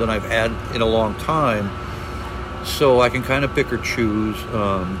than I've had in a long time. So I can kind of pick or choose.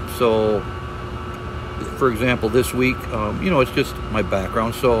 So, for example, this week, you know, it's just my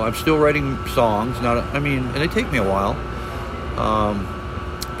background. So I'm still writing songs. And they take me a while.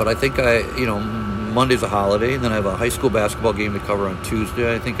 But I think Monday's a holiday, and then I have a high school basketball game to cover on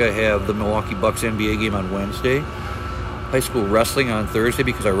Tuesday. I think I have the Milwaukee Bucks NBA game on Wednesday. High school wrestling on Thursday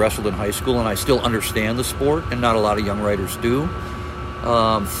because I wrestled in high school and I still understand the sport, and not a lot of young writers do.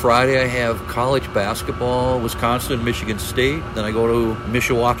 Friday I have college basketball, Wisconsin, Michigan State. Then I go to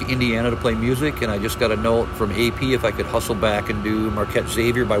Mishawaka, Indiana to play music, and I just got a note from AP if I could hustle back and do Marquette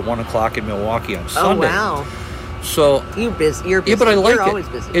Xavier by 1 o'clock in Milwaukee on Sunday. Oh, wow. So you're busy. Yeah, but I like You're it. always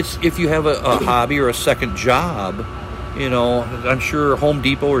busy. It's if you have a hobby or a second job, you know, I'm sure Home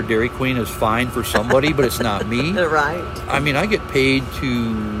Depot or Dairy Queen is fine for somebody, but it's not me. Right. I mean, I get paid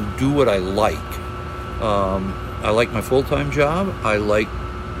to do what I like. I like my full-time job. I like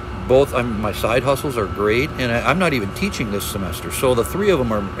both. My side hustles are great, and I'm not even teaching this semester. So the 3 of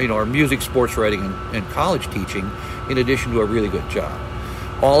them are music, sports writing, and college teaching, in addition to a really good job.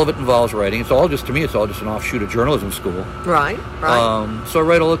 All of it involves writing. It's all just an offshoot of journalism school. Right. So I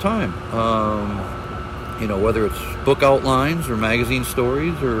write all the time. You know, whether it's book outlines or magazine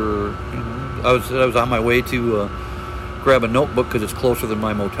stories, or I was on my way to grab a notebook because it's closer than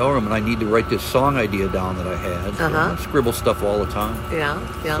my motel room, and I need to write this song idea down that I had. So I scribble stuff all the time. Yeah.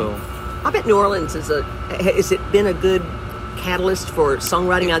 So I bet New Orleans has it been a good catalyst for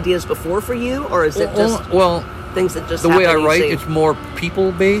songwriting ideas before for you, or is it just things that just the way I happen, write? you see? It's more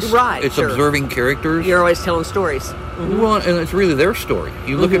people based. Right. It's sure. observing characters. You're always telling stories. Mm-hmm. Well, and it's really their story.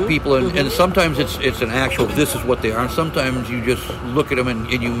 You look at people, and sometimes it's an actual, this is what they are. And sometimes you just look at them and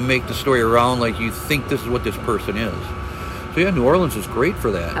you make the story around like you think this is what this person is. So yeah, New Orleans is great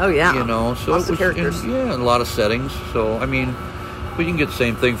for that. Oh yeah. You know, so lots of characters. in a lot of settings. So I mean, we can get the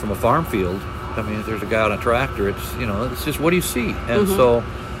same thing from a farm field. I mean, if there's a guy on a tractor, it's just what do you see? And so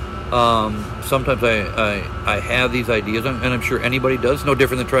sometimes I have these ideas, and I'm sure anybody does. No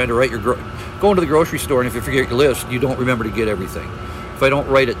different than trying to write going to the grocery store, and if you forget your list, you don't remember to get everything. If I don't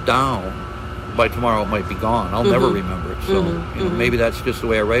write it down, by tomorrow it might be gone. I'll never remember it. So you know, maybe that's just the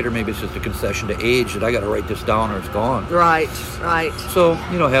way I write, or maybe it's just a concession to age that I got to write this down or it's gone. Right. So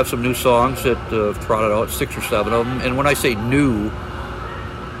have some new songs that trotted out, 6 or 7 of them. And when I say new,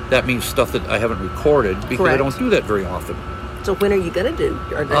 that means stuff that I haven't recorded because I don't do that very often. So when are you going to do?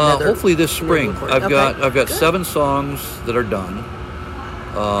 Hopefully this spring. I've got Good. 7 songs that are done.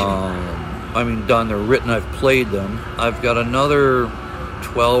 Done. They're written. I've played them. I've got another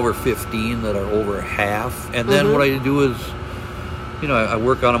 12 or 15 that are over half. And then what I do is, I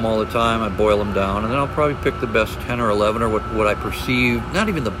work on them all the time. I boil them down, and then I'll probably pick the best 10 or 11, or what I perceive. Not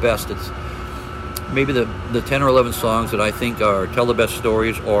even the best. It's maybe the 10 or 11 songs that I think tell the best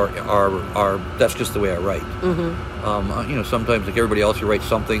stories, or are that's just the way I write. Sometimes like everybody else, you write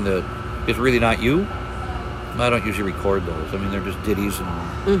something that is really not you. I don't usually record those. I mean, they're just ditties,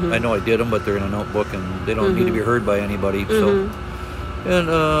 and I know I did them, but they're in a notebook, and they don't need to be heard by anybody. So,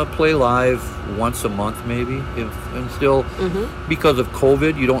 and play live once a month maybe. Because of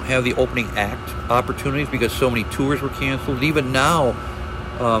COVID, you don't have the opening act opportunities because so many tours were canceled. And even now,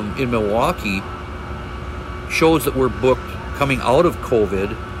 in Milwaukee, shows that were booked coming out of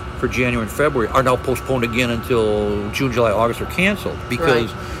COVID for January and February are now postponed again until June, July, August, are canceled because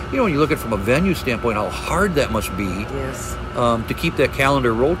when you look at it from a venue standpoint, how hard that must be to keep that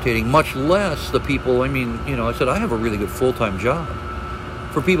calendar rotating, much less the people. I said I have a really good full-time job,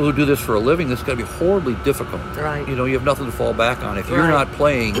 for people who do this for a living, this is going to be horribly difficult. Right. You know, you have nothing to fall back on. If you're Right. not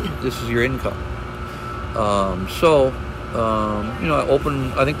playing, this is your income. You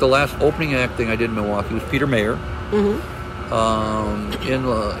know, I think the last opening act thing I did in Milwaukee was Peter Mayer. In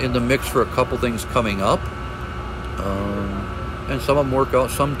the mix for a couple things coming up. And some of them work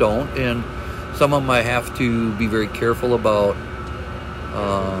out, some don't. And some of them I have to be very careful about.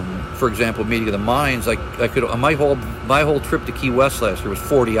 For example, Meeting of the Minds, I could my whole trip to Key West last year was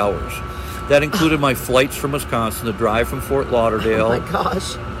 40 hours. That included my flights from Wisconsin, the drive from Fort Lauderdale. Oh my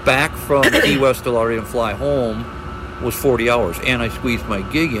gosh. Back from Key West to Lauderdale and fly home was 40 hours. And I squeezed my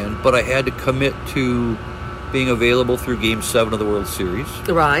gig in, but I had to commit to being available through Game 7 of the World Series.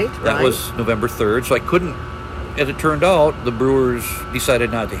 Right. That was November 3rd, so I couldn't, as it turned out, the Brewers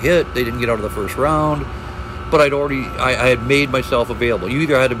decided not to hit. They didn't get out of the first round. But I had made myself available. You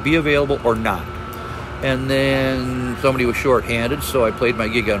either had to be available or not. And then somebody was short-handed, so I played my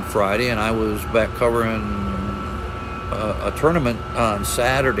gig on Friday, and I was back covering a tournament on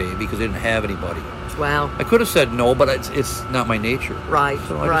Saturday because I didn't have anybody. Wow. I could have said no, but it's not my nature. Right,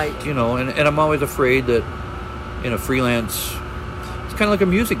 so I right. just, you know, and I'm always afraid that in a freelance, it's kind of like a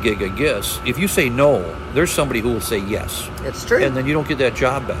music gig, I guess. If you say no, there's somebody who will say yes. It's true. And then you don't get that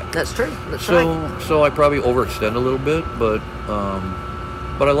job back. That's true. That's right. So I probably overextend a little bit, but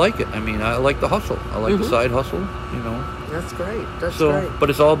I like it. I mean, I like the hustle. I like the side hustle, you know. That's great. That's so, great. But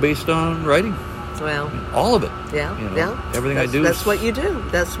it's all based on writing. Well, all of it. Yeah, you know, yeah. Everything I do. That's what you do.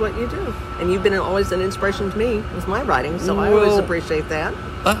 That's what you do. And you've been always an inspiration to me with my writing, so I always appreciate that.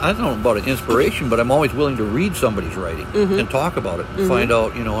 I don't know about an inspiration, but I'm always willing to read somebody's writing and talk about it and find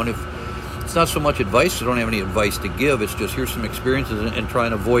out, you know, and if it's not so much advice, I don't have any advice to give. It's just here's some experiences and try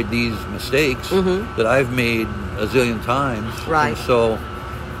and avoid these mistakes that I've made a zillion times. Right. And so,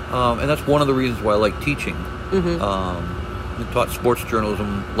 and that's one of the reasons why I like teaching. I taught sports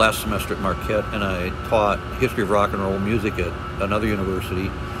journalism last semester at Marquette, and I taught history of rock and roll music at another university.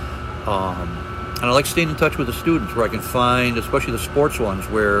 And I like staying in touch with the students where I can find, especially the sports ones,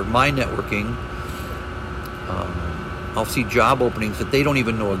 where my networking, I'll see job openings that they don't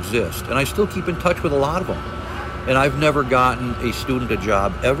even know exist. And I still keep in touch with a lot of them. And I've never gotten a student a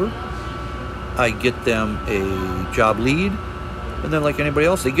job ever. I get them a job lead, and then like anybody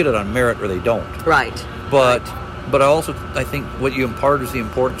else, they get it on merit or they don't. Right. But I think what you impart is the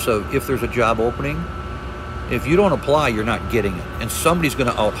importance of if there's a job opening, if you don't apply, you're not getting it. And somebody's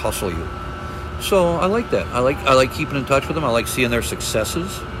going to out-hustle you. So I like that. I like keeping in touch with them. I like seeing their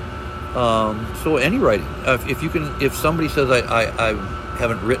successes. So any writing, if somebody says I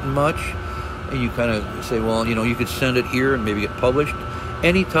haven't written much, and you kind of say, well, you know, you could send it here and maybe get published.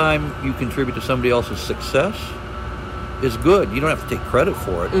 Anytime you contribute to somebody else's success is good. You don't have to take credit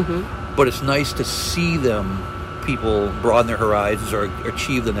for it, but it's nice to see people broaden their horizons or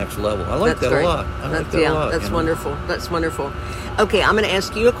achieve the next level. I like that a lot. I like that a lot. That's wonderful. That's wonderful. Okay, I'm going to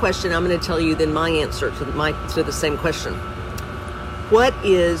ask you a question. I'm going to tell you then my answer to the same question. What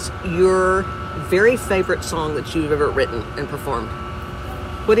is your very favorite song that you've ever written and performed?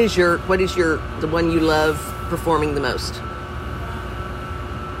 What is the one you love performing the most?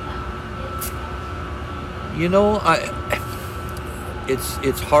 You know,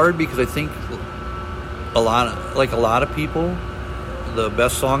 it's hard because I think a lot of people, the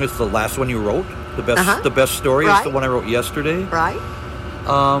best song is the last one you wrote. The best story is the one I wrote yesterday. Right.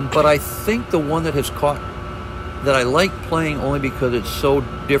 But I think the one that that I like playing only because it's so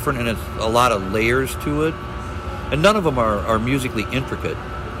different and it's a lot of layers to it, and none of them are musically intricate.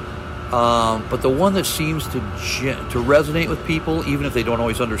 But the one that seems to resonate with people, even if they don't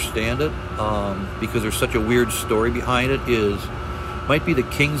always understand it, because there's such a weird story behind it, might be the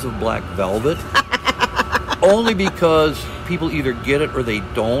Kings of Black Velvet. Only because people either get it or they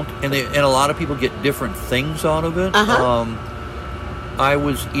don't, and a lot of people get different things out of it. I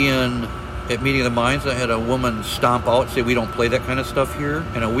was at Meeting of the Minds. I had a woman stomp out and say we don't play that kind of stuff here.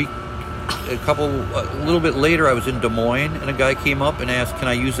 And a little bit later, I was in Des Moines, and a guy came up and asked, "Can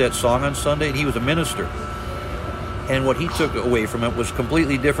I use that song on Sunday?" And he was a minister. And what he took away from it was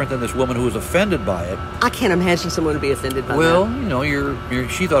completely different than this woman who was offended by it. I can't imagine someone would be offended by that. Well, you know,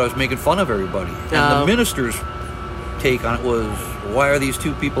 she thought I was making fun of everybody. And the minister's take on it was, why are these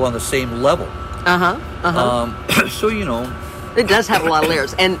two people on the same level? So, you know. It does have a lot of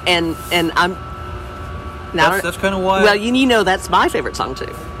layers. And I'm... That's kind of why... Well, you know that's my favorite song, too.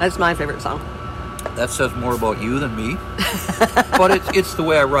 That's my favorite song. That says more about you than me. But it's the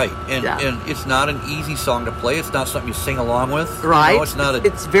way I write. And it's not an easy song to play. It's not something you sing along with. Right. You know,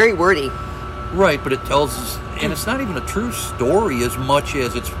 it's very wordy. Right, but it tells us... And it's not even a true story as much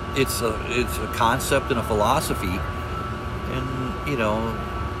as it's a concept and a philosophy. And, you know,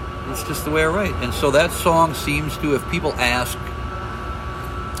 it's just the way I write. And so that song seems to, if people ask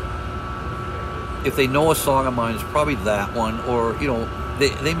if they know a song of mine, it's probably that one, or, you know, they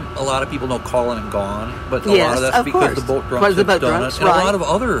a lot of people know Callin' and Gone, but a lot of that's because the Boat Drunks have done it. And a lot of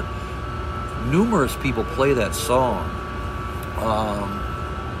other numerous people play that song.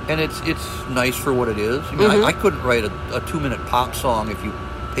 And it's nice for what it is. I mean, I couldn't write a 2-minute pop song if you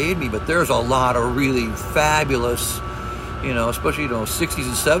paid me, but there's a lot of really fabulous, you know, especially, you know, 60s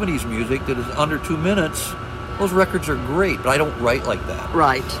and 70s music that is under 2 minutes. Those records are great, but I don't write like that.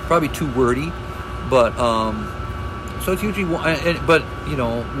 Right. Probably too wordy, but so it's usually, but, you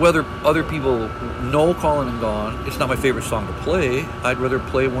know, whether other people know Callin' and Gone, it's not my favorite song to play. I'd rather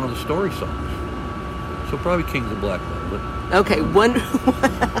play one of the story songs. So probably Kings of Black Velvet. Okay, one.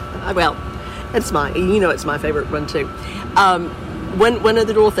 Well, it's my favorite one too. One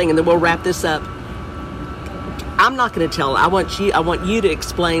other little thing, and then we'll wrap this up. I'm not going to tell. I want you to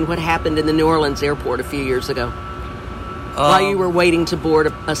explain what happened in the New Orleans airport a few years ago, while you were waiting to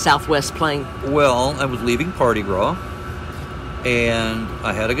board a Southwest plane. Well, I was leaving Party Gras, and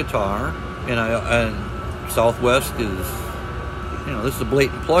I had a guitar, and Southwest is, you know, this is a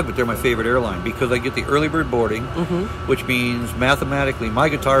blatant plug, but they're my favorite airline because I get the early bird boarding, which means mathematically my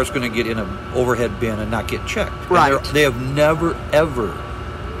guitar is going to get in an overhead bin and not get checked. Right. They have never, ever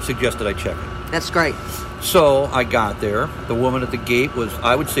suggested I check it. That's great. So I got there. The woman at the gate was,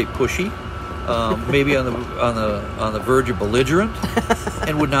 I would say, pushy, maybe on the verge of belligerent,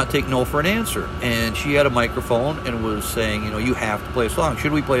 and would not take no for an answer. And she had a microphone and was saying, you know, you have to play a song.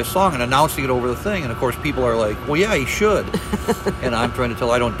 Should we play a song? And announcing it over the thing. And of course, people are like, well, yeah, you should. And I'm trying to tell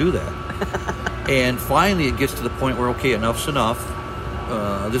I don't do that. And finally, it gets to the point where, okay, enough's enough.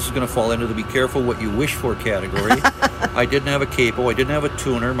 This is going to fall into the be careful what you wish for category. I didn't have a capo. I didn't have a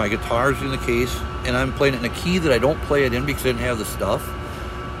tuner. My guitar's in the case. And I'm playing it in a key that I don't play it in because I didn't have the stuff.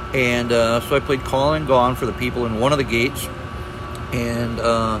 And so I played Callin' and Gone for the people in one of the gates. And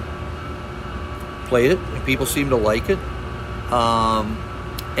played it. And people seemed to like it.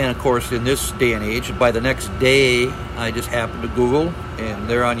 And of course, in this day and age, by the next day, I just happened to Google, and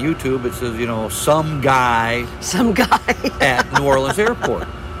there on YouTube it says, you know, some guy at New Orleans Airport.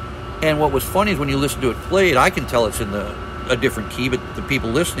 And what was funny is when you listen to it played, I can tell it's in a different key, but the people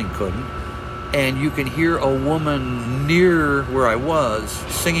listening couldn't. And you can hear a woman near where I was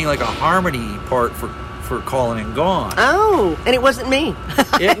singing like a harmony part for Callin' and Gone. Oh, and it wasn't me.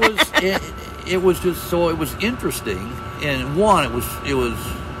 It was just so, it was interesting. And one, it was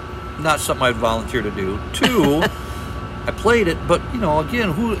not something I'd volunteer to do. Two, I played it, but, you know,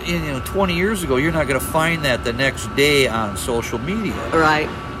 again, 20 years ago, you're not going to find that the next day on social media. Right.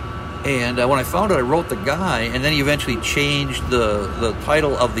 And when I found it, I wrote the guy, and then he eventually changed the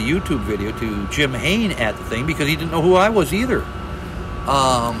title of the YouTube video to Jim Hain at the thing because he didn't know who I was either.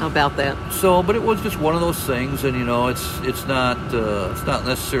 How about that? So, but it was just one of those things, and, you know, it's not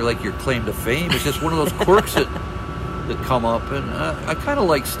necessarily like your claim to fame. It's just one of those quirks that come up, and I kind of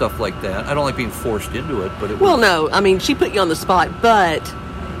like stuff like that. I don't like being forced into it, but Well, no, I mean, she put you on the spot, but,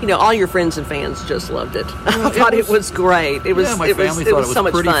 you know, all your friends and fans just loved it. I thought it was great. It was, yeah, my family thought it was so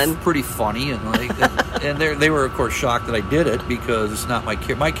much fun. Pretty funny, and like, and they were of course shocked that I did it because it's not my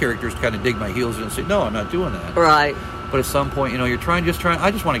characters kind of dig my heels in and say, no, I'm not doing that. Right. But at some point, you know, you're trying.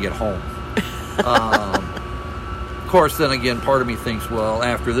 I just want to get home. Of course, then again, part of me thinks, well,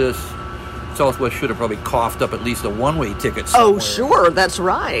 after this, Southwest should have probably coughed up at least a one-way ticket somewhere. Oh, sure, that's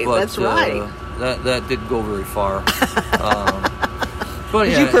right. But, that's right. That didn't go very far. But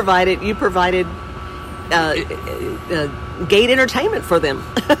yeah, you provided gate entertainment for them.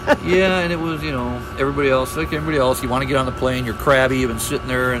 Yeah, and it was, you know, everybody else, you want to get on the plane, you're crabby, you've been sitting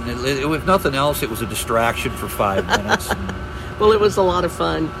there, and if nothing else, it was a distraction for 5 minutes. Well, it was a lot of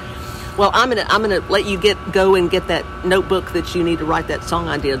fun. Well, I'm gonna let you go and get that notebook that you need to write that song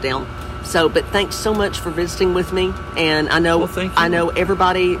idea down. So, but thanks so much for visiting with me, and I know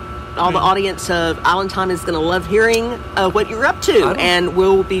everybody, all the audience of Island Time is going to love hearing what you're up to, and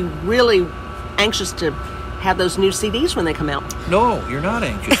we'll be really anxious to have those new CDs when they come out. No, you're not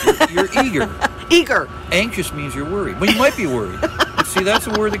anxious. You're eager. Eager. Anxious means you're worried. Well, you might be worried. See, that's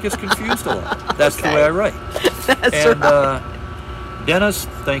a word that gets confused a lot. That's the way I write. That's right. Dennis,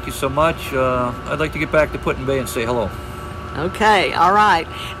 thank you so much. I'd like to get back to Put-in-Bay and say hello. Okay, all right.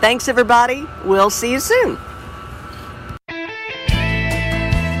 Thanks, everybody. We'll see you soon.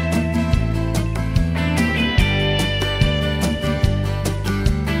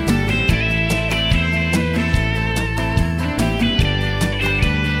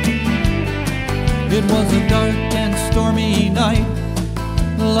 It was a dark and stormy night,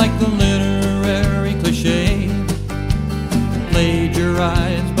 like the literary cliche. Played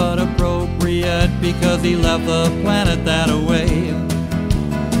because he left the planet that way.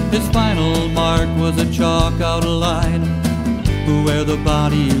 His final mark was a chalk outline where the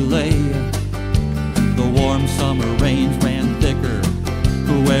body lay. The warm summer rains ran thicker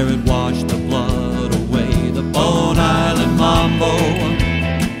where it washed the blood away. The Bone Island Mambo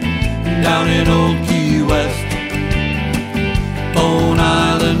down in Old Key West. Bone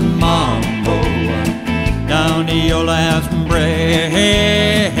Island Mambo down to your last breath.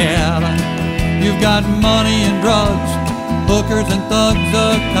 You've got money and drugs, hookers and thugs,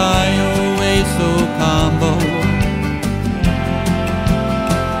 a Kiowa combo.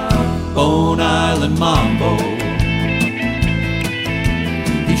 Bone Island Mambo.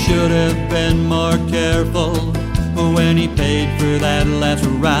 He should have been more careful when he paid for that last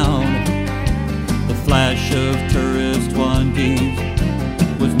round. The flash of tourist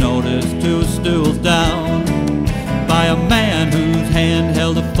 20s was noticed 2 stools down by a man whose hand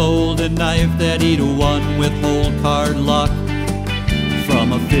held a folded knife that he'd won with whole card luck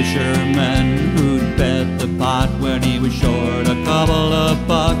from a fisherman who'd bet the pot when he was short a couple of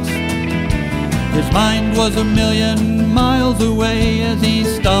bucks. His mind was a million miles away as he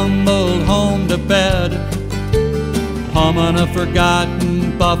stumbled home to bed, humming a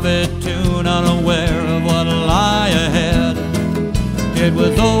forgotten Buffett tune, unaware of what lay ahead. It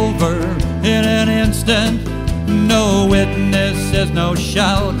was over in an instant, no witnesses, no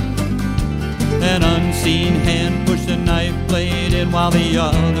shout. An unseen hand pushed the knife blade in while the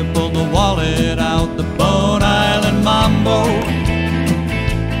other pulled the wallet out. The Bone Island Mambo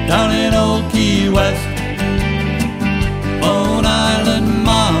down in Old Key West. Bone Island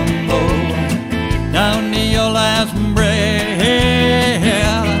Mambo down to your last breath.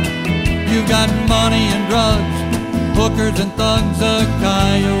 You've got money and drugs, hookers and thugs, a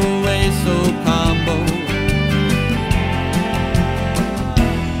Kiowa combo.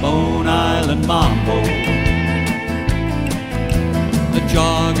 Bone Island Mambo. A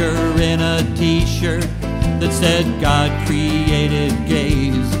jogger in a t-shirt that said God created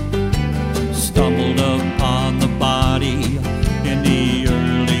gays stumbled upon the body in the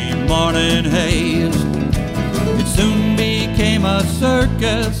early morning haze. It soon became a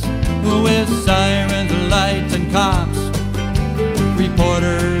circus with sirens, lights, and cops,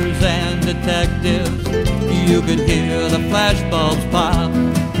 reporters and detectives. You could hear the flashbulbs pop.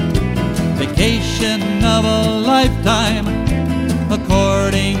 Vacation of a lifetime,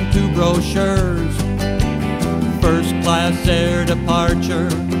 according to brochures. First class air departure,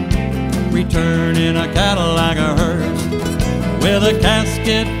 return in a Cadillac or hearse, with a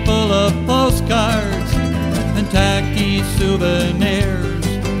casket full of postcards and tacky souvenirs.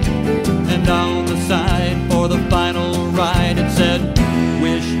 And on the side for the final ride it said,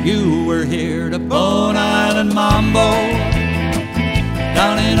 wish you were here to Bone Island Mambo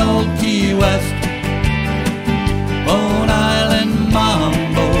down in Old Key West. Bone Island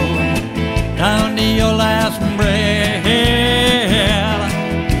Mambo down to your last breath.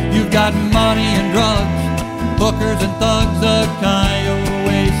 You've got money and drugs, hookers and thugs, a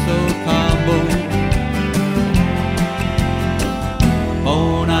Kiowa combo.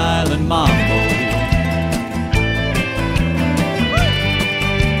 Bone Island Mambo.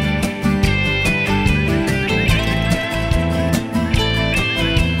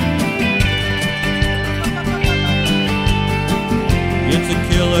 It's a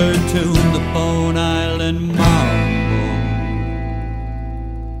killer tune, the Bone Island Mambo.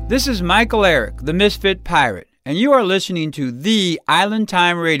 This is Michael Eric, the Misfit Pirate, and you are listening to the Island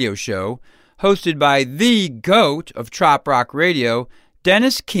Time Radio Show, hosted by the GOAT of Trop Rock Radio,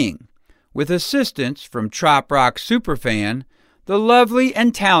 Dennis King, with assistance from Trop Rock superfan, the lovely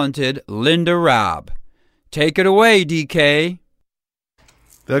and talented Linda Robb. Take it away, DK.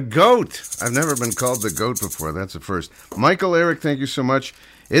 The GOAT. I've never been called the GOAT before. That's a first. Michael Eric, thank you so much.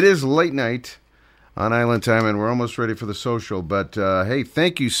 It is late night on Island Time, and we're almost ready for the social. But, hey,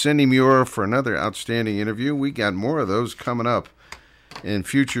 thank you, Cindy Muir, for another outstanding interview. We got more of those coming up in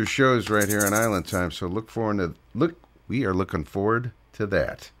future shows right here on Island Time. So we are looking forward to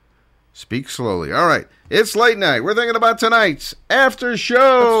that. Speak slowly. All right. It's late night. We're thinking about tonight's after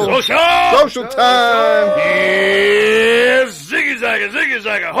show. Social time. Yes, ziggy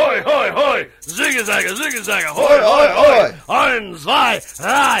zagga, hoi, hoi, hoi, ziggy zagga, hoi, hoi, hoi, ein, zwei,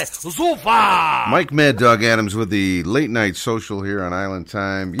 drei, super. Mike Mad Dog Adams with the late night social here on Island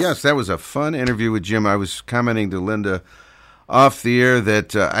Time. Yes, that was a fun interview with Jim. I was commenting to Linda off the air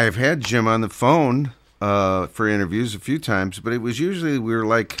that I've had Jim on the phone for interviews a few times, but it was usually we were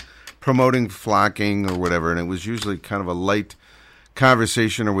like promoting flocking or whatever, and it was usually kind of a light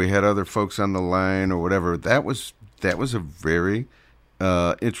conversation, or we had other folks on the line or whatever. That was a very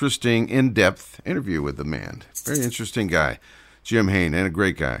interesting, in-depth interview with the man. Very interesting guy, Jim Hain, and a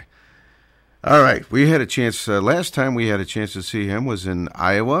great guy. All right, we had a chance, last time we had a chance to see him was in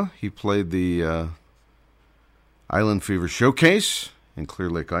Iowa. He played the Island Fever Showcase in Clear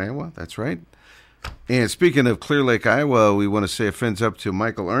Lake, Iowa. That's right. And speaking of Clear Lake, Iowa, we want to say a fins up to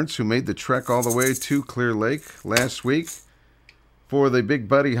Michael Ernst, who made the trek all the way to Clear Lake last week for the Big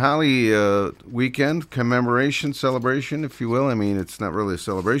Buddy Holly weekend commemoration, celebration, if you will. I mean, it's not really a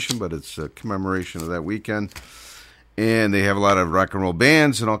celebration, but it's a commemoration of that weekend. And they have a lot of rock and roll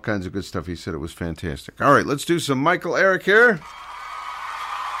bands and all kinds of good stuff. He said it was fantastic. All right, let's do some Michael Eric here.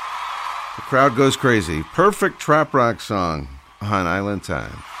 The crowd goes crazy. Perfect trop rock song on Island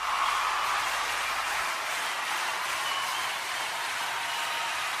Time.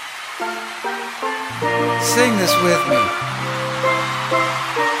 Sing this with me.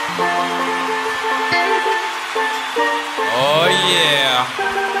 Oh yeah,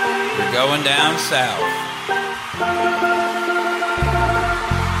 we're going down south.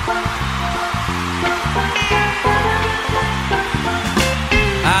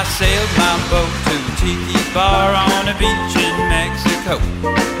 I sailed my boat to a tiki bar on a beach in Mexico,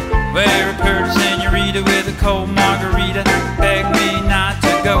 where a pretty senorita with a cold margarita begged me not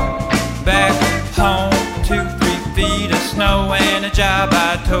to go back home. 2-3 feet of snow and a job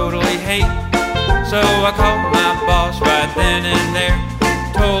I totally hate. So I called my boss right then and there,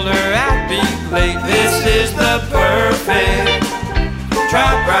 told her I'd be late. This is the perfect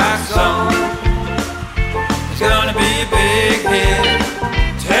trop rock song. It's gonna be a big hit.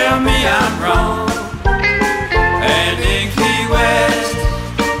 Tell me I'm wrong. And in Key West is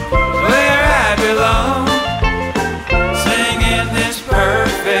where I belong, singing this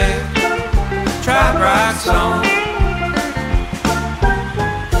perfect trop rock song.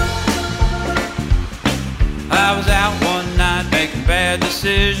 I was out one night making bad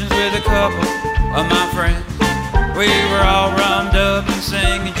decisions with a couple of my friends. We were all rummed up and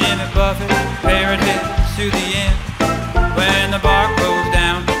singing Jimmy Buffett, Parrot Heads to the end. When the bar closed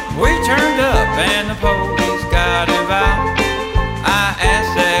down, we turned up and the police got involved. I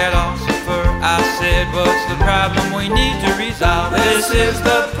asked that officer, I said, what's the problem we need to resolve? This is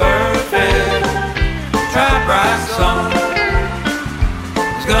the perfect trop rock song.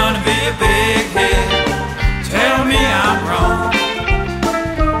 It's gonna be a big hit. Tell me I'm wrong.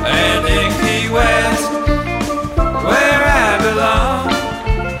 And in Key West, where I belong,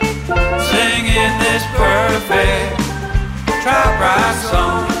 singing this perfect trop rock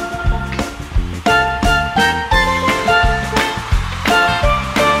song.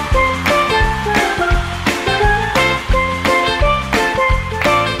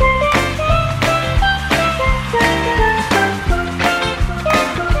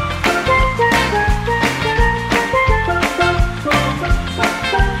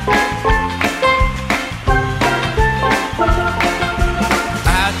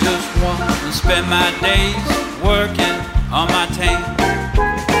 Spend my days working on my tan,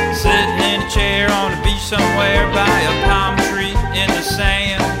 sitting in a chair on a beach somewhere by a palm tree in the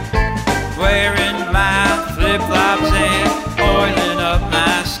sand, wearing my flip-flops and oiling up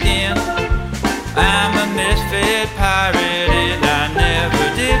my skin. I'm a misfit pirate and I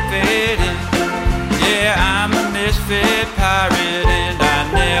never did fit in. Yeah, I'm a misfit pirate and I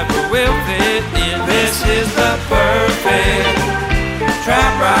never will fit in. This is the perfect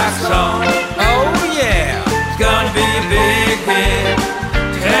trop rock song. Oh yeah, it's gonna be a big hit.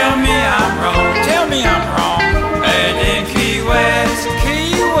 Tell me I'm wrong. Tell me I'm wrong. And in Key West,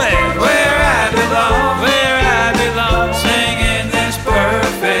 where I belong, singing this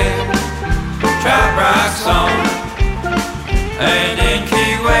perfect trop rock song. And in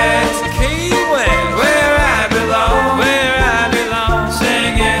Key West, where I belong,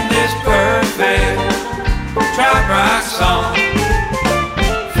 singing this perfect trop rock song.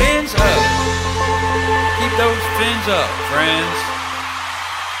 Those fins up, friends.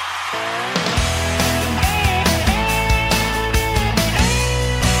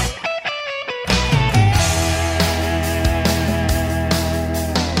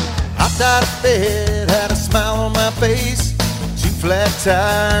 Hopped out of bed, had a smile on my face, 2 flat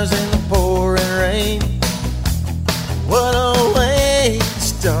tires in the pouring rain. What a way to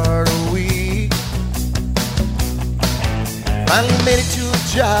start a week. Finally made it to a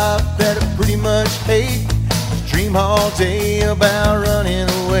job that I pretty much hate. Dream all day about running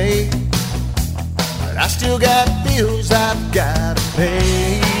away, but I still got bills I've got to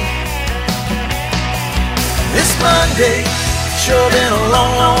pay. This Monday sure been a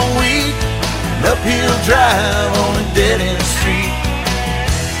long, long week. An uphill drive on a dead-end street.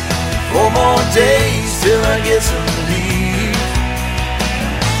 4 more days till I get some relief.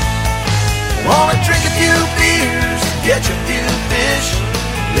 Wanna drink a few beers, catch a few fish,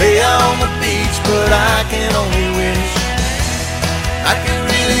 lay out on the beach, but I can only wish I could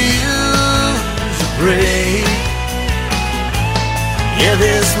really use a break. Yeah,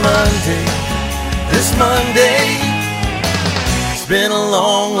 this Monday, it's been a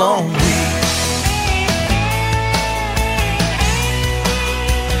long, long week.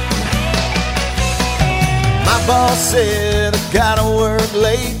 My boss said I gotta work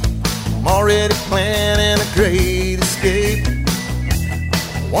late. I'm already planning a great escape.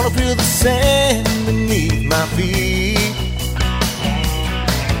 Wanna feel the sand beneath my feet.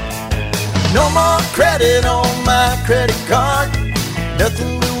 No more credit on my credit card.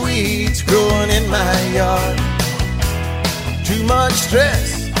 Nothing but weeds growing in my yard. Too much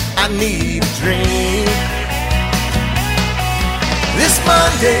stress, I need a drink. This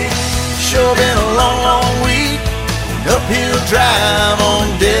Monday, sure been a long, long week. Uphill drive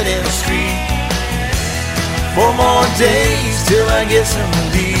on dead-end street. 4 more days till I get some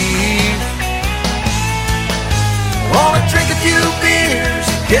relief. Wanna drink a few beers,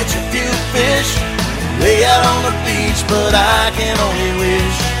 catch a few fish, lay out on the beach, but I can only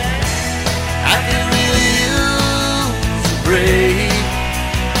wish I could really use a break.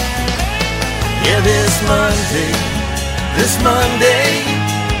 Yeah, this Monday,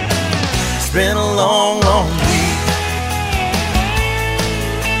 it's been a long, long week.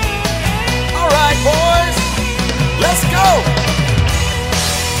 All right, boys, let's go.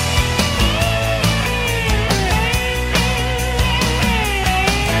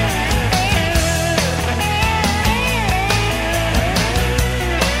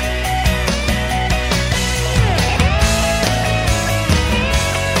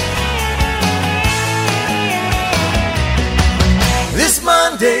 This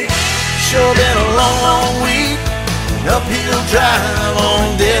Monday, sure been a long, long week. An uphill drive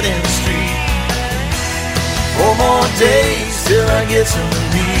on dead-end street. 4 more days till I get some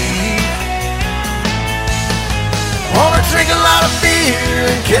relief. Wanna drink a lot of beer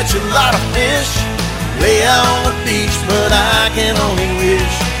and catch a lot of fish, lay out on the beach, but I can only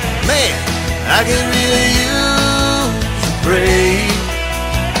wish, man, I could really use a break.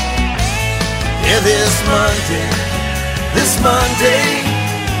 Yeah, this Monday,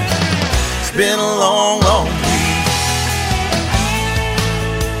 it's been a long, long week.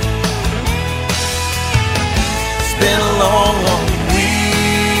 It's been a long, long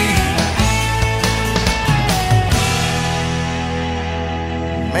week.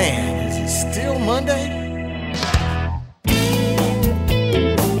 Man, is it still Monday?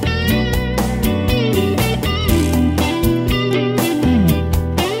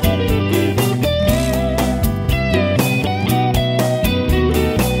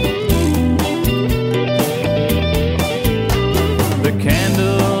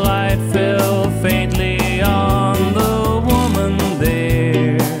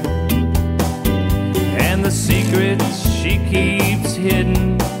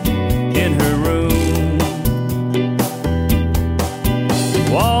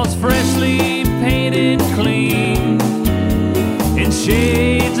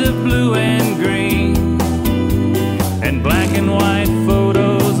 Shades of blue and green, and black and white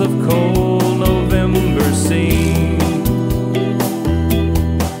photos of cold November scenes.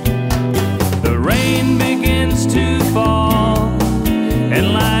 The rain begins to fall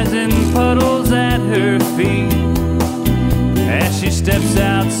and lies in puddles at her feet as she steps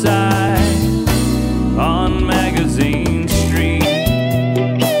outside on Magazine Street.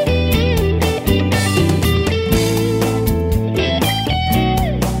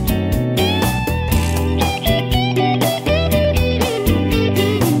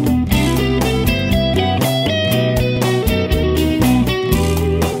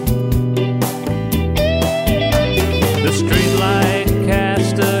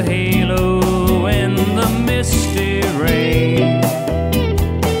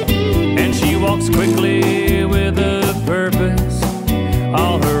 Quickly with a purpose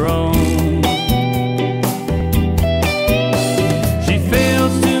all her own. She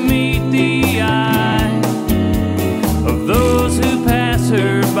fails to meet the eye of those who pass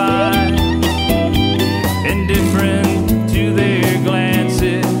her by, indifferent to their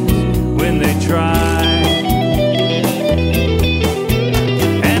glances when they try.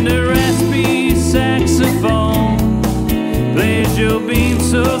 And a raspy saxophone plays Jolene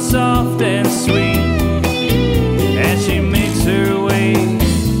so soft and sweet as she makes her way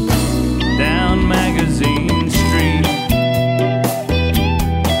down Magazine Street.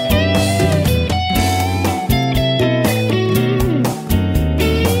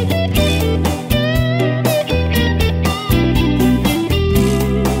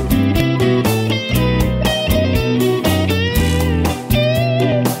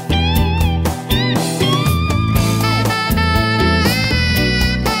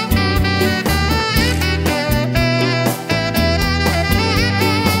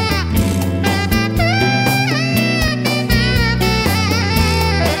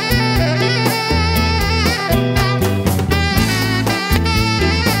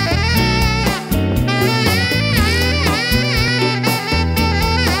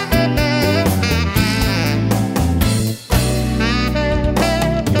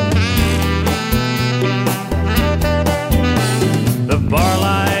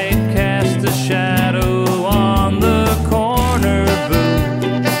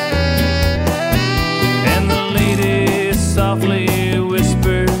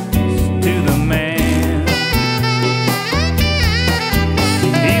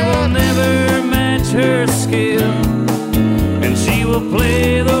 will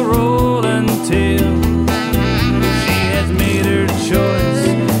play the role until she has made her choice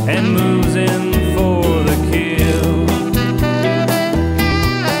and moves in for the kill.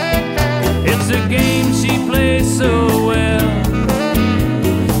 It's a game she plays so well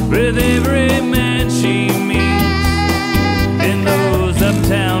with every man she meets in those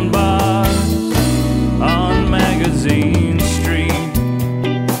uptown bars on Magazine Street.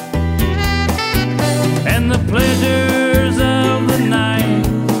 And the pleasures of the night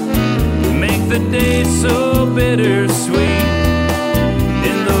make the day so bittersweet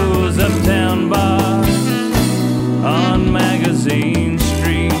in those uptown bars on Magazine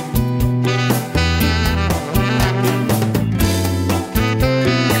Street.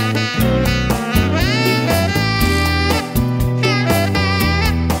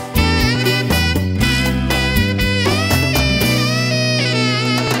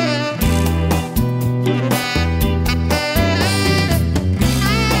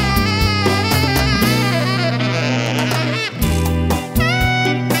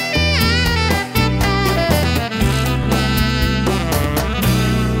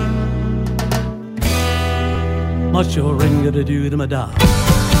 What's your ring gonna do to my doll?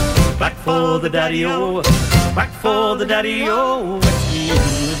 Back for the daddy-o, back for the daddy-o, whiskey in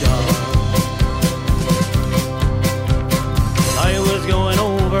the jar. I was going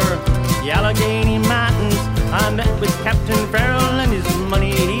over the Allegheny Mountains. I met with Captain Farrell and his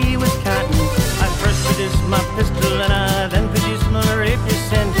money he was counting. I first produced my pistol and I then produced my rapier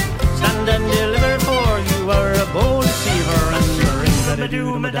cent. Stand and deliver, for you are a bold deceiver, and the ring gonna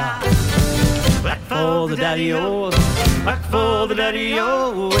do to my doll. Back for the daddy-o, back for the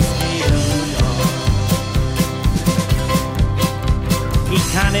daddy-o, whiskey in the jar. He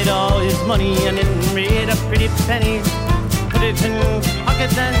counted all his money and then made a pretty penny, put it in his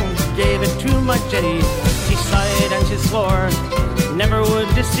pocket and gave it to my Jenny. She sighed and she swore, never would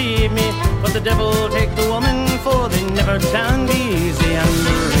deceive me, but the devil take the woman, for they never can be easy. And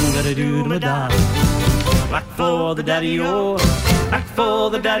the ring that I do to my doll. Back for the daddy-o, back for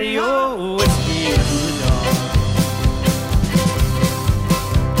the daddy-o, whiskey in the jar.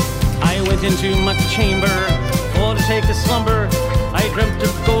 I went into my chamber for to take a slumber. I dreamt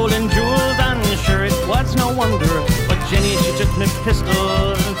of gold and jewels, and sure it was no wonder. But Jenny, she took my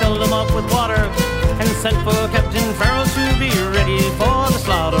pistols and filled them up with water, and sent for Captain Farrell to be ready for the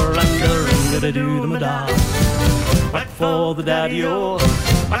slaughter. And the ring that I do to my doll. Back for the daddy-o,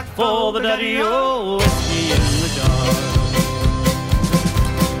 back for the daddy-o, whiskey in the jar.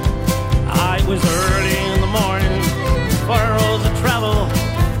 I was early in the morning, for I rose to travel.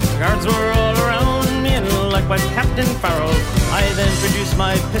 Guards were all around me, and like my Captain Farrell, I then produced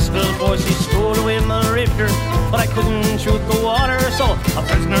my pistol, for she stole away my rapier, but I couldn't shoot the water, so a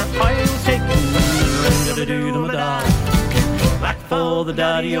prisoner I was taken. Do to my doll. Back for the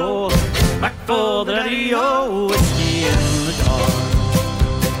daddy-o, back for the daddy-o, whiskey in the jar.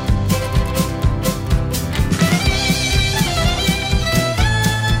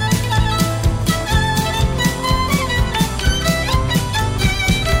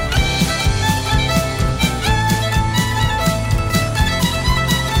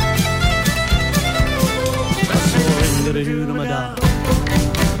 Do to my doll.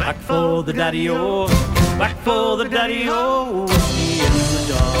 Back for the daddy-o, back for the daddy-o, whiskey in the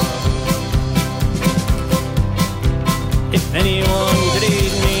jar. If anyone could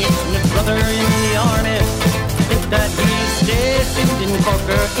aid me, my brother in the army, if that he's stationed in Cork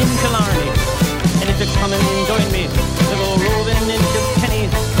or in Killarney, and if you come and join me to go roving in Kilkenny,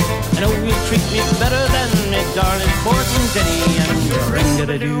 and oh, you'll treat me better than me darling Portland Jenny. And the ring that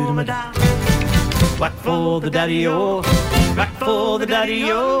I do to my doll. Back for the daddy-o, back for the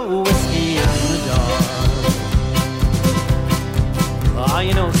daddy-o, whiskey in the jar. Ah,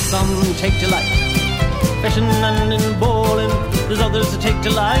 you know, some take delight fishing and in bowling. There's others that take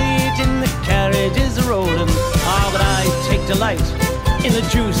delight in the carriages a-rolling. Ah, but I take delight in the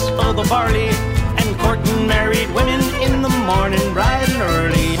juice of the barley, and courting married women in the morning bright and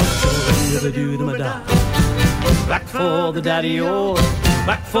early. What do to my doll? Back for the daddy-o,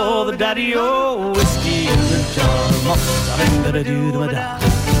 back for the daddy-o, whiskey in the jar. Something that I do to my doll.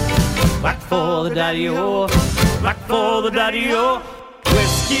 Back for the daddy-o, back for the daddy-o,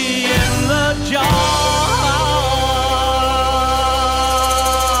 whiskey in the jar.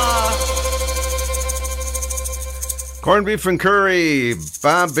 Corned Beef and Curry,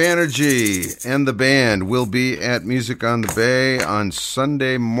 Bob Banerjee and the band will be at Music on the Bay on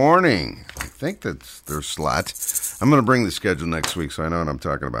Sunday morning. I think that's their slot. I'm going to bring the schedule next week so I know what I'm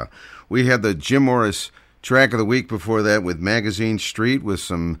talking about. We had the Jim Morris track of the week before that with Magazine Street with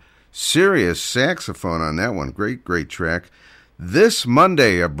some serious saxophone on that one. Great, great track. This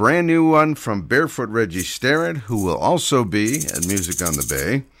Monday, a brand new one from Barefoot Reggie Starrett, who will also be at Music on the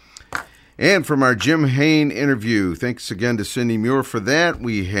Bay. And from our Jim Hain interview, thanks again to Cindy Muir for that.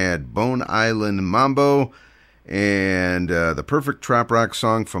 We had Bone Island Mambo and the perfect trop rock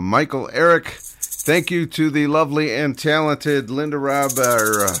song from Michael Eric. Thank you to the lovely and talented Linda Robb,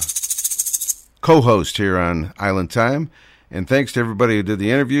 our co-host here on Island Time. And thanks to everybody who did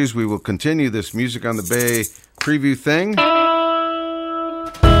the interviews. We will continue this Music on the Bay preview thing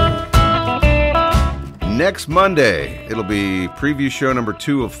next Monday. It'll be preview show number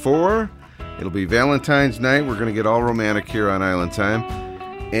 2 of 4. It'll be Valentine's night. We're going to get all romantic here on Island Time.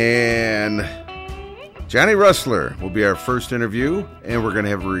 And Johnny Rustler will be our first interview. And we're going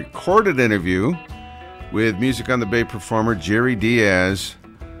to have a recorded interview with Music on the Bay performer Jerry Diaz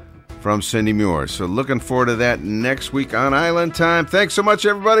from Cindy Muir. So looking forward to that next week on Island Time. Thanks so much,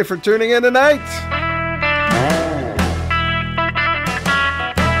 everybody, for tuning in tonight.